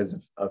think, because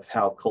of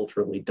how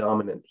culturally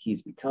dominant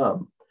he's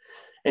become.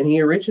 And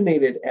he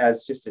originated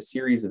as just a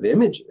series of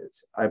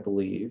images, I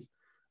believe.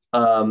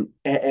 And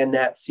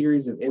that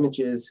series of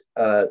images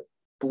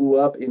blew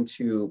up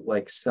into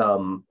like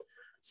some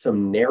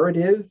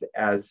narrative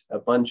as a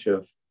bunch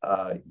of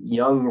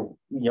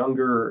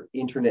younger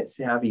internet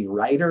savvy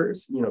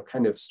writers,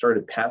 kind of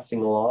started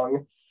passing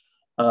along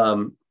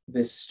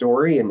this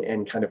story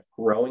and kind of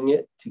growing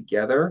it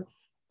together.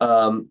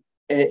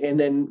 And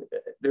then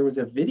there was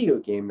a video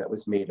game that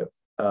was made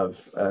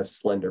of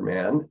Slender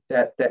Man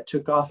that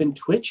took off in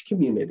Twitch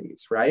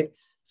communities, right?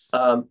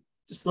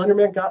 Slender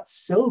Man got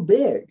so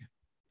big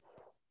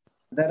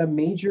that a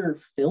major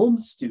film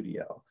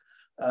studio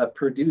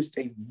produced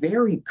a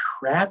very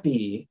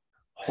crappy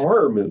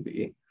horror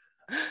movie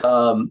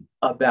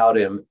about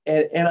him.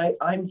 And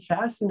I'm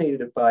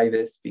fascinated by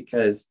this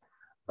because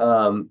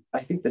I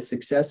think the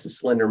success of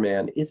Slender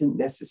Man isn't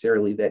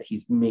necessarily that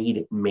he's made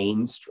it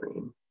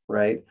mainstream,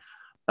 right?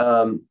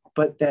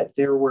 But that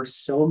there were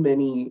so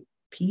many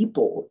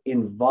people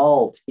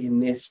involved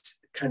in this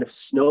kind of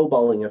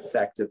snowballing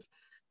effect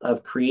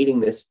of creating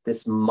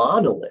this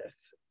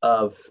monolith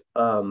of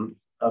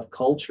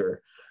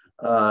culture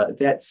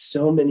that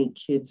so many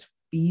kids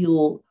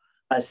feel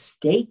a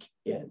stake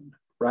in,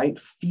 right?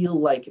 Feel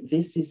like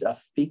this is a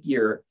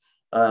figure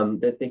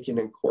that they can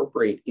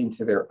incorporate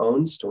into their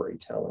own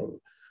storytelling.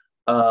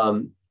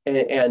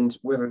 And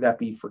whether that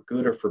be for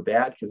good or for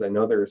bad, because I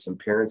know there are some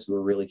parents who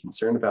are really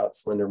concerned about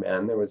Slender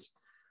Man. There was,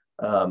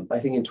 I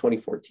think in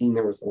 2014,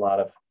 there was a lot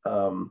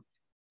of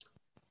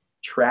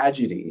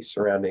tragedy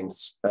surrounding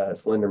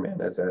Slender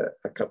Man as a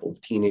couple of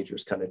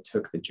teenagers kind of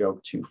took the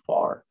joke too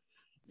far.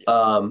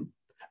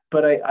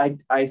 But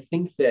I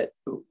think that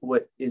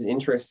what is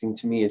interesting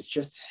to me is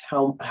just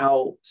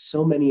how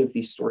so many of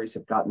these stories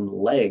have gotten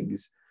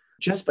legs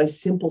just by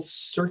simple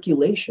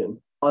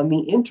circulation on the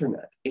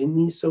internet, in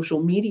these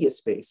social media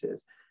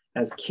spaces,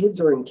 as kids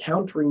are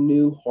encountering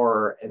new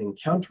horror and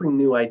encountering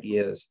new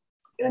ideas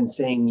and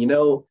saying,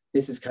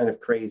 this is kind of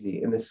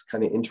crazy and this is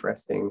kind of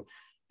interesting.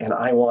 And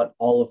I want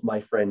all of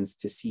my friends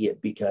to see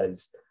it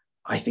because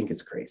I think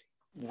it's crazy.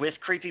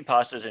 with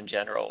creepypastas in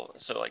general,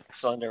 so like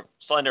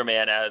Slender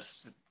Man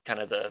as kind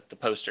of the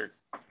poster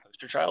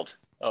child.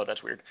 Oh,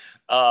 that's weird.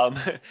 And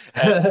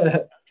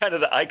kind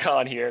of the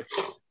icon here.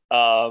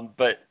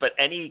 But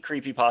any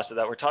creepypasta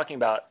that we're talking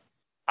about,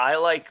 I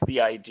like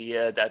the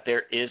idea that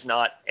there is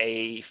not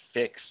a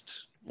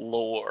fixed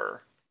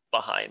lore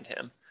behind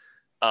him.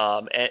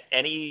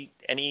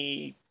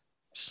 Any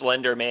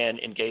Slender Man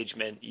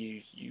engagement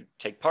you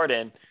take part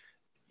in,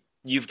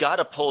 you've got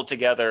to pull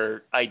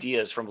together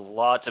ideas from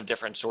lots of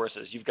different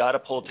sources. You've got to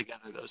pull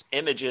together those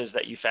images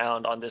that you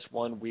found on this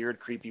one weird,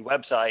 creepy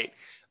website,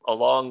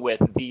 along with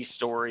these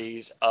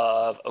stories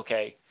of,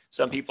 okay,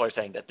 some people are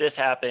saying that this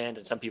happened,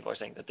 and some people are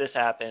saying that this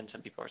happened,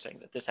 some people are saying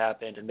that this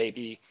happened, and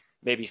maybe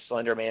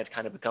Slender Man's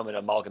kind of become an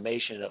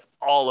amalgamation of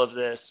all of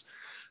this.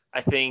 I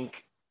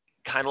think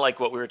kind of like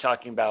what we were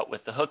talking about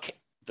with the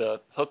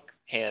hook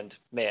hand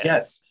man.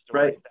 Yes,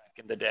 right. Back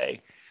in the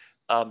day.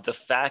 The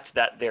fact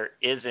that there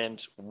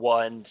isn't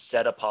one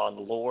set upon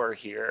lore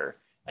here,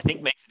 I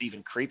think makes it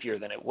even creepier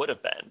than it would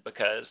have been,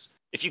 because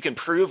if you can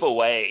prove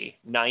away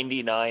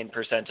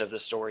 99% of the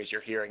stories you're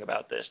hearing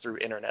about this through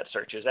internet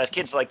searches, as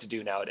kids like to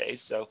do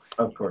nowadays, so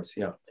of course,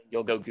 yeah,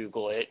 you'll go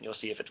Google it and you'll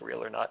see if it's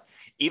real or not.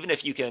 Even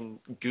if you can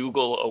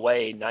Google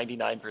away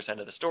 99%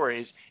 of the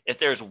stories, if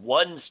there's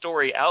one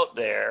story out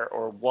there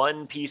or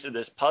one piece of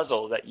this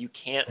puzzle that you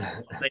can't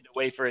find a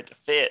way for it to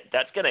fit,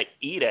 that's going to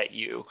eat at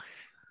you.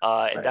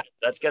 And right.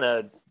 that's going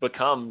to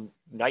become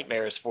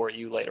nightmares for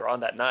you later on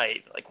that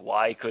night. Like,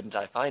 why couldn't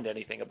I find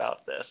anything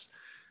about this?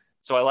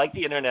 So I like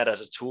the internet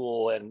as a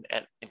tool and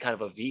kind of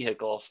a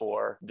vehicle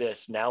for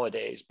this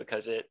nowadays,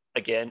 because it,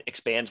 again,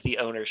 expands the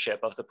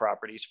ownership of the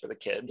properties for the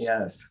kids.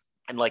 Yes.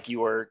 And like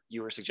you were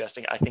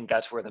suggesting, I think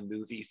that's where the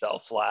movie fell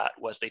flat,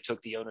 was they took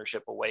the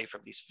ownership away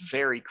from these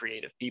very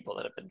creative people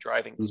that have been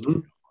driving the story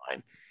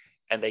online,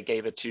 and they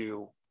gave it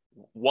to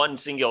one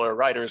singular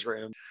writer's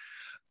room.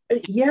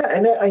 Yeah,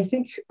 and I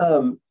think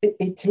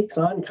it takes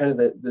on kind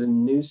of the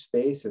new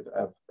space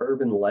of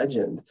urban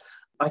legend.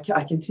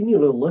 I continue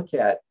to look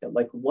at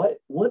like what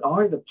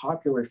are the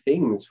popular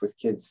things with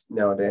kids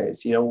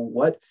nowadays? You know,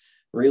 what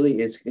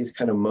really is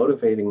kind of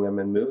motivating them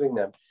and moving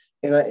them,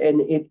 and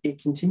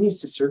it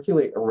continues to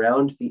circulate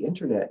around the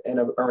internet and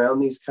around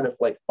these kind of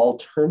like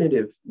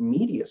alternative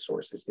media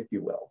sources, if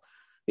you will,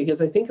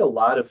 because I think a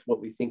lot of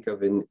what we think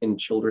of in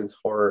children's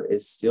horror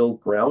is still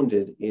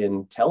grounded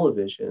in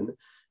television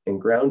and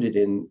grounded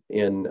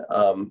in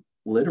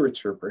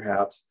literature,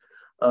 perhaps.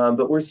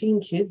 But we're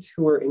seeing kids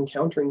who are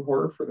encountering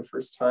horror for the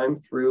first time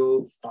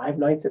through Five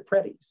Nights at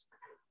Freddy's,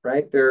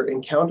 right? They're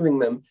encountering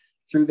them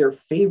through their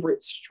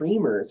favorite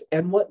streamers.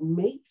 And what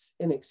makes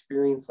an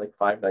experience like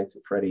Five Nights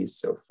at Freddy's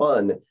so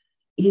fun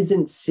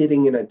isn't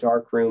sitting in a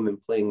dark room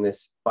and playing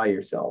this by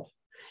yourself.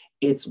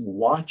 It's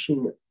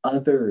watching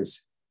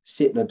others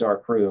sit in a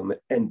dark room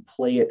and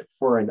play it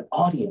for an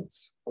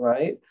audience,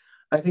 right?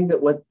 I think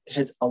that what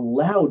has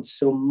allowed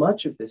so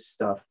much of this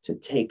stuff to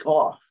take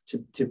off,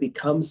 to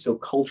become so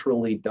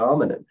culturally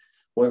dominant,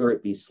 whether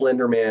it be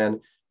Slender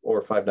Man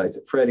or Five Nights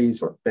at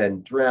Freddy's or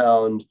Ben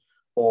Drowned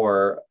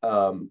or,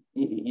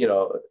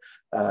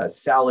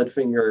 Salad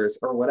Fingers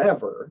or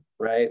whatever,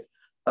 right?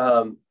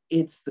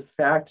 It's the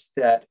fact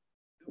that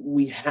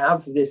we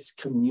have this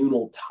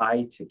communal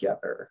tie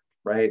together,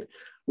 right?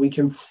 We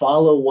can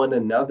follow one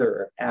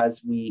another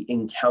as we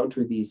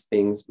encounter these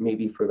things,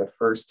 maybe for the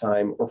first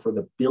time or for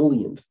the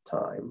billionth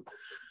time,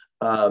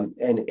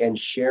 and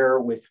share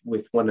with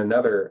one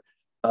another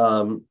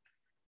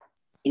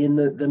in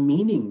the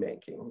meaning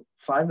making.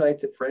 Five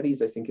Nights at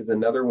Freddy's, I think, is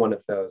another one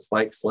of those,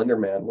 like Slender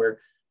Man, where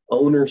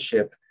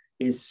ownership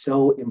is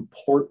so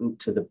important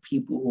to the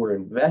people who are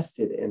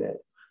invested in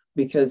it,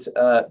 because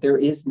there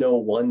is no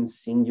one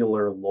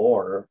singular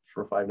lore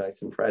for Five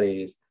Nights at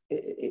Freddy's.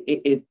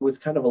 It was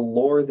kind of a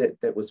lore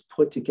that was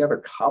put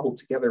together, cobbled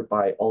together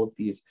by all of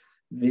these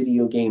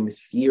video game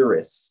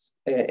theorists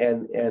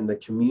and the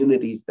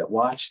communities that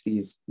watch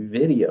these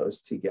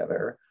videos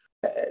together,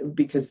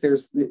 because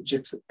there's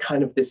just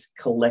kind of this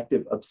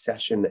collective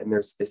obsession, and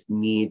there's this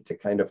need to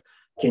kind of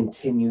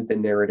continue the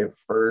narrative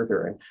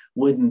further. And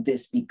wouldn't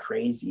this be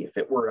crazy if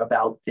it were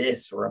about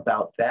this or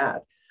about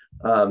that?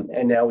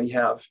 And now we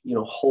have,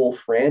 whole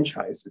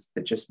franchises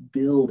that just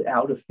build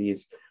out of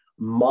these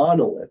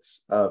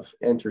monoliths of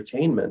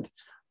entertainment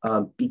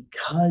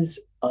because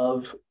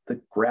of the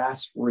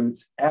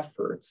grassroots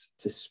efforts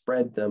to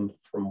spread them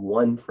from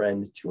one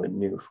friend to a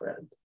new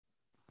friend.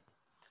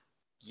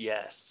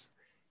 Yes.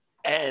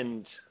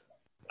 And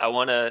I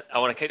want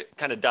to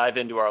kind of dive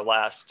into our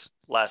last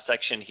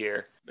section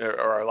here, or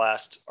our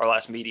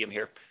last medium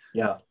here.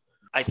 Yeah.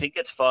 I think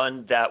it's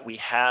fun that we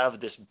have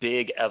this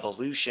big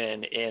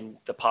evolution in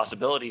the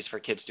possibilities for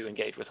kids to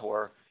engage with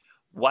horror,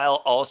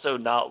 while also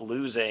not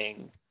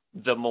losing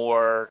the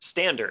more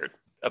standard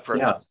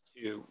approaches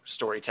to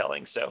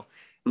storytelling. So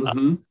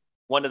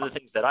one of the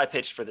things that I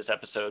pitched for this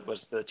episode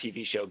was the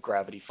TV show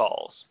Gravity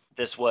Falls.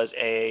 This was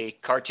a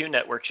Cartoon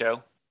Network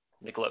show,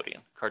 Nickelodeon,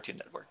 Cartoon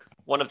Network,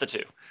 one of the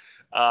two.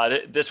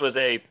 This was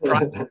a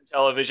prime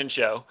television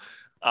show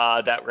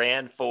that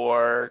ran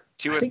for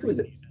 2 or 3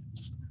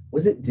 seasons.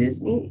 Was it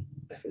Disney?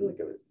 I feel like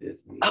it was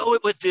Disney. Oh,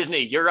 it was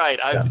Disney. You're right.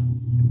 Yeah.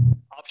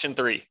 Option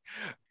 3.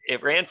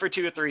 It ran for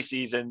 2 or 3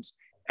 seasons,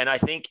 and I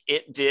think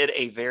it did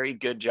a very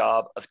good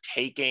job of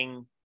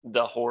taking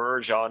the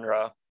horror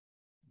genre,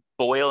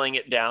 boiling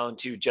it down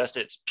to just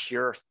its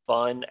pure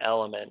fun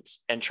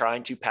elements and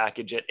trying to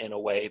package it in a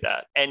way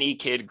that any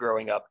kid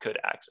growing up could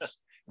access.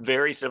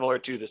 Very similar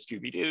to the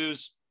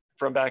Scooby-Doo's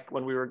from back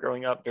when we were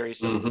growing up, very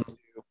similar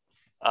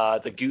to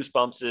the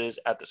Goosebumpses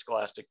at the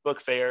Scholastic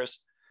Book Fairs.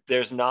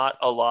 There's not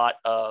a lot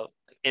of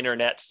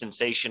internet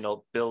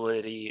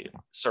sensationality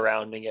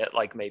surrounding it,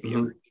 like maybe a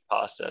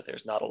creepypasta.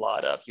 There's not a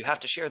lot of, you have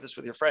to share this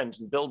with your friends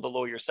and build the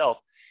lore yourself.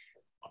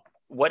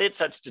 What it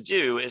sets to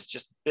do is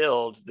just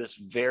build this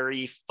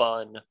very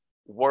fun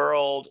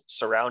world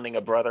surrounding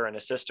a brother and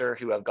a sister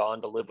who have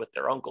gone to live with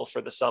their uncle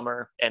for the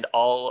summer, and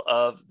all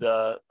of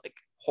the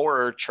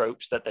horror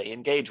tropes that they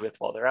engage with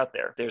while they're out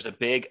there. There's a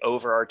big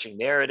overarching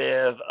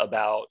narrative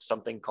about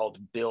something called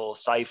Bill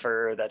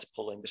Cipher that's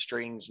pulling the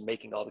strings and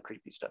making all the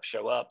creepy stuff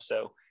show up.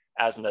 So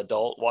as an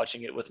adult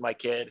watching it with my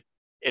kid,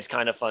 it's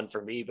kind of fun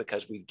for me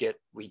because we get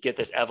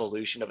this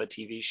evolution of a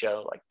TV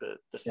show. Like the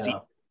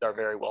seasons are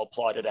very well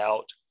plotted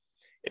out.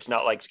 It's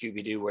not like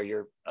Scooby-Doo where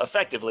you're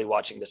effectively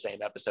watching the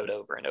same episode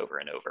over and over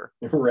and over.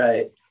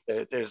 Right.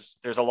 There's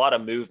a lot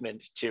of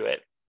movement to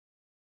it.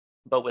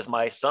 But with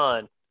my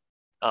son,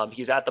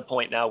 he's at the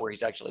point now where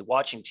he's actually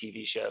watching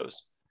TV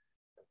shows.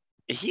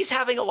 He's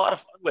having a lot of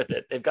fun with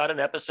it. They've got an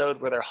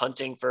episode where they're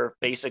hunting for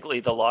basically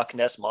the Loch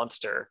Ness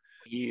Monster.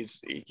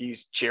 He's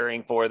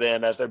cheering for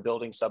them as they're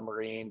building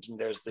submarines, and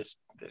there's this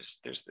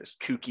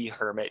kooky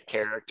hermit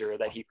character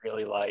that he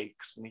really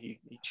likes, and he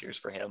cheers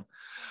for him.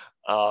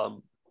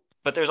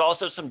 But there's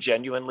also some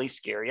genuinely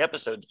scary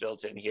episodes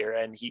built in here,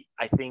 and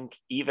I think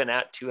even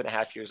at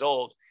 2.5 years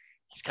old,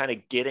 he's kind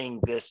of getting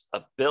this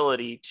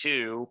ability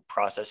to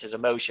process his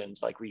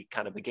emotions, like we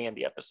kind of began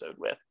the episode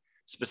with.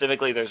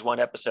 Specifically, there's one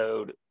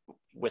episode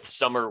with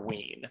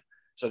Summerween.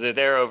 So they're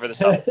there over the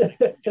summer.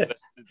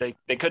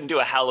 They couldn't do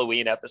a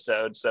Halloween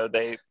episode, so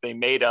they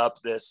made up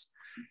this,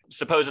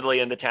 supposedly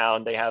in the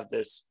town, they have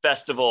this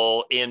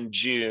festival in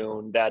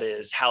June that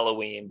is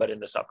Halloween, but in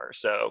the summer.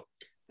 So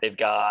they've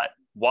got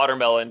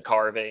watermelon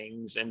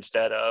carvings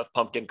instead of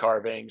pumpkin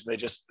carvings. They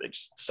just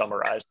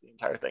summarized the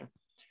entire thing.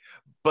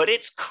 But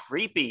it's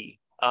creepy.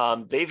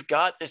 They've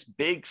got this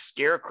big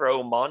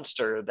scarecrow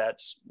monster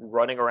that's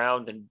running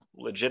around and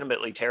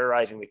legitimately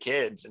terrorizing the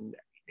kids. And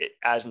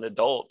as an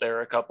adult, there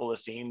are a couple of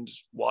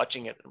scenes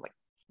watching it, and I'm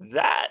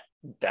like,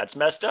 that's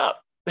messed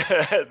up.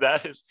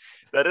 that is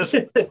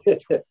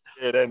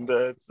twisted. And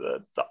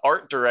the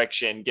art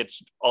direction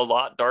gets a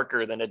lot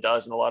darker than it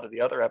does in a lot of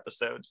the other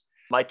episodes.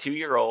 My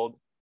 2-year-old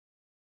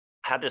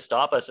had to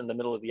stop us in the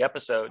middle of the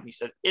episode, and he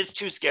said, "It's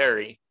too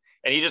scary,"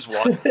 and he just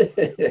walked.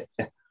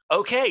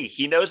 Okay,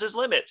 he knows his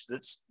limits.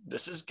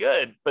 This is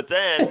good. But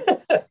then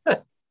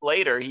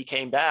later he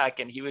came back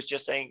and he was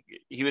just saying,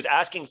 he was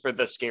asking for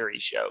the scary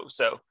show.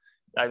 So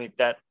I mean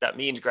that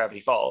means Gravity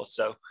Falls.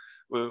 So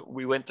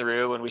we went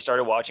through and we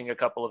started watching a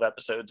couple of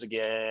episodes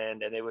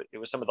again, and it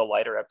was some of the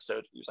lighter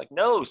episodes. He was like,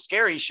 "No,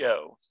 scary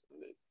show."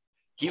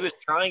 He was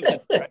trying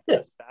to direct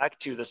us back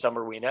to the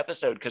Summerween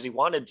episode because he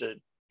wanted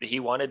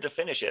to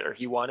finish it, or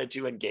he wanted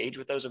to engage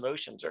with those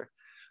emotions, or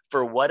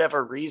for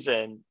whatever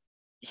reason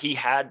he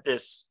had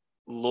this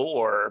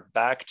lore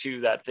back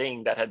to that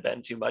thing that had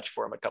been too much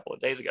for him a couple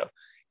of days ago.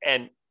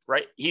 And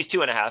right, he's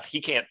 2.5,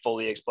 he can't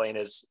fully explain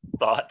his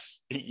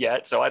thoughts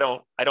yet, so I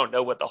don't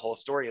know what the whole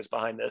story is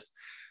behind this,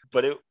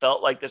 but it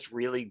felt like this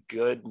really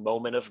good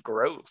moment of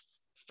growth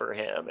for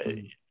him.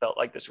 It felt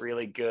like this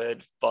really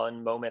good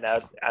fun moment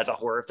as a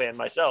horror fan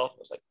myself. I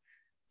was like,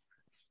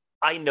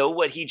 I know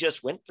what he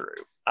just went through.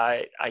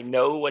 I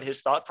know what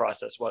his thought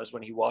process was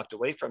when he walked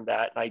away from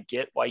that, and I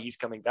get why he's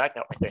coming back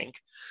now, I think.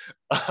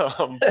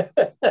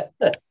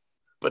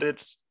 But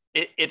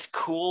it's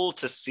cool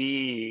to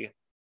see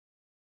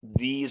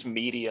these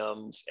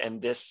mediums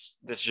and this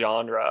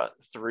genre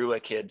through a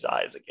kid's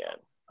eyes again.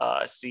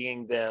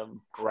 Seeing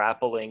them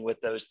grappling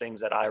with those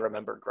things that I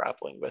remember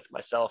grappling with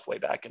myself way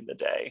back in the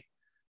day.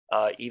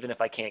 Even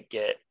if I can't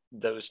get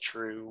those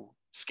true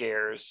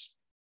scares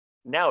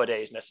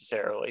nowadays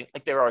necessarily,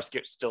 like there are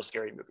still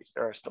scary movies.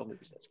 There are still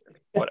movies that scare me.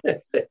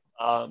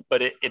 Whatever.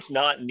 But it's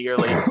not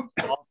nearly as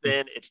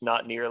often. It's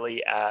not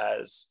nearly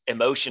as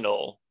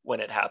emotional when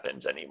it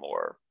happens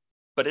anymore.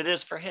 But it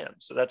is for him.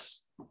 So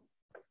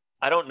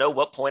I don't know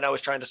what point I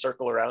was trying to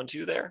circle around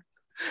to there.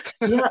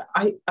 Yeah,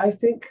 I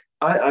think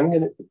I'm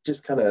going to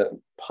just kind of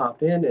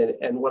pop in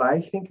and what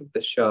I think of the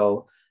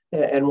show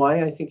and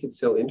why I think it's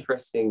so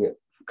interesting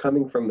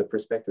coming from the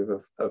perspective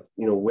of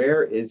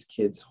where is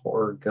kids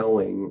horror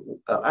going?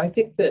 I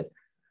think that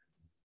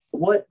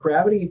what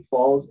Gravity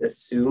Falls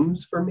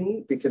assumes for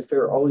me, because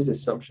there are always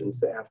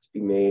assumptions that have to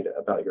be made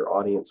about your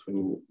audience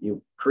when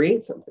you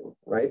create something,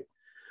 right?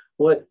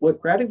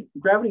 What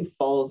Gravity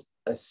Falls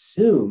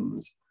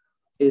assumes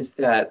is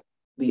that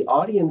the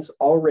audience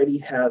already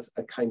has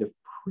a kind of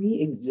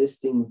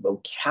pre-existing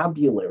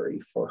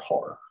vocabulary for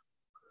horror.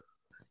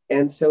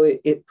 And so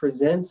it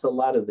presents a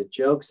lot of the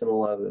jokes and a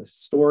lot of the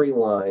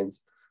storylines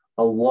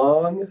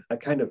along a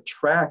kind of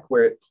track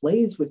where it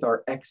plays with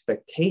our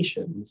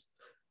expectations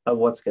of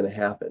what's going to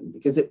happen,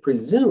 because it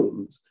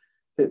presumes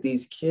that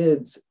these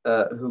kids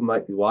who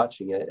might be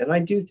watching it, and I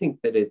do think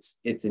that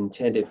it's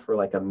intended for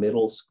like a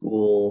middle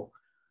school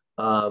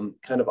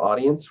kind of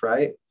audience,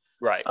 right?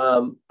 Right.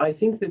 I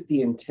think that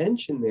the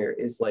intention there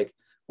is like,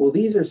 well,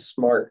 these are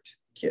smart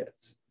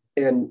kids,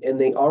 and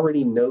they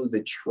already know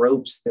the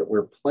tropes that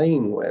we're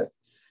playing with,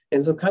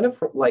 and so kind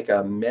of like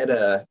a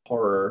meta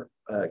horror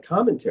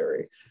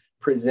commentary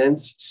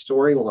presents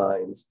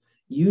storylines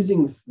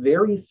using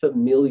very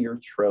familiar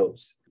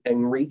tropes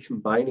and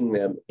recombining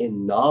them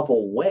in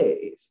novel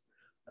ways,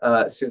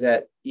 so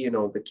that, you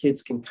know, the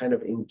kids can kind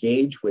of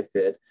engage with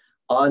it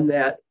on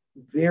that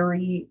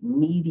very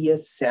media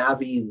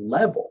savvy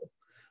level.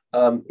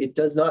 It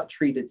does not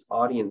treat its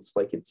audience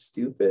like it's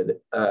stupid.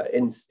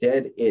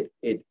 Instead,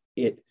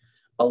 it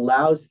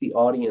allows the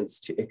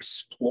audience to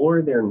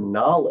explore their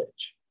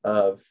knowledge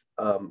of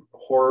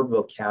horror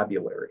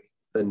vocabulary,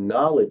 the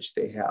knowledge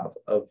they have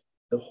of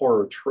the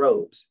horror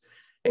tropes,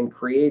 and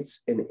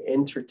creates an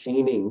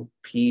entertaining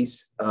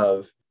piece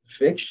of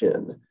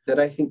fiction that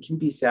I think can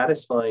be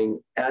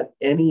satisfying at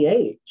any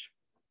age,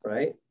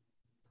 right?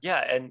 Yeah,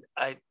 and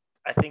I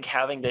think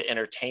having the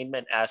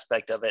entertainment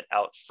aspect of it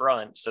out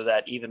front, so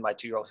that even my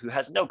 2-year-old, who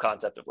has no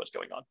concept of what's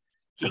going on,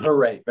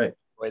 Right.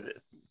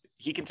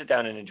 He can sit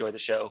down and enjoy the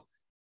show,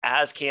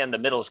 as can the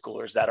middle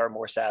schoolers that are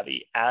more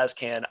savvy, as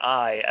can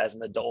I as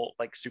an adult,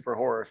 like super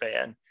horror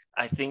fan.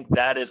 I think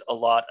that is a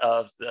lot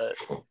of the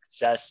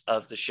success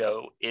of the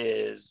show,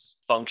 is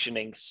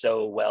functioning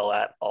so well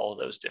at all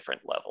those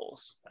different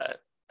levels.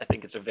 I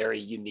think it's a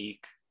very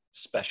unique,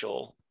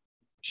 special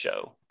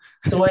show.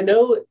 So I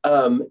know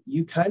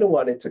you kind of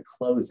wanted to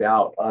close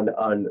out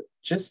on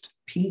just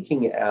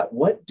peeking at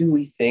what do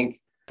we think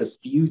the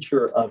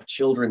future of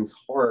children's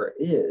horror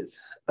is.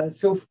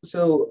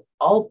 So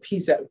I'll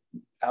piece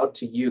out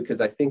to you,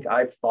 because I think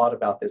I've thought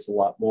about this a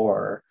lot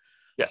more.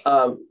 Yes.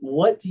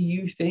 What do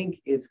you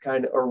think is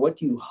kind of, or what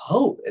do you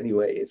hope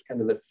anyway, is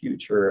kind of the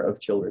future of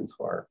children's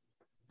horror?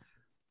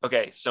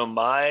 Okay, so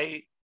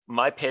my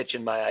pitch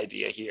and my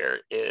idea here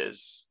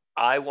is,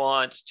 I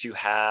want to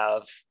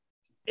have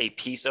a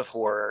piece of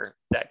horror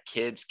that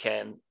kids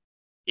can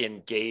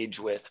engage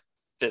with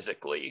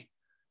physically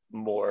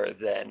more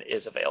than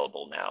is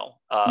available now.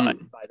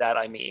 By that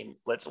I mean,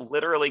 let's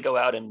literally go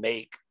out and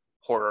make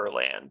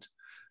Horrorland,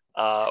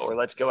 or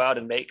let's go out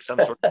and make some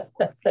sort of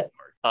horror theme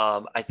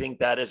park. I think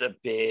that is a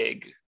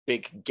big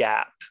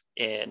gap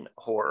in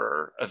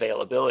horror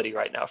availability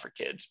right now for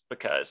kids,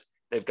 because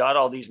they've got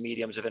all these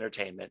mediums of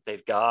entertainment.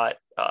 They've got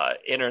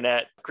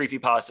internet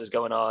creepypastas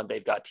going on.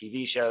 They've got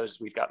TV shows.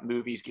 We've got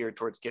movies geared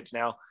towards kids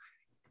now.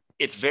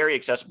 It's very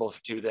accessible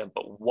to them.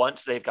 But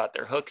once they've got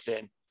their hooks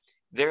in,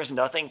 there's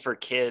nothing for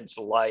kids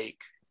like,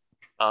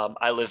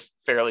 I live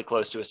fairly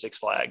close to a Six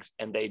Flags,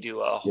 and they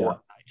do a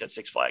horror nights at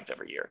Six Flags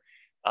every year.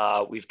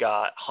 We've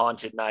got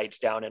haunted nights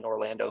down in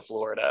Orlando,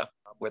 Florida,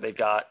 where they've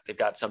got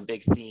some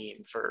big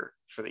theme for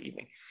the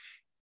evening.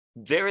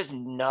 There is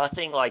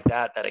nothing like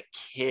that a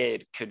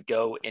kid could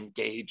go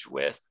engage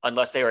with,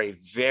 unless they are a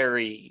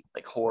very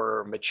like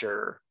horror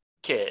mature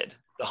kid.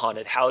 The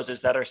haunted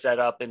houses that are set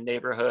up in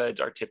neighborhoods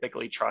are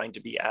typically trying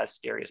to be as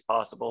scary as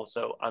possible.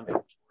 So I'm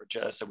from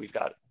Georgia, so we've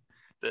got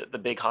the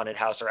big haunted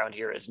house around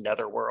here is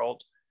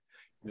Netherworld.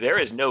 There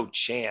is no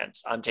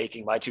chance I'm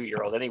taking my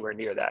 2-year-old anywhere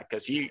near that,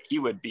 because he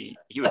would be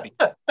he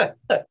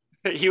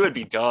would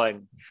be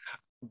done.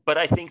 But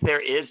I think there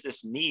is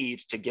this need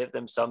to give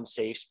them some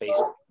safe space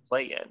to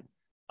play in.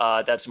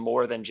 That's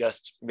more than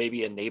just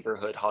maybe a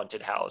neighborhood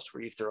haunted house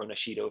where you've thrown a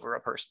sheet over a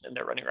person and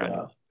they're running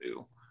around.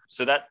 Yeah.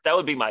 So that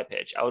would be my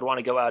pitch. I would want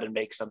to go out and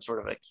make some sort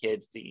of a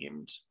kid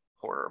themed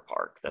horror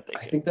park that they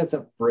could. I think that's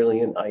a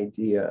brilliant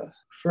idea.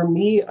 For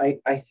me,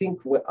 I think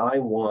what I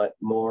want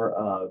more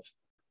of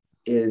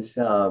is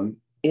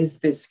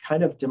this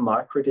kind of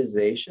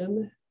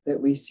democratization that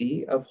we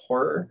see of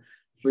horror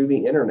through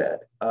the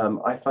internet.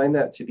 I find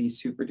that to be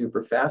super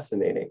duper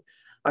fascinating.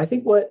 I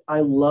think what I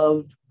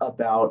loved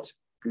about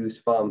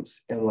Goosebumps,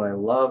 and what I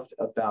loved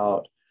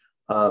about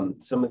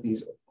some of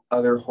these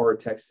other horror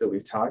texts that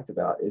we've talked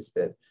about, is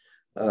that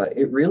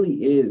it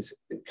really is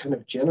kind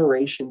of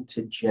generation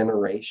to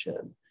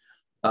generation,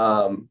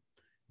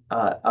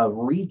 a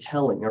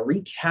retelling, a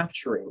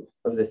recapturing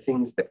of the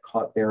things that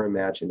caught their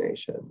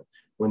imagination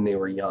when they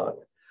were young.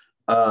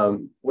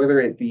 Whether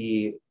it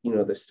be, you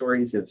know, the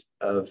stories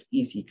of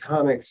EC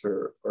Comics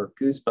or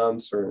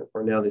Goosebumps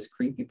or now this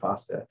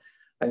creepypasta.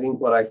 I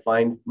think what I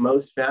find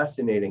most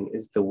fascinating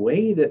is the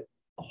way that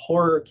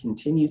horror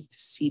continues to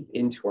seep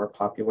into our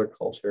popular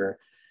culture,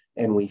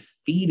 and we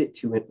feed it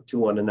to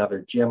one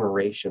another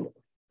generationally.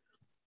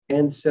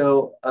 And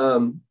so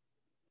I'm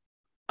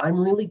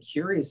really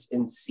curious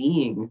in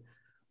seeing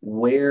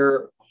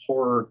where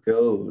horror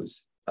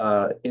goes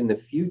in the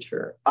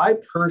future. I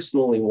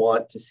personally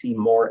want to see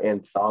more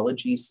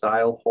anthology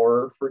style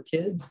horror for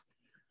kids,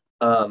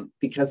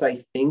 because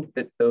I think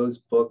that those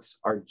books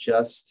are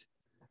just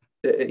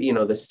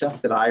the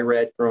stuff that I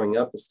read growing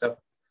up, the stuff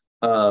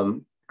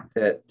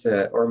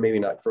or maybe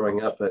not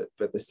growing up,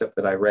 but the stuff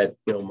that I read,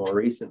 more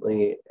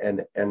recently,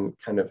 and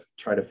kind of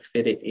try to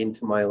fit it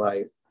into my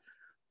life.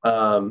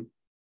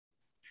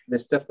 The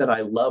stuff that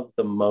I love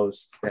the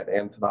most, that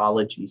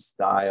anthology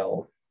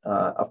style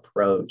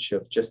approach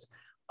of just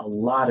a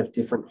lot of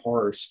different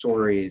horror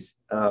stories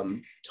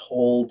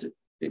told,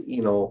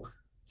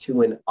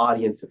 to an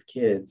audience of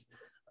kids.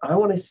 I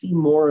want to see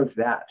more of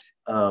that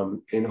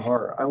in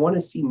horror. I want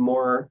to see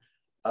more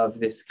of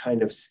this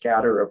kind of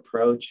scatter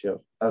approach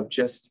of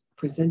just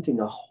presenting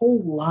a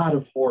whole lot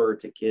of horror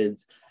to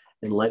kids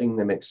and letting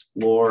them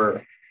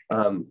explore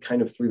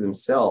kind of through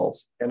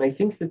themselves. And I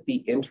think that the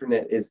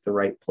internet is the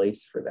right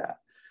place for that.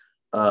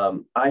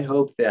 I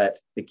hope that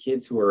the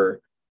kids who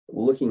are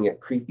looking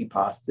at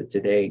creepypasta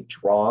today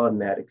draw on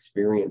that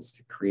experience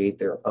to create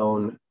their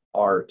own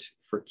art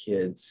for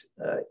kids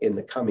in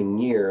the coming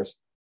years.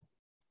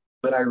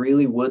 But I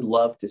really would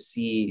love to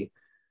see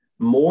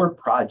more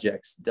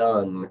projects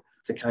done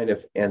to kind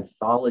of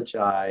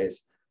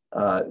anthologize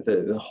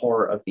the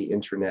horror of the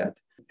internet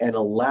and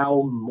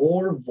allow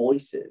more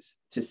voices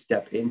to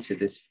step into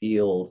this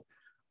field,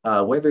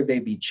 whether they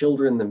be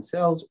children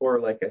themselves or,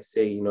 like I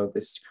say,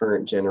 this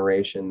current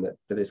generation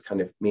that is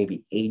kind of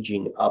maybe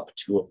aging up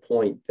to a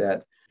point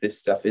that this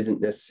stuff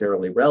isn't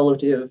necessarily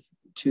relative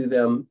to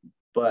them,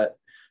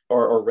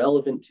 or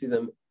relevant to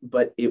them,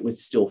 but it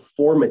was still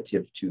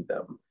formative to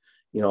them.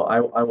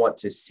 I want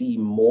to see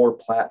more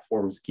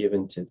platforms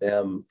given to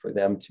them for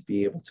them to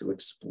be able to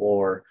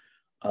explore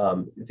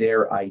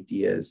their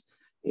ideas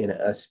in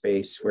a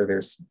space where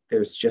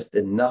there's just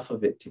enough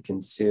of it to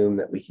consume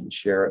that we can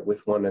share it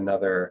with one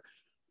another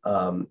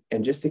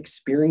and just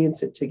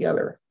experience it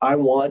together. I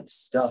want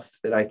stuff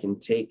that I can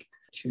take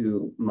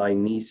to my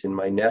niece and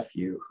my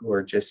nephew, who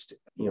are just,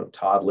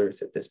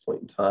 toddlers at this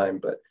point in time,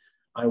 but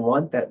I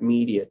want that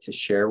media to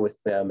share with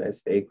them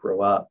as they grow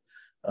up,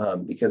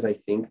 because I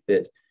think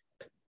that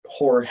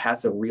horror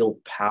has a real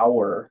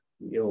power,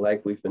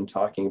 like we've been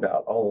talking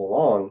about all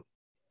along,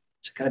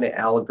 to kind of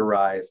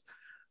allegorize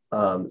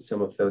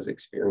some of those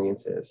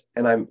experiences.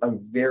 And I'm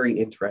very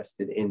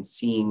interested in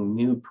seeing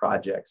new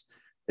projects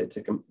that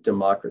to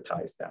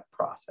democratize that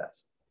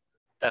process.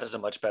 That is a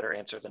much better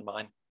answer than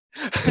mine.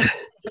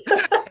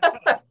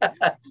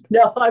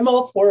 No, I'm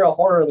all for a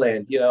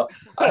Horrorland.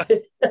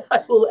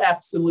 I will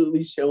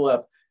absolutely show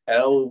up, and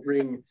I will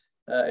bring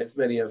as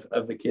many of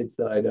the kids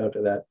that I know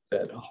to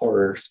that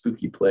horror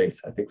spooky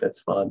place. I think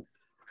that's fun.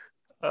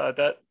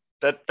 That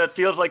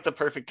feels like the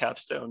perfect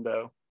capstone,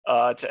 though,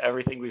 to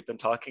everything we've been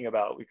talking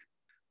about.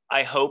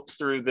 I hope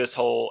through this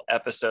whole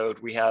episode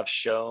we have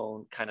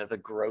shown kind of the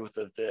growth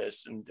of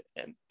this and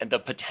the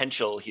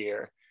potential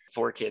here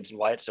for kids, and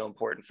why it's so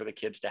important for the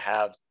kids to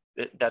have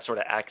that sort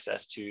of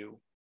access to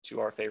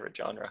our favorite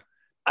genre.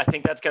 I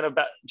think that's going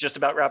to just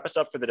about wrap us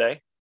up for the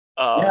day.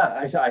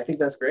 I think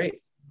that's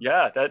great.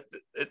 Yeah,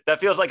 that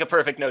feels like a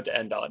perfect note to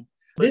end on.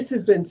 This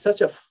has been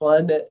such a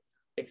fun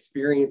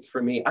experience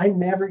for me. I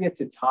never get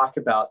to talk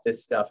about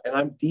this stuff, and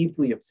I'm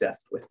deeply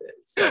obsessed with it.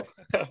 So,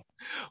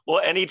 well,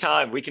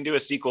 anytime we can do a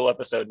sequel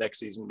episode next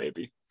season,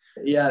 maybe.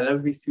 Yeah, that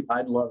would be super.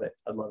 I'd love it.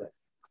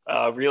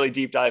 Really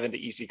deep dive into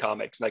EC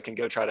Comics, and I can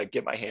go try to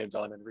get my hands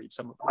on and read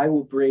some of them. I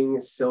will bring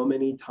so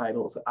many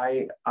titles.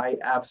 I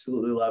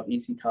absolutely love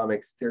EC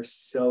Comics. They're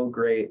so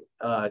great.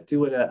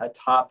 Doing a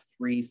top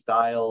 3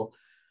 style,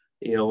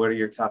 what are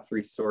your top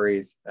 3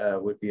 stories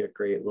would be a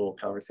great little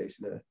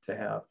conversation to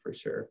have for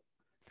sure.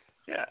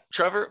 Yeah.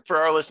 Trevor, for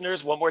our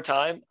listeners, one more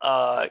time,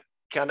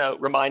 kind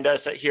of remind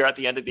us here at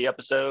the end of the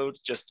episode,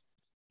 just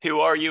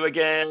who are you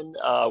again?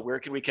 Where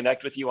can we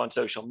connect with you on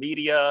social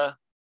media?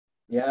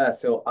 Yeah,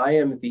 so I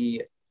am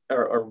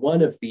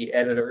one of the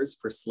editors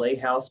for Sley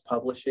House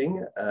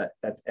Publishing.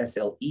 That's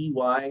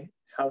SLEY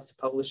House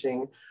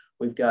Publishing.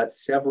 We've got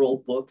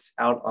several books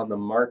out on the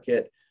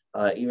market.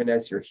 Even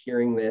as you're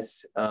hearing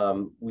this,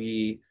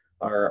 we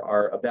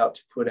are about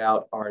to put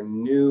out our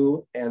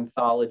new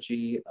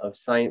anthology of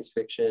science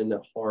fiction,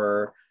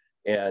 horror,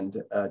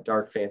 and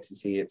dark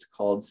fantasy. It's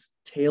called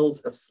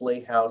Tales of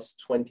Sley House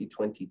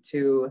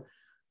 2022.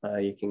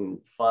 You can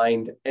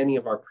find any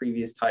of our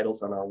previous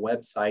titles on our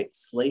website,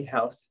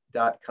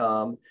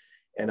 slayhouse.com.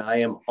 And I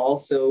am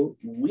also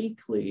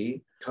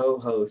weekly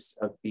co-host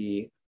of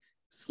the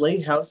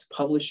Sley House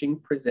Publishing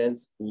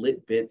Presents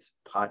Lit Bits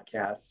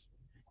podcast.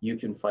 You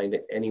can find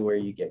it anywhere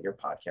you get your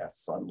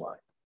podcasts online.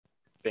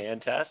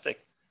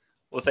 Fantastic.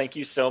 Well, thank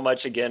you so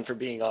much again for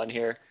being on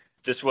here.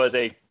 This was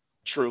a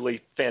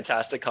truly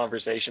fantastic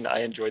conversation. I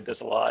enjoyed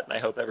this a lot, and I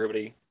hope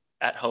everybody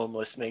at home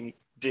listening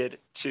did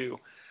too.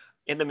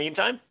 In the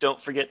meantime, don't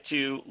forget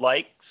to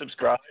like,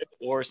 subscribe,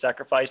 or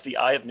sacrifice the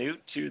Eye of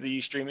Newt to the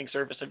streaming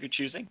service of your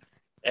choosing.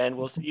 And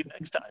we'll see you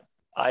next time.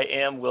 I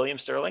am William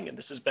Sterling, and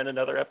this has been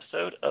another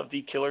episode of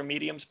the Killer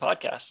Mediums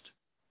podcast.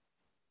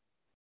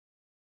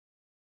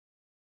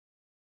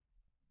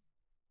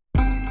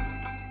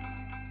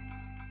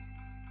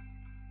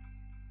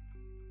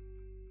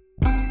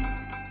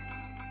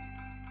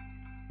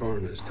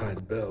 Coroners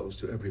tied bells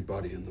to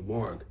everybody in the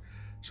morgue,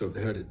 So if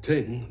they heard a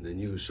ting, they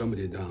knew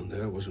somebody down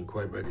there wasn't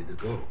quite ready to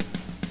go.